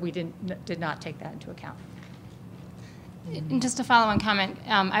 So we did not take that into account. And just a follow-on comment,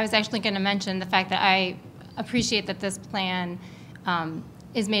 I was actually going to mention the fact that I appreciate that this plan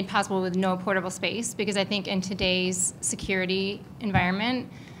is made possible with no portable space, because I think in today's security environment,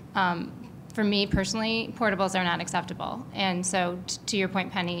 for me personally, portables are not acceptable. And so to your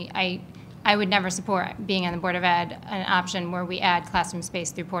point, Penny, I would never support, being on the Board of Ed, an option where we add classroom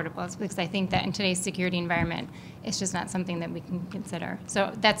space through portables, because I think that in today's security environment, it's just not something that we can consider.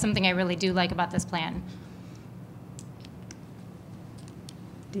 So that's something I really do like about this plan.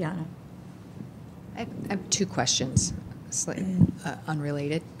 Deanna? I have two questions, slightly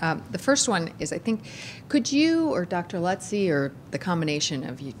unrelated. The first one is, I think, could you or Dr. Lutzy or the combination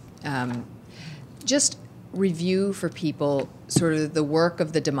of you just review for people sort of the work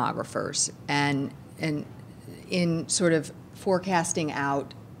of the demographers and in sort of forecasting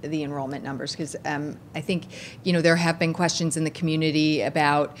out the enrollment numbers, because I think, you know, there have been questions in the community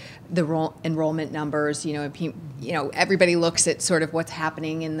about the enrollment numbers. You know, everybody looks at sort of what's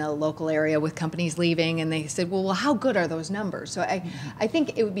happening in the local area with companies leaving, and they said, well, how good are those numbers? So I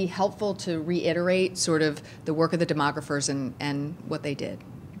think it would be helpful to reiterate sort of the work of the demographers and what they did.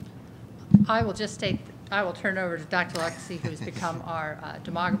 I will just state, I will turn it over to Dr. Lutzy, who's become our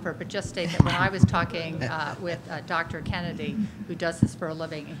demographer, but just state that when I was talking with Dr. Kennedy, who does this for a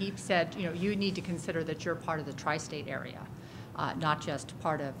living, and he said, you know, you need to consider that you're part of the tri-state area, not just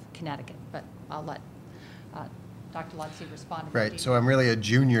part of Connecticut. But I'll let Dr. Lutzy respond. Right, so I'm really a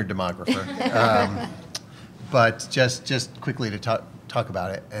junior demographer. But just quickly to talk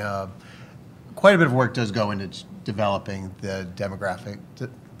about it, quite a bit of work does go into developing the demographic,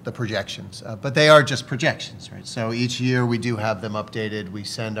 the projections, but they are just projections, right? So each year we do have them updated. We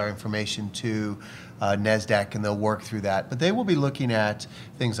send our information to NASDAQ, and they'll work through that. But they will be looking at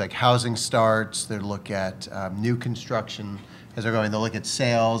things like housing starts. They'll look at new construction as they're going. They'll look at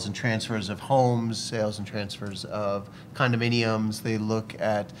sales and transfers of homes, sales and transfers of condominiums. They look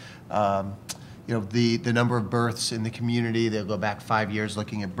at you know, the number of births in the community. They'll go back 5 years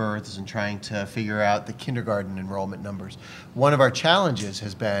looking at births and trying to figure out the kindergarten enrollment numbers. One of our challenges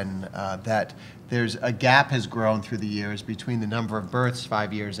has been that there's a gap has grown through the years between the number of births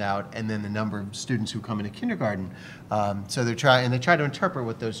 5 years out and then the number of students who come into kindergarten. So they try to interpret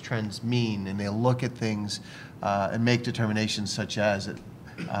what those trends mean, and they'll look at things and make determinations such as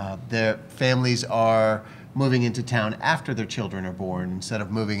their families are moving into town after their children are born instead of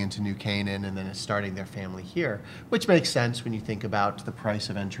moving into New Canaan and then starting their family here, which makes sense when you think about the price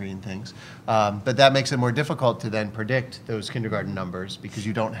of entry and things. But that makes it more difficult to then predict those kindergarten numbers because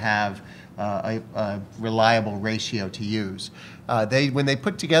you don't have a reliable ratio to use. When they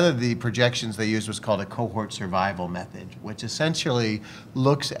put together the projections, they used what's called a cohort survival method, which essentially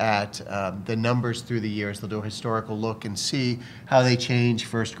looks at the numbers through the years. They'll do a historical look and see how they change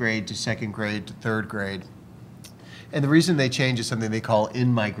first grade to second grade to third grade. And the reason they change is something they call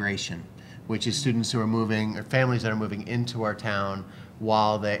in-migration, which is students who are moving, or families that are moving into our town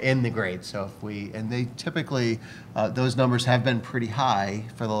while they're in the grade. So and they typically, those numbers have been pretty high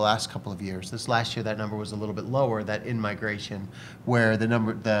for the last couple of years. This last year, that number was a little bit lower, that in-migration, where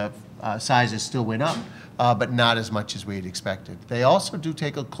the sizes still went up, but not as much as we had expected. They also do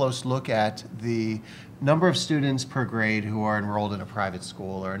take a close look at the number of students per grade who are enrolled in a private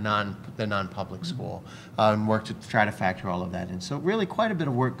school or the non-public school, and work to try to factor all of that in. So really quite a bit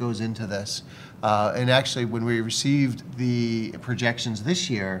of work goes into this. And actually, when we received the projections this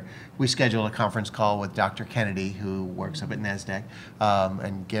year, we scheduled a conference call with Dr. Kennedy, who works up at NASDAQ,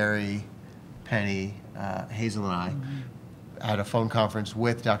 and Gary, Penny, Hazel, and I had a phone conference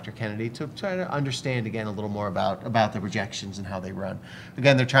with Dr. Kennedy to try to understand again a little more about the projections and how they run.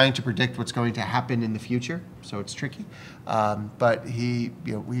 Again, they're trying to predict what's going to happen in the future, so it's tricky. But we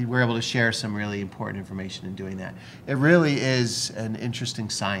were able to share some really important information in doing that. It really is an interesting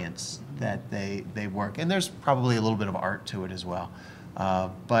science that they work, and there's probably a little bit of art to it as well.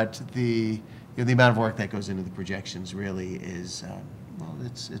 But the amount of work that goes into the projections really is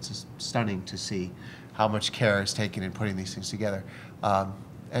it's stunning to see how much care is taken in putting these things together.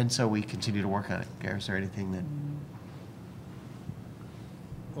 And so we continue to work on it. Gary, is there anything that?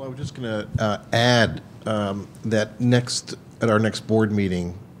 Well, I was just going to add that at our next board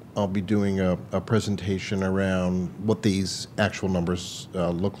meeting, I'll be doing a presentation around what these actual numbers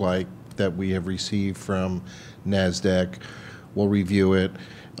look like that we have received from NASDAQ. We'll review it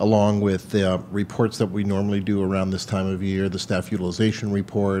along with the reports that we normally do around this time of year, the staff utilization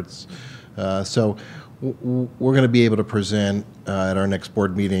reports. So we're going to be able to present at our next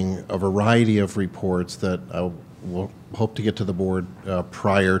board meeting a variety of reports that I will hope to get to the board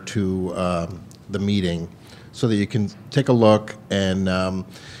prior to the meeting so that you can take a look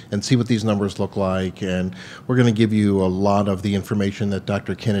and see what these numbers look like. And we're going to give you a lot of the information that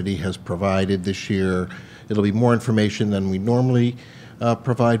Dr. Kennedy has provided this year. It'll be more information than we normally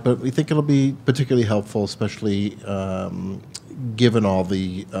provide, but we think it'll be particularly helpful, especially given all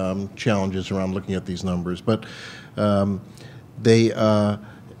the challenges around looking at these numbers. But the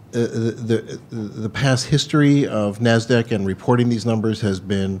past history of NASDAQ and reporting these numbers has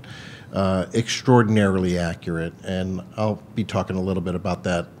been extraordinarily accurate, and I'll be talking a little bit about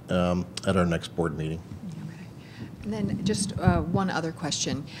that at our next board meeting. And then just one other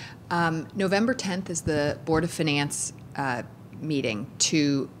question. November 10th is the Board of Finance meeting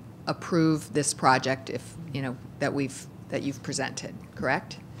to approve this project if, that you've presented,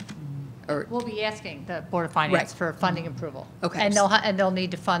 correct? Or, We'll be asking the Board of Finance Right. for funding approval. Okay. And they'll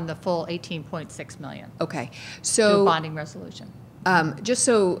need to fund the full 18.6 million okay. through So, bonding resolution. just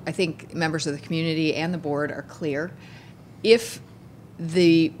so I think members of the community and the board are clear, if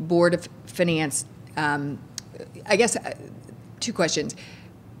the Board of Finance, I guess, two questions.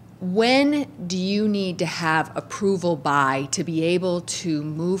 When do you need to have approval by to be able to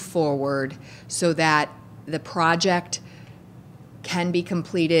move forward so that the project can be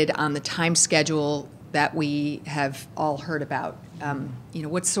completed on the time schedule that we have all heard about?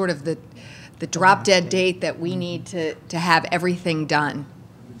 What's sort of the drop dead date that we need to have everything done?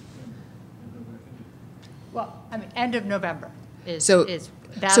 Well, I mean, end of November is. So,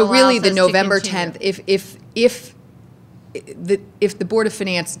 that so really allows the us to November continue. 10th, if the Board of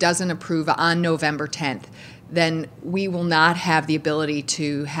Finance doesn't approve on November 10th, then we will not have the ability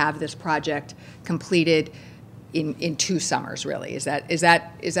to have this project completed in 2 summers, really. Is that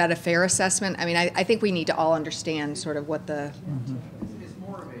a fair assessment? I mean, I think we need to all understand sort of what the. It's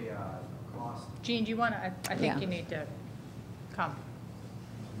more of a cost. Jean, do you want to, I think Yeah. you need to come.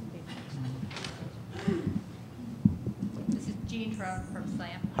 This is Jean from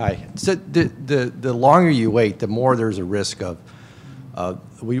SLAM. Hi. So the longer you wait, the more there's a risk of,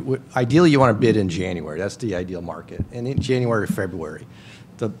 ideally you want to bid in January. That's the ideal market. And in January or February.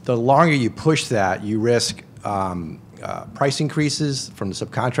 The longer you push that, you risk price increases from the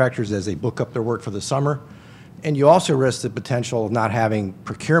subcontractors as they book up their work for the summer. And you also risk the potential of not having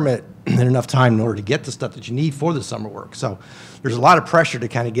procurement in enough time in order to get the stuff that you need for the summer work. So there's a lot of pressure to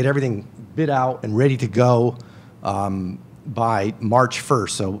kind of get everything bid out and ready to go by March 1st.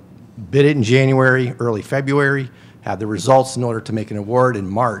 So bid it in January, early February, have the results in order to make an award in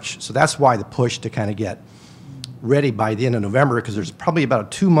March. So that's why the push to kind of get ready by the end of November, because there's probably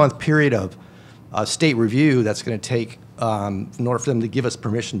about a 2-month period of state review that's going to take in order for them to give us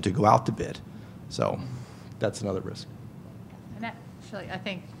permission to go out to bid. So that's another risk. And actually, I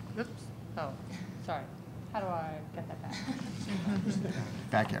think, oops, oh, sorry. How do I get that back?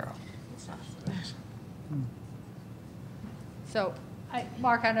 Back arrow. So,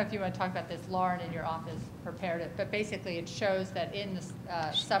 Mark, I don't know if you want to talk about this. Lauren in your office prepared it, but basically it shows that in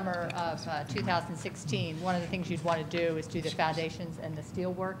the summer of 2016, one of the things you'd want to do is do the foundations and the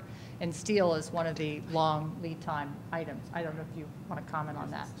steel work, and steel is one of the long lead time items. I don't know if you want to comment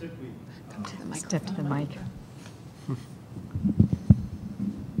on that. Come to the microphone. Step to the mic.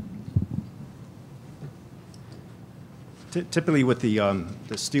 Typically with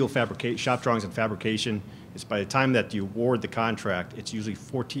the steel shop drawings and fabrication, it's by the time that you award the contract, it's usually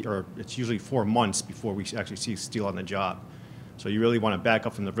 4 months before we actually see steel on the job. So you really want to back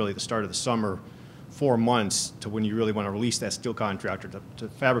up from the start of the summer, 4 months to when you really want to release that steel contractor to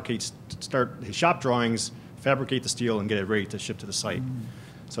fabricate, to start his shop drawings, fabricate the steel, and get it ready to ship to the site.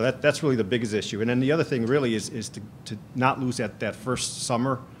 So that's really the biggest issue. And then the other thing really is to not lose that first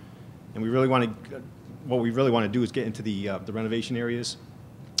summer. And we really want to, what we really want to do is get into the renovation areas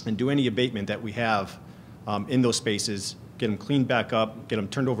and do any abatement that we have in those spaces, get them cleaned back up, get them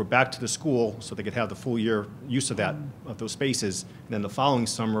turned over back to the school so they could have the full year use of those spaces. And then the following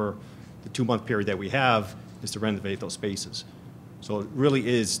summer, the 2-month period that we have is to renovate those spaces. So it really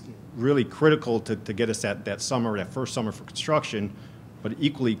is really critical to get us that summer, that first summer for construction, but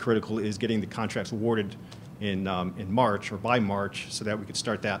equally critical is getting the contracts awarded in March or by March so that we could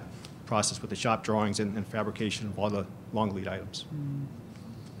start that process with the shop drawings and fabrication of all the long lead items.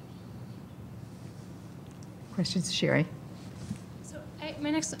 Questions, Sherry? So my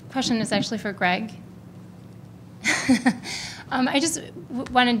next question is actually for Greg. I just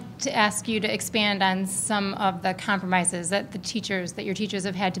wanted to ask you to expand on some of the compromises that your teachers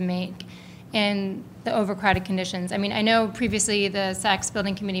have had to make in the overcrowded conditions. I mean, I know previously the SACS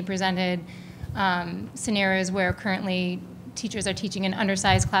Building Committee presented scenarios where currently teachers are teaching in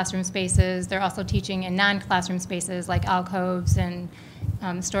undersized classroom spaces. They're also teaching in non-classroom spaces like alcoves and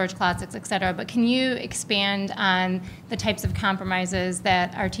storage closets, et cetera. But can you expand on the types of compromises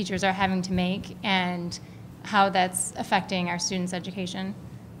that our teachers are having to make and how that's affecting our students' education?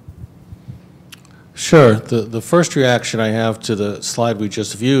 Sure. The first reaction I have to the slide we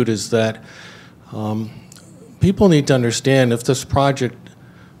just viewed is that people need to understand if this project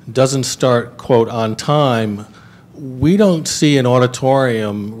doesn't start, quote, on time, we don't see an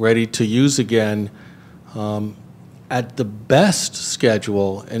auditorium ready to use again at the best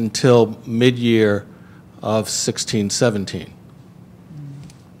schedule until mid-year of 16-17.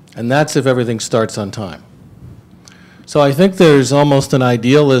 And that's if everything starts on time. So I think there's almost an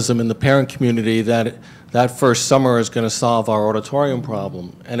idealism in the parent community that that first summer is going to solve our auditorium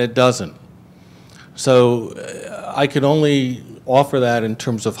problem, and it doesn't. So I could only offer that in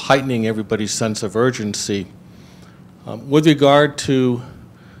terms of heightening everybody's sense of urgency. With regard to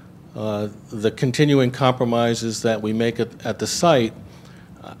the continuing compromises that we make at the site,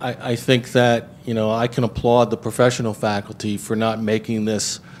 I think that, you know, I can applaud the professional faculty for not making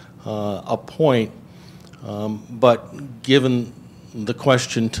this a point, but given the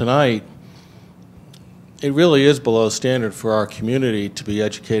question tonight, it really is below standard for our community to be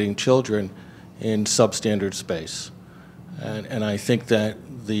educating children in substandard space. And I think that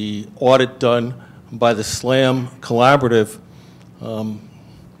the audit done by the SLAM Collaborative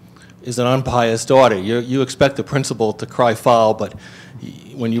is an unbiased audit. You expect the principal to cry foul, but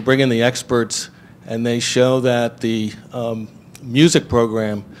when you bring in the experts and they show that the music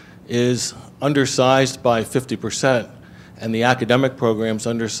program is undersized by 50% and the academic program is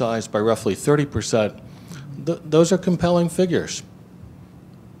undersized by roughly 30%, those are compelling figures.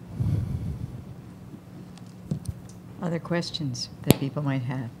 Other questions that people might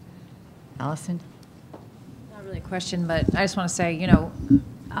have? Allison? Not really a question, but I just want to say, you know,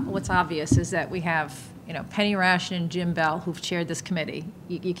 what's obvious is that we have, you know, Penny Ration and Jim Bell, who've chaired this committee.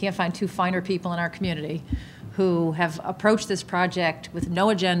 You can't find two finer people in our community who have approached this project with no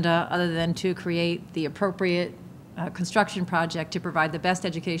agenda other than to create the appropriate construction project to provide the best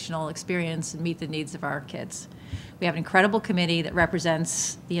educational experience and meet the needs of our kids. We have an incredible committee that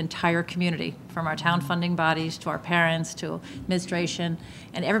represents the entire community, from our town funding bodies to our parents to administration,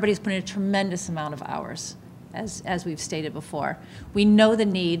 and everybody's put in a tremendous amount of hours, as we've stated before. We know the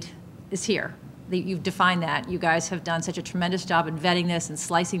need is here. You've defined that. You guys have done such a tremendous job in vetting this and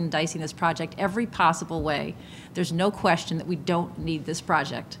slicing and dicing this project every possible way. There's no question that we don't need this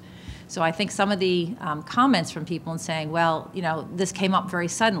project. So I think some of the comments from people and saying, well, you know, this came up very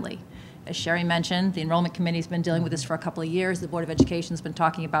suddenly. As Sherry mentioned, the enrollment committee's been dealing with this for a couple of years. The Board of Education's been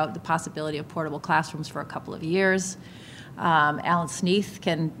talking about the possibility of portable classrooms for a couple of years. Alan Sneath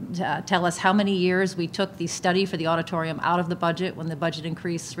can tell us how many years we took the study for the auditorium out of the budget when the budget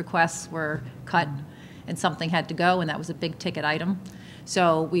increase requests were cut and something had to go, and that was a big ticket item.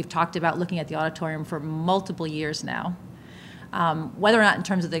 So we've talked about looking at the auditorium for multiple years now. Whether or not in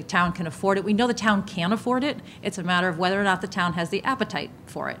terms of the town can afford it, we know the town can afford it. It's a matter of whether or not the town has the appetite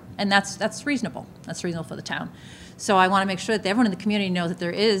for it. And that's reasonable. That's reasonable for the town. So I want to make sure that everyone in the community knows that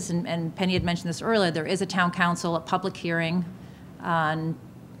there is, and Penny had mentioned this earlier, there is a town council, a public hearing on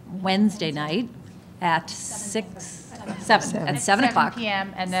Wednesday night at 7 o'clock.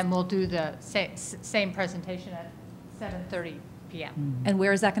 p.m. and then we'll do the same presentation at 7:30 p.m. And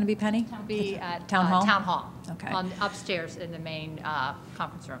where is that going to be, Penny? It'll be at Town Hall? Town Hall. Okay. Upstairs in the main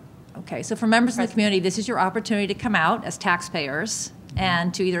conference room. Okay, so for members of the community, this is your opportunity to come out as taxpayers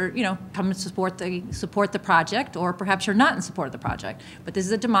and to either, you know, come and support the project, or perhaps you're not in support of the project. But this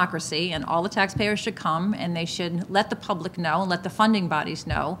is a democracy, and all the taxpayers should come, and they should let the public know and let the funding bodies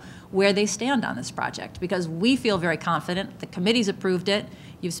know where they stand on this project, because we feel very confident. The committee's approved it.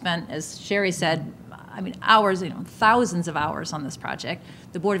 You've spent, as Sherry said, I mean, hours, you know, thousands of hours on this project.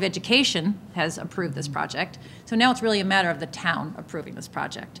 The Board of Education has approved this project. So now it's really a matter of the town approving this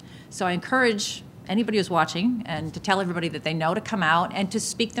project. So I encourage anybody who's watching and to tell everybody that they know to come out and to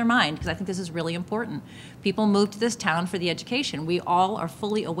speak their mind, because I think this is really important. People move to this town for the education. We all are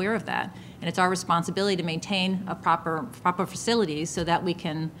fully aware of that. And it's our responsibility to maintain a proper facilities so that we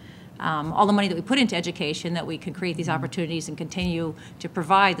can all the money that we put into education, that we can create these opportunities and continue to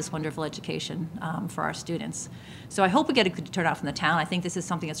provide this wonderful education for our students. So I hope we get a good turnout from the town. I think this is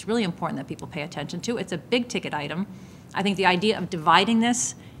something that's really important that people pay attention to. It's a big ticket item. I think the idea of dividing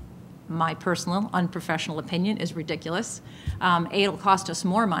this, my personal unprofessional opinion, is ridiculous. A, it'll cost us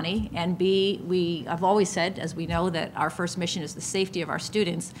more money, and B, I've always said, as we know, that our first mission is the safety of our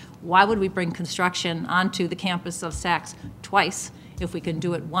students. Why would we bring construction onto the campus of Saks twice if we can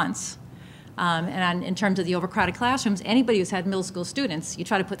do it once? And in terms of the overcrowded classrooms, anybody who's had middle school students, you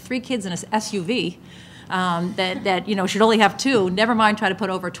try to put 3 kids in an SUV that you know should only have 2. Never mind try to put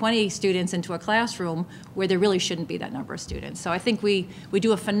over 20 students into a classroom where there really shouldn't be that number of students. So I think we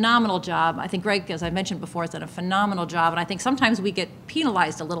do a phenomenal job. I think Greg, as I mentioned before, has done a phenomenal job, and I think sometimes we get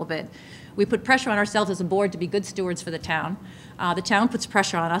penalized a little bit. We put pressure on ourselves as a board to be good stewards for the town. The town puts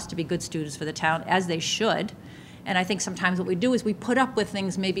pressure on us to be good stewards for the town, as they should. And I think sometimes what we do is we put up with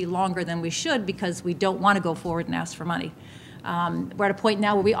things maybe longer than we should because we don't want to go forward and ask for money. We're at a point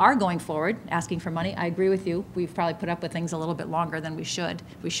now where we are going forward, asking for money. I agree with you. We've probably put up with things a little bit longer than we should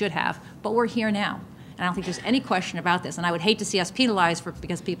have, but we're here now. And I don't think there's any question about this. And I would hate to see us penalized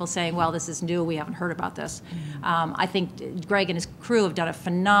because people saying, well, this is new, we haven't heard about this. I think Greg and his crew have done a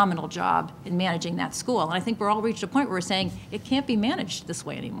phenomenal job in managing that school. And I think we're all reached a point where we're saying it can't be managed this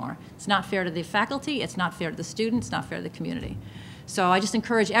way anymore. It's not fair to the faculty, it's not fair to the students, it's not fair to the community. So I just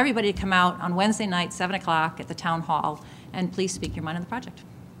encourage everybody to come out on Wednesday night, 7 o'clock at the town hall, and please speak your mind on the project.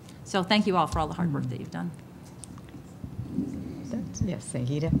 So thank you all for all the hard work that you've done. Yes,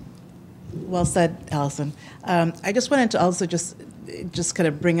 Sangeeta. Well said, Allison. I just wanted to also just kind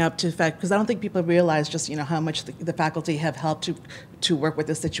of bring up to the fact, because I don't think people realize just, you know, how much the faculty have helped to work with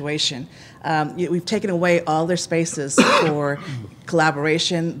this situation. We've taken away all their spaces for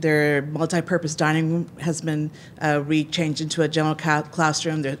collaboration. Their multi-purpose dining room has been changed into a general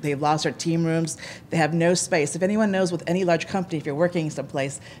classroom. They've lost their team rooms. They have no space. If anyone knows with any large company, if you're working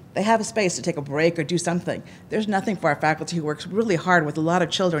someplace, they have a space to take a break or do something. There's nothing for our faculty who works really hard with a lot of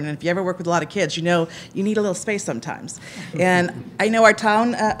children. And if you ever work with a lot of kids, you know you need a little space sometimes. And I know our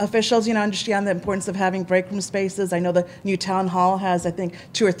town officials, you know, understand the importance of having break room spaces. I know the new town hall has, I think,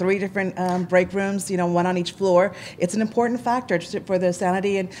 2 or 3 different break rooms, you know, 1 on each floor. It's an important factor for the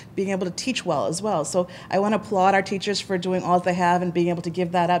sanity and being able to teach well as well. So I want to applaud our teachers for doing all that they have and being able to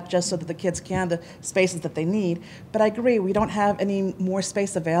give that up just so that the kids can the spaces that they need. But I agree, we don't have any more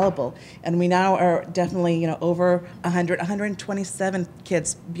space available. And we now are definitely, you know, over 127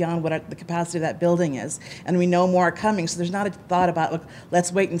 kids beyond what the capacity of that building is. And we know more are coming, so there's not a thought about, look,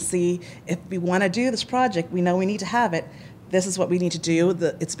 let's wait and see. If we want to do this project, we know we need to have it. This is what we need to do.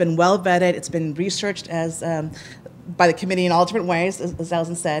 It's been well vetted. It's been researched as by the committee in all different ways, as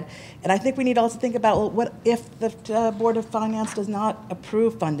Allison said. And I think we need to also think about, well, what if the Board of Finance does not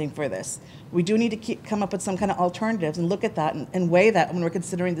approve funding for this? We do need to come up with some kind of alternatives and look at that and weigh that when we're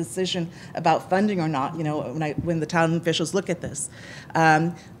considering the decision about funding or not, you know, when the town officials look at this.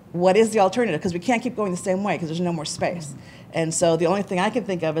 What is the alternative? Because we can't keep going the same way because there's no more space. And so the only thing I can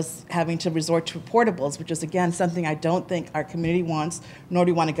think of is having to resort to portables, which is, again, something I don't think our community wants, nor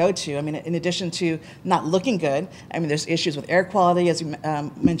do we want to go to. I mean, in addition to not looking good, I mean, there's issues with air quality, as you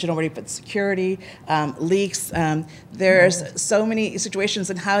mentioned already, but security, leaks. There's so many situations,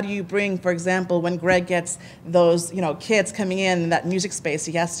 and how do you bring, for example, when Greg gets those, you know, kids coming in that music space,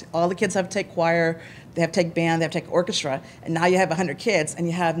 all the kids have to take choir, they have to take band, they have to take orchestra, and now you have 100 kids, and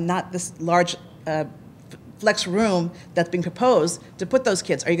you have not this large flex room that's being proposed to put those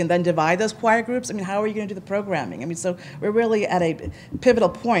kids. Are you going to then divide those choir groups? I mean, how are you going to do the programming? I mean, so we're really at a pivotal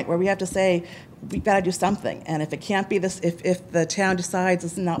point where we have to say, we've got to do something. And if it can't be this, if the town decides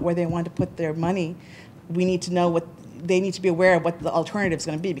it's not where they want to put their money, we need to know they need to be aware of what the alternative is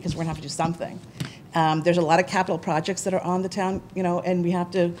going to be, because we're going to have to do something. There's a lot of capital projects that are on the town, you know, and we have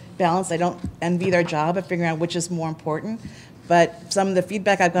to balance. I don't envy their job of figuring out which is more important. But some of the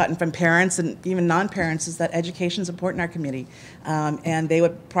feedback I've gotten from parents and even non-parents is that education is important in our community, and they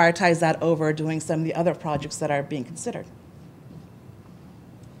would prioritize that over doing some of the other projects that are being considered.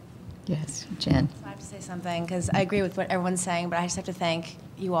 Yes, Jen. I have to say something, because I agree with what everyone's saying, but I just have to thank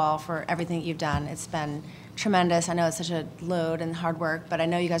you all for everything that you've done. It's been tremendous. I know it's such a load and hard work, but I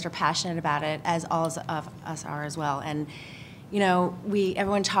know you guys are passionate about it, as all of us are as well. And you know,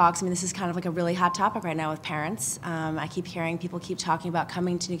 everyone talks. I mean, this is kind of like a really hot topic right now with parents. I keep hearing people keep talking about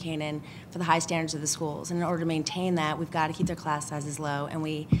coming to New Canaan for the high standards of the schools. And in order to maintain that, we've got to keep their class sizes low, and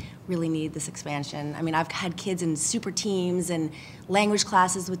we really need this expansion. I mean, I've had kids in super teams and language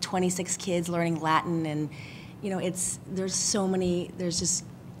classes with 26 kids learning Latin, and you know, there's so many.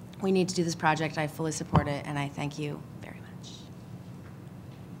 We need to do this project. I fully support it, and I thank you very much.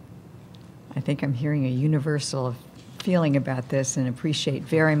 I think I'm hearing a universal feeling about this, and appreciate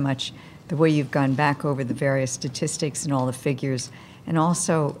very much the way you've gone back over the various statistics and all the figures, and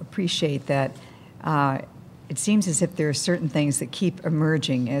also appreciate that it seems as if there are certain things that keep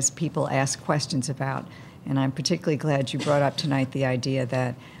emerging as people ask questions about. And I'm particularly glad you brought up tonight the idea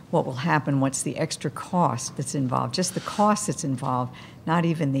that what will happen, what's the extra cost that's involved, just the cost that's involved, not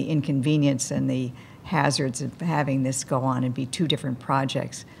even the inconvenience and the hazards of having this go on and be 2 different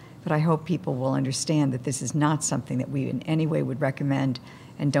projects. But I hope people will understand that this is not something that we in any way would recommend,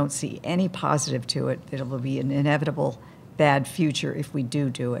 and don't see any positive to it, that it will be an inevitable bad future if we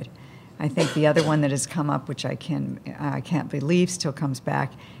do it. I think the other one that has come up, which I can't believe still comes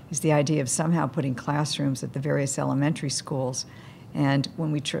back, is the idea of somehow putting classrooms at the various elementary schools. And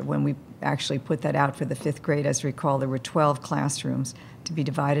when we actually put that out for the 5th grade, as I recall, there were 12 classrooms to be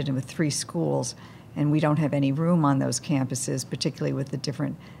divided into 3 schools, and we don't have any room on those campuses, particularly with the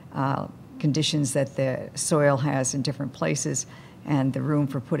different conditions that the soil has in different places. and the room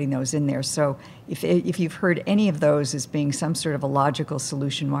for putting those in there. So if you've heard any of those as being some sort of a logical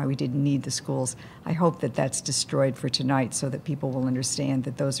solution why we didn't need the schools, I hope that that's destroyed for tonight so that people will understand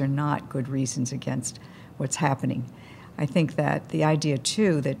that those are not good reasons against what's happening. I think that the idea,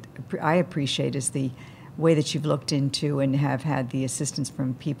 too, that I appreciate is the way that you've looked into and have had the assistance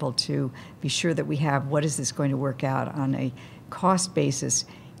from people to be sure that we have what is this going to work out on a cost basis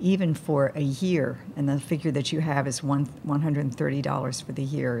even for a year, and the figure that you have is $130 for the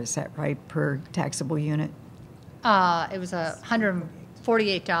year. Is that right, per taxable unit? It was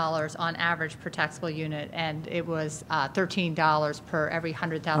 $148 on average per taxable unit, and it was $13 per every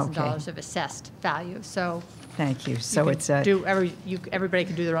 $100,000 of assessed value. So thank you. So it's everybody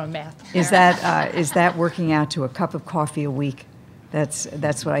can do their own math. Is that working out to a cup of coffee a week? That's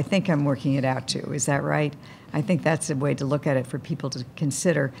what I think I'm working it out to. Is that right? I think that's a way to look at it for people to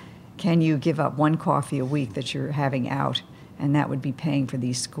consider. Can you give up one coffee a week that you're having out, and that would be paying for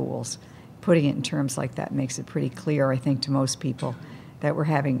these schools? Putting it in terms like that makes it pretty clear, I think, to most people that we're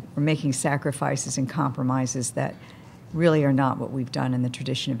making sacrifices and compromises that really are not what we've done in the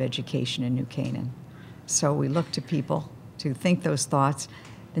tradition of education in New Canaan. So we look to people to think those thoughts.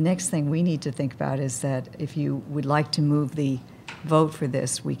 The next thing we need to think about is that if you would like to move the vote for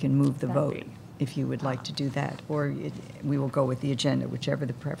this, we can move the vote if you would like to do that, or we will go with the agenda, whichever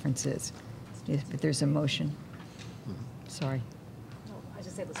the preference is. If there's a motion. Sorry. I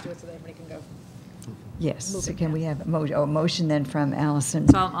just said let's do it so that everybody can go. Yes. So can we have a motion then from Allison?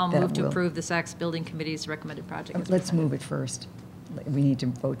 So I'll move to approve the Sachs Building Committee's recommended project. Let's move it first. We need to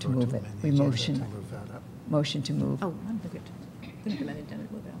vote to move it. We motion to move. Oh, I'm good. We can amend it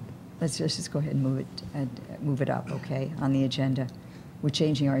and move it up. Let's just go ahead and move it up, okay, on the agenda. We're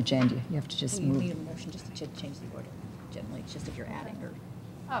changing our agenda. You have to just move. You need a motion just to change the order. Generally, it's just if you're adding or.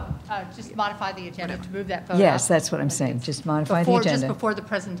 Just modify the agenda to move that vote Yes, up. that's what I'm saying. Just modify the agenda. Just before the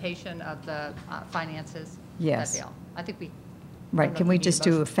presentation of the finances. Yes. That'd be all. I think we. Right, can we just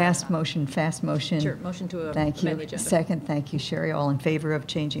do a fast motion? Sure, motion to Thank amend the you. agenda. Second, thank you, Sherry. All in favor of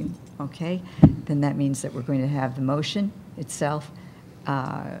changing? Okay. Then that means that we're going to have the motion itself.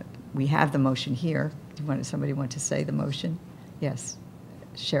 We have the motion here. Somebody want to say the motion? Yes.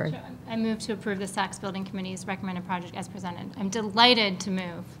 Sherry? Sure. I move to approve the Sachs Building Committee's recommended project as presented. I'm delighted to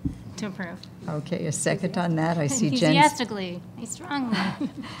move to approve. Okay, a second on that. I see Jen's. Enthusiastically, strongly.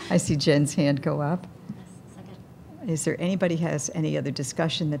 I see Jen's hand go up. Is there anybody has any other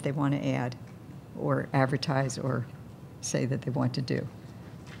discussion that they want to add or advertise or say that they want to do?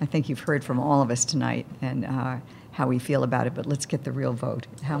 I think you've heard from all of us tonight and how we feel about it, but let's get the real vote.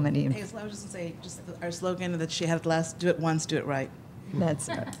 How many? Hey, so I was just going to say, our slogan that she had last, do it once, do it right.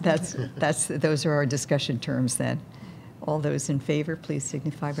 Those are our discussion terms then. All those in favor, please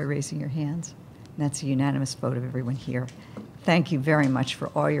signify by raising your hands. And that's a unanimous vote of everyone here. Thank you very much for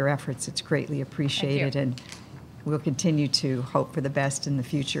all your efforts. It's greatly appreciated. And we'll continue to hope for the best in the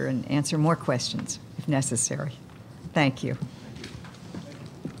future and answer more questions if necessary. Thank you.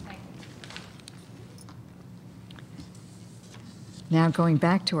 Now going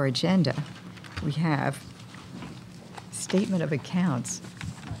back to our agenda, we have statement of accounts.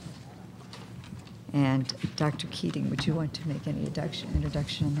 And Dr. Keating, would you want to make any introduction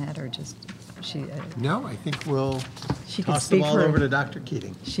on that, or just she? No, I think we'll she can toss the speak ball for, over to Dr.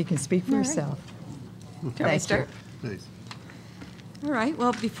 Keating. She can speak for herself. Can I start? Please. All right.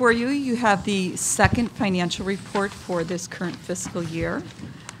 Well, before you, you have the second financial report for this current fiscal year.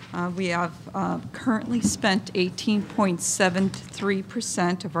 We have currently spent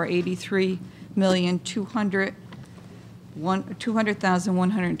 18.73% of our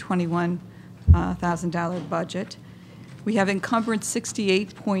 $200,121,000 budget. We have encumbered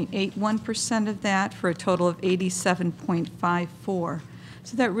 68.81% of that for a total of 87.54.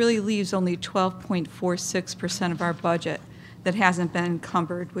 So that really leaves only 12.46% of our budget that hasn't been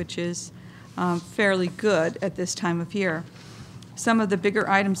encumbered, which is fairly good at this time of year. Some of the bigger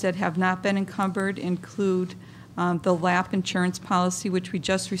items that have not been encumbered include the LAP insurance policy, which we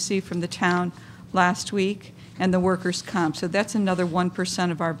just received from the town last week, and the workers' comp. So that's another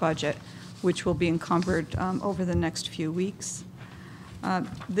 1% of our budget, which will be encumbered over the next few weeks.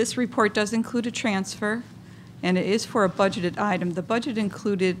 This report does include a transfer, and it is for a budgeted item. The budget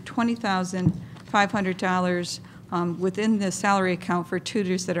included $20,500 within the salary account for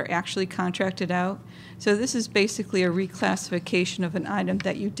tutors that are actually contracted out. So this is basically a reclassification of an item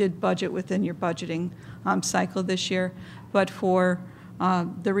that you did budget within your budgeting cycle this year, but for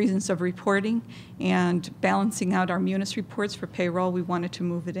the reasons of reporting and balancing out our munis reports for payroll, we wanted to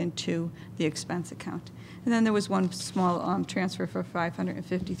move it into the expense account. And then there was one small transfer for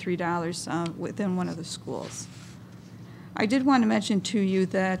 $553 within one of the schools. I did want to mention to you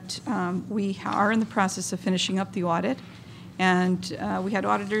that we are in the process of finishing up the audit. And we had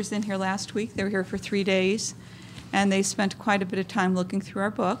auditors in here last week. They were here for 3 days, and they spent quite a bit of time looking through our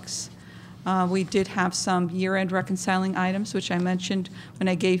books. We did have some year-end reconciling items, which I mentioned when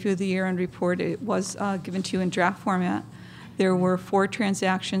I gave you the year-end report. It was given to you in draft format. There were 4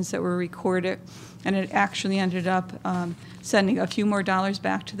 transactions that were recorded, and it actually ended up sending a few more dollars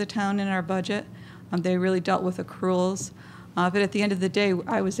back to the town in our budget. They really dealt with accruals. But at the end of the day,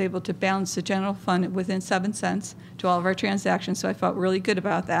 I was able to balance the general fund within 7 cents to all of our transactions, so I felt really good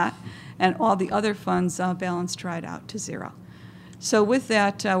about that. And all the other funds balanced right out to 0. So with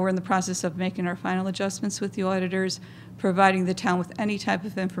that, we're in the process of making our final adjustments with the auditors, providing the town with any type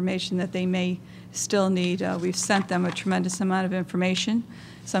of information that they may still need. We've sent them a tremendous amount of information.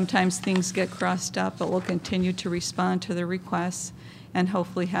 Sometimes things get crossed up, but we'll continue to respond to their requests and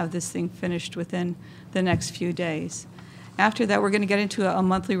hopefully have this thing finished within the next few days. After that, we're going to get into a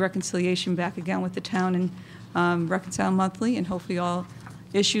monthly reconciliation back again with the town and reconcile monthly, and hopefully all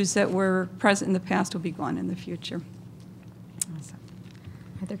issues that were present in the past will be gone in the future. Awesome.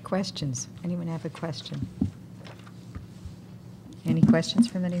 Are there questions? Anyone have a question? Any questions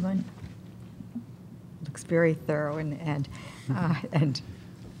from anyone? Looks very thorough, and I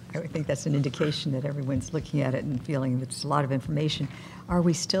would think that's an indication that everyone's looking at it and feeling that it's a lot of information. Are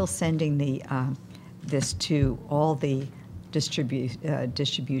we still sending the this to all the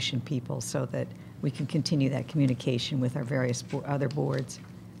distribution people so that we can continue that communication with our various other boards?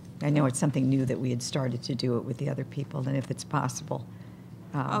 I know it's something new that we had started to do it with the other people, and if it's possible.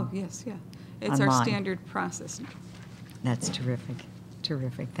 Oh, yes, yeah. It's online. our standard process. That's terrific.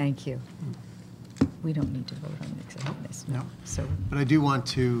 Terrific. Thank you. We don't need to vote on this. No. So, But I do want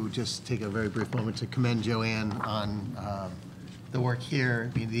to just take a very brief moment to commend Joanne on the work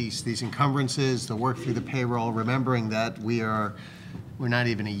here. I mean, these encumbrances, the work through the payroll, remembering that we're not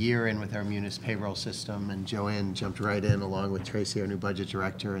even a year in with our Munis payroll system, and Joanne jumped right in along with Tracy, our new budget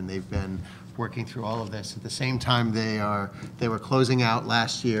director, and they've been working through all of this. At the same time, they were closing out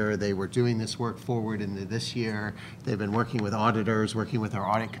last year. They were doing this work forward into this year. They've been working with auditors, working with our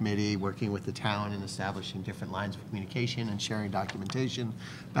audit committee, working with the town, and establishing different lines of communication and sharing documentation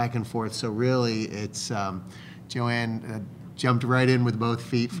back and forth. So really, it's Joanne jumped right in with both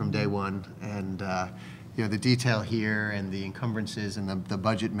feet from day one, and you know, the detail here and the encumbrances and the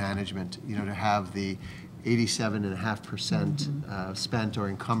budget management, you know, to have the 87.5% spent or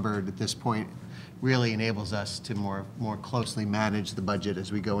encumbered at this point really enables us to more closely manage the budget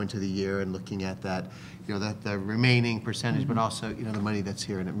as we go into the year, and looking at that, you know, that the remaining percentage, but also, you know, the money that's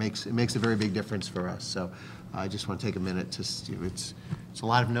here, and it makes a very big difference for us. So I just want to take a minute to, you know, it's a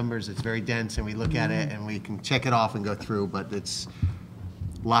lot of numbers, it's very dense, and we look at it and we can check it off and go through, but it's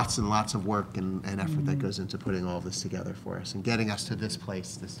lots and lots of work and effort that goes into putting all of this together for us and getting us to this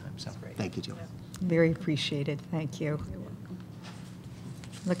place this time. So thank you, Jill. very appreciated. Thank you.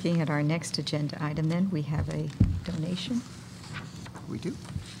 Looking at our next agenda item, then, we have a donation. We do.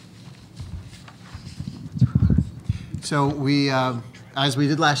 So we, as we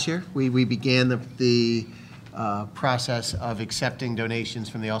did last year, we began the process of accepting donations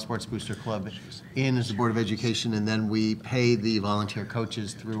from the All Sports Booster Club in as the Board of Education, and then we pay the volunteer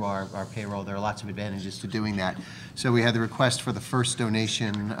coaches through our payroll. There are lots of advantages to doing that. So we had the request for the first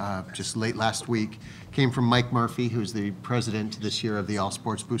donation just late last week. Came from Mike Murphy, who's the president this year of the All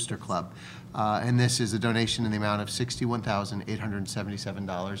Sports Booster Club. And this is a donation in the amount of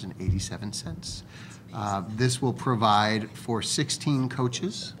 $61,877.87. This will provide for 16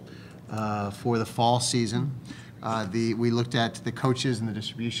 coaches for the fall season. We looked at the coaches and the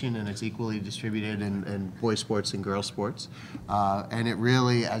distribution, and it's equally distributed in boys sports and girls sports. And it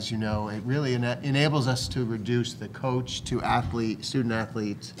really, as you know, it really enables us to reduce the coach to athlete, student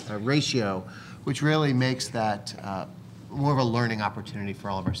athlete ratio, which really makes that more of a learning opportunity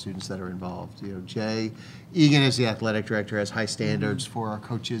for all of our students that are involved. You know, Jay Egan, as the athletic director, has high standards for our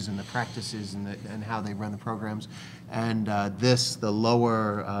coaches and the practices and how they run the programs. And the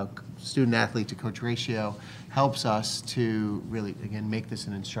lower student athlete to coach ratio helps us to really, again, make this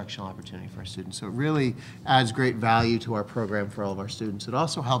an instructional opportunity for our students. So it really adds great value to our program for all of our students. It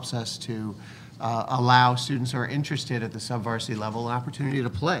also helps us to allow students who are interested at the sub-varsity level an opportunity to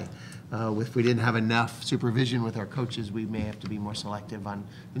play. If we didn't have enough supervision with our coaches, we may have to be more selective on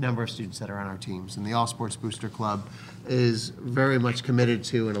the number of students that are on our teams. And the All Sports Booster Club is very much committed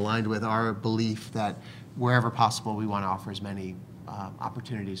to and aligned with our belief that wherever possible, we want to offer as many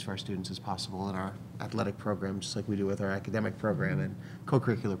opportunities for our students as possible in our athletic program, just like we do with our academic program and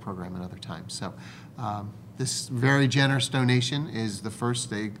co-curricular program at other times. So This very generous donation is the first.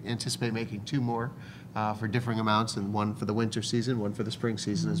 They anticipate making 2 more for differing amounts, and 1 for the winter season, 1 for the spring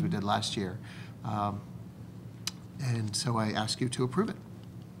season, as we did last year. And so I ask you to approve it.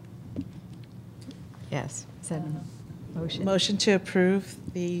 Yes. Is that a motion? Motion to approve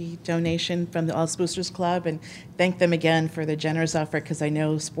the donation from the All Boosters Club and thank them again for their generous offer, because I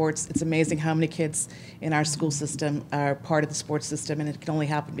know sports, it's amazing how many kids in our school system are part of the sports system, and it can only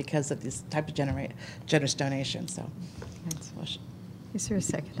happen because of this type of generous donation. So, that's motion. Is there a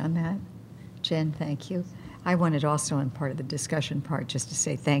second on that? Jen, thank you. I wanted also in part of the discussion part just to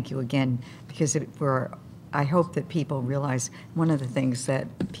say thank you again, because I hope that people realize one of the things that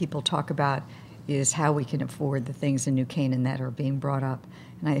people talk about is how we can afford the things in New Canaan that are being brought up.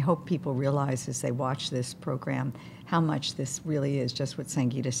 And I hope people realize as they watch this program how much this really is just what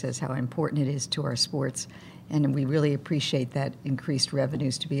Sangeeta says, how important it is to our sports. And we really appreciate that increased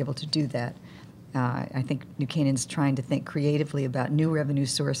revenues to be able to do that. I think New Canaan's trying to think creatively about new revenue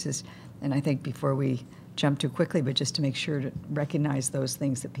sources. And I think before we jump too quickly, but just to make sure to recognize those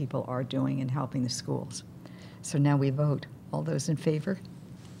things that people are doing and helping the schools. So now we vote. All those in favor?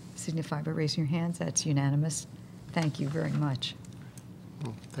 Signify by raising your hands. That's unanimous. Thank you very much.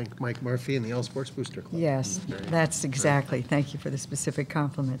 Well, thank Mike Murphy and the All Sports Booster Club. Yes, that's exactly. Thank you for the specific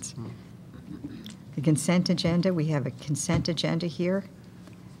compliments. The consent agenda, we have a consent agenda here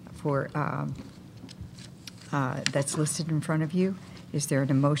for that's listed in front of you. Is there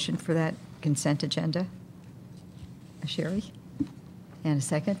a motion for that consent agenda? Sherry? And a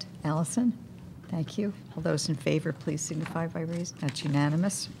second? Allison? Thank you. All those in favor, please signify by raising. That's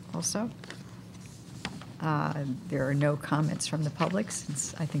unanimous also. There are no comments from the public,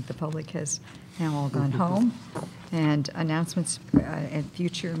 since I think the public has now all gone home. And announcements at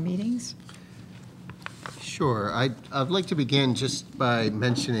future meetings? Sure. I'd like to begin just by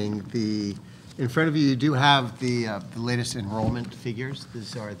mentioning in front of you, you do have the latest enrollment figures.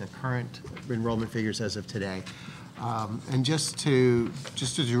 These are the current enrollment figures as of today. And just to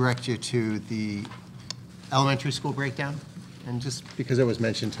direct you to the elementary school breakdown, and just because it was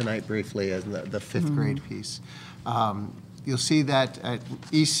mentioned tonight briefly as the 5th grade piece, you'll see that at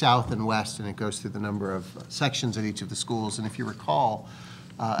east, south, and west, and it goes through the number of sections at each of the schools. And if you recall,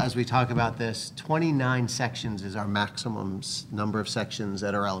 as we talk about this, 29 sections is our maximum number of sections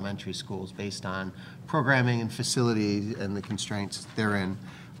at our elementary schools based on programming and facilities and the constraints therein.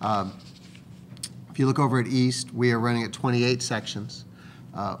 If you look over at East, we are running at 28 sections.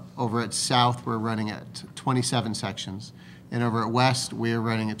 Over at South, we're running at 27 sections. And over at West, we are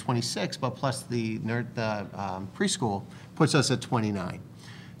running at 26, but plus the preschool puts us at 29.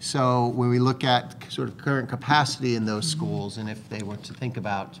 So when we look at sort of current capacity in those schools, and if they were to think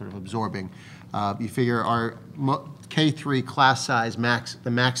about sort of absorbing, you figure our K-3 class size,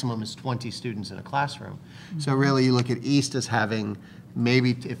 the maximum is 20 students in a classroom. So really you look at East as having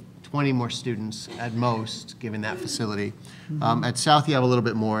maybe 20 more students at most, given that facility. At South, you have a little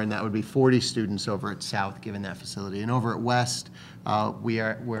bit more, and that would be 40 students over at South, given that facility. And over at West,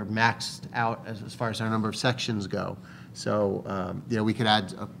 we're maxed out as far as our number of sections go. So, we could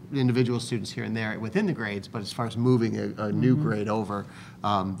add individual students here and there within the grades, but as far as moving a new grade over,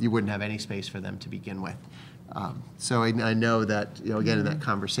 you wouldn't have any space for them to begin with. So I know that, again, in that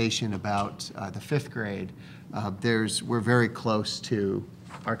conversation about the 5th grade, we're very close to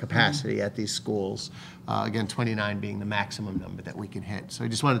our capacity at these schools. Again, 29 being the maximum number that we can hit. So I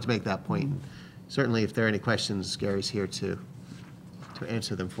just wanted to make that point. Certainly, if there are any questions, Gary's here to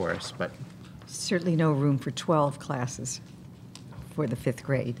answer them for us. But Certainly no room for 12 classes for the 5th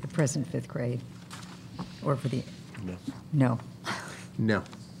grade, the present 5th grade, or for the... No. No. No.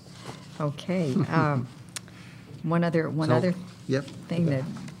 Okay. One other thing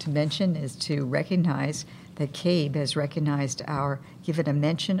to mention is to recognize that CABE has recognized given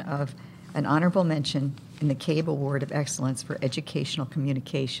an honorable mention in the CABE Award of Excellence for Educational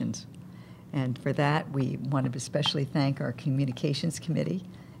Communications. And for that, we want to especially thank our Communications Committee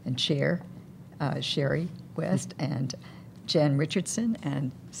and Chair, Sherry West, and Jen Richardson,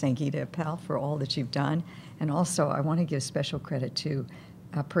 and Sangeeta Appel for all that you've done. And also, I want to give special credit to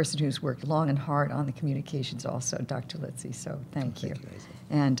a person who's worked long and hard on the communications also, Dr. Litzy, so thank you.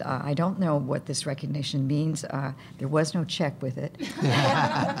 And I don't know what this recognition means. There was no check with it.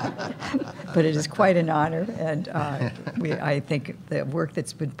 But it is quite an honor, and I think the work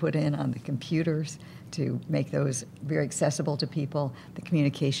that's been put in on the computers to make those very accessible to people, the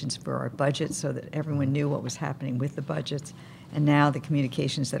communications for our budget so that everyone knew what was happening with the budgets, and now the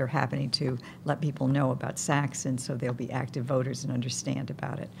communications that are happening to let people know about SACs, and so they'll be active voters and understand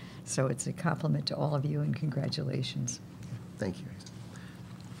about it. So it's a compliment to all of you, and congratulations. Thank you.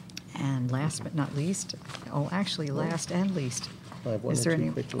 And last but not least, actually last and least, I have one is or there two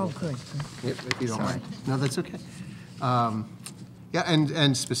any? quick Oh, little- good. If you don't Sorry. mind. No, that's okay. Yeah,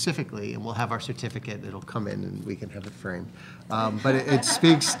 and specifically, and we'll have our certificate, it'll come in and we can have it framed. But it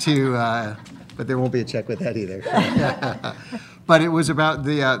speaks to, but there won't be a check with that either. But it was about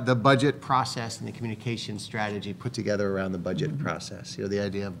the budget process and the communication strategy put together around the budget process. You know, the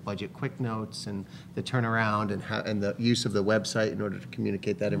idea of budget quick notes and the turnaround and the use of the website in order to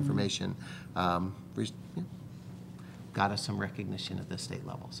communicate that information. Got us some recognition at the state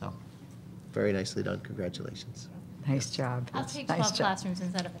level. So very nicely done. Congratulations. Nice job. I'll take Nice 12 job. classrooms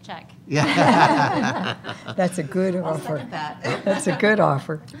instead of a check. Yeah. That's a good offer. That's a good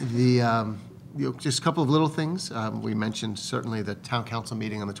offer. Just a couple of little things. We mentioned certainly the town council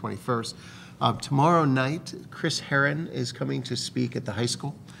meeting on the 21st. Tomorrow night, Chris Herron is coming to speak at the high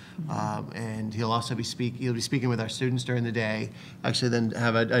school. And he'll also be speaking with our students during the day. Actually, then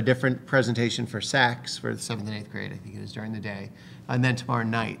have a different presentation for SACs for the 7th and 8th grade, I think it is, during the day. And then tomorrow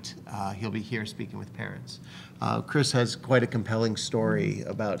night, he'll be here speaking with parents. Chris has quite a compelling story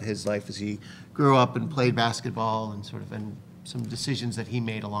about his life as he grew up and played basketball and some decisions that he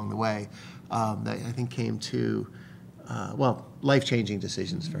made along the way that I think came to, life-changing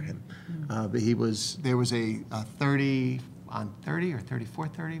decisions for him. But there was a 30 on 30 or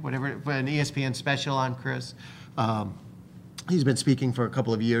 3430, whatever, an ESPN special on Chris. He's been speaking for a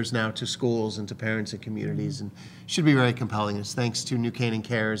couple of years now to schools and to parents and communities, and should be very compelling. It's thanks to New Canaan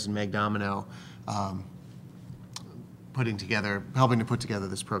Cares and Meg Domino helping to put together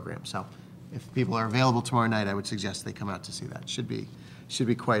this program. So if people are available tomorrow night, I would suggest they come out to see that. Should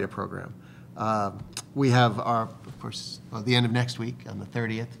be quite a program. We have the end of next week, on the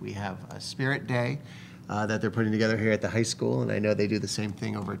 30th, we have a Spirit Day that they're putting together here at the high school, and I know they do the same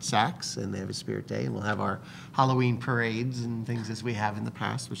thing over at Saks, and they have a Spirit Day, and we'll have our Halloween parades and things as we have in the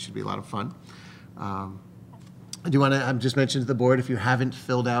past, which should be a lot of fun. I do want to just mention to the board, if you haven't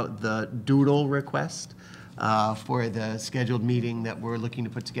filled out the doodle request for the scheduled meeting that we're looking to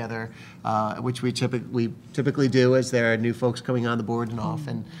put together, which we typically do as there are new folks coming on the board and off,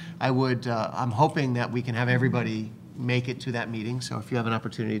 and I'm hoping that we can have everybody make it to that meeting. So if you have an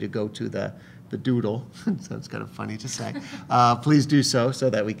opportunity to go to the doodle, sounds kind of funny to say, please do so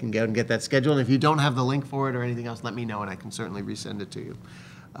that we can go and get that scheduled. And if you don't have the link for it or anything else, let me know and I can certainly resend it to you.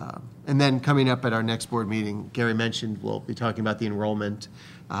 And then coming up at our next board meeting, Gary mentioned we'll be talking about the enrollment,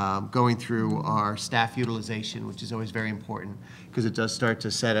 going through our staff utilization, which is always very important because it does start to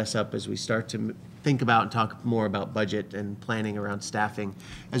set us up as we start to think about and talk more about budget and planning around staffing.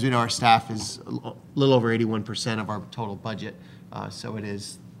 As we know, our staff is a little over 81% of our total budget, so it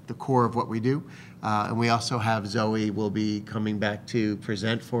is the core of what we do. And we also have Zoe will be coming back to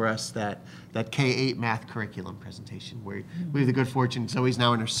present for us that K-8 math curriculum presentation, where we have the good fortune, Zoe's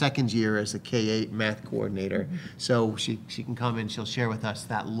now in her second year as a K-8 math coordinator. So she can come and she'll share with us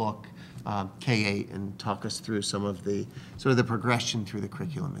that look, K-8, and talk us through some of the sort of the progression through the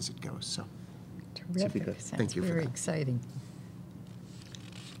curriculum as it goes. So should be good. Thank you for Very that. exciting.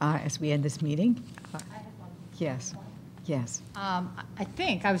 As we end this meeting? Yes. Yes. I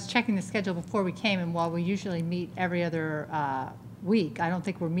think, I was checking the schedule before we came, and while we usually meet every other week, I don't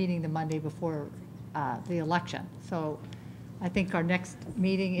think we're meeting the Monday before the election. So I think our next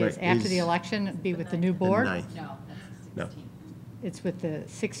meeting is Right, after the is election, be with the new board. 9th. No. It's with the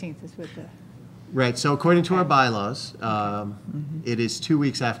 16th, it's with the, Right, so according to our bylaws, it is 2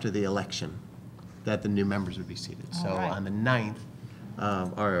 weeks after the election that the new members would be seated. So All right. on the 9th,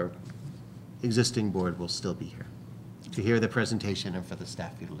 our existing board will still be here to hear the presentation and for the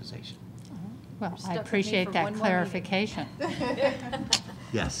staff utilization. well, Stuck I with me appreciate for that one more clarification.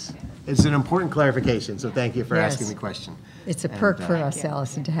 Yes, it's an important clarification, so thank you for asking Yes. the question. It's a And, perk for us,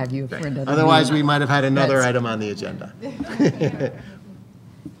 Allison, to have you for another Otherwise, we meeting. might have had another That's- item on the agenda.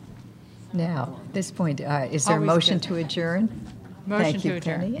 Now, at this point, is there a Always motion good. to adjourn? Motion Thank you, to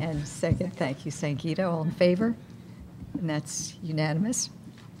adjourn. Penny, and second, thank you, Sangeeta. All in favor? And that's unanimous.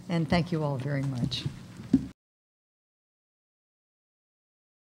 And thank you all very much.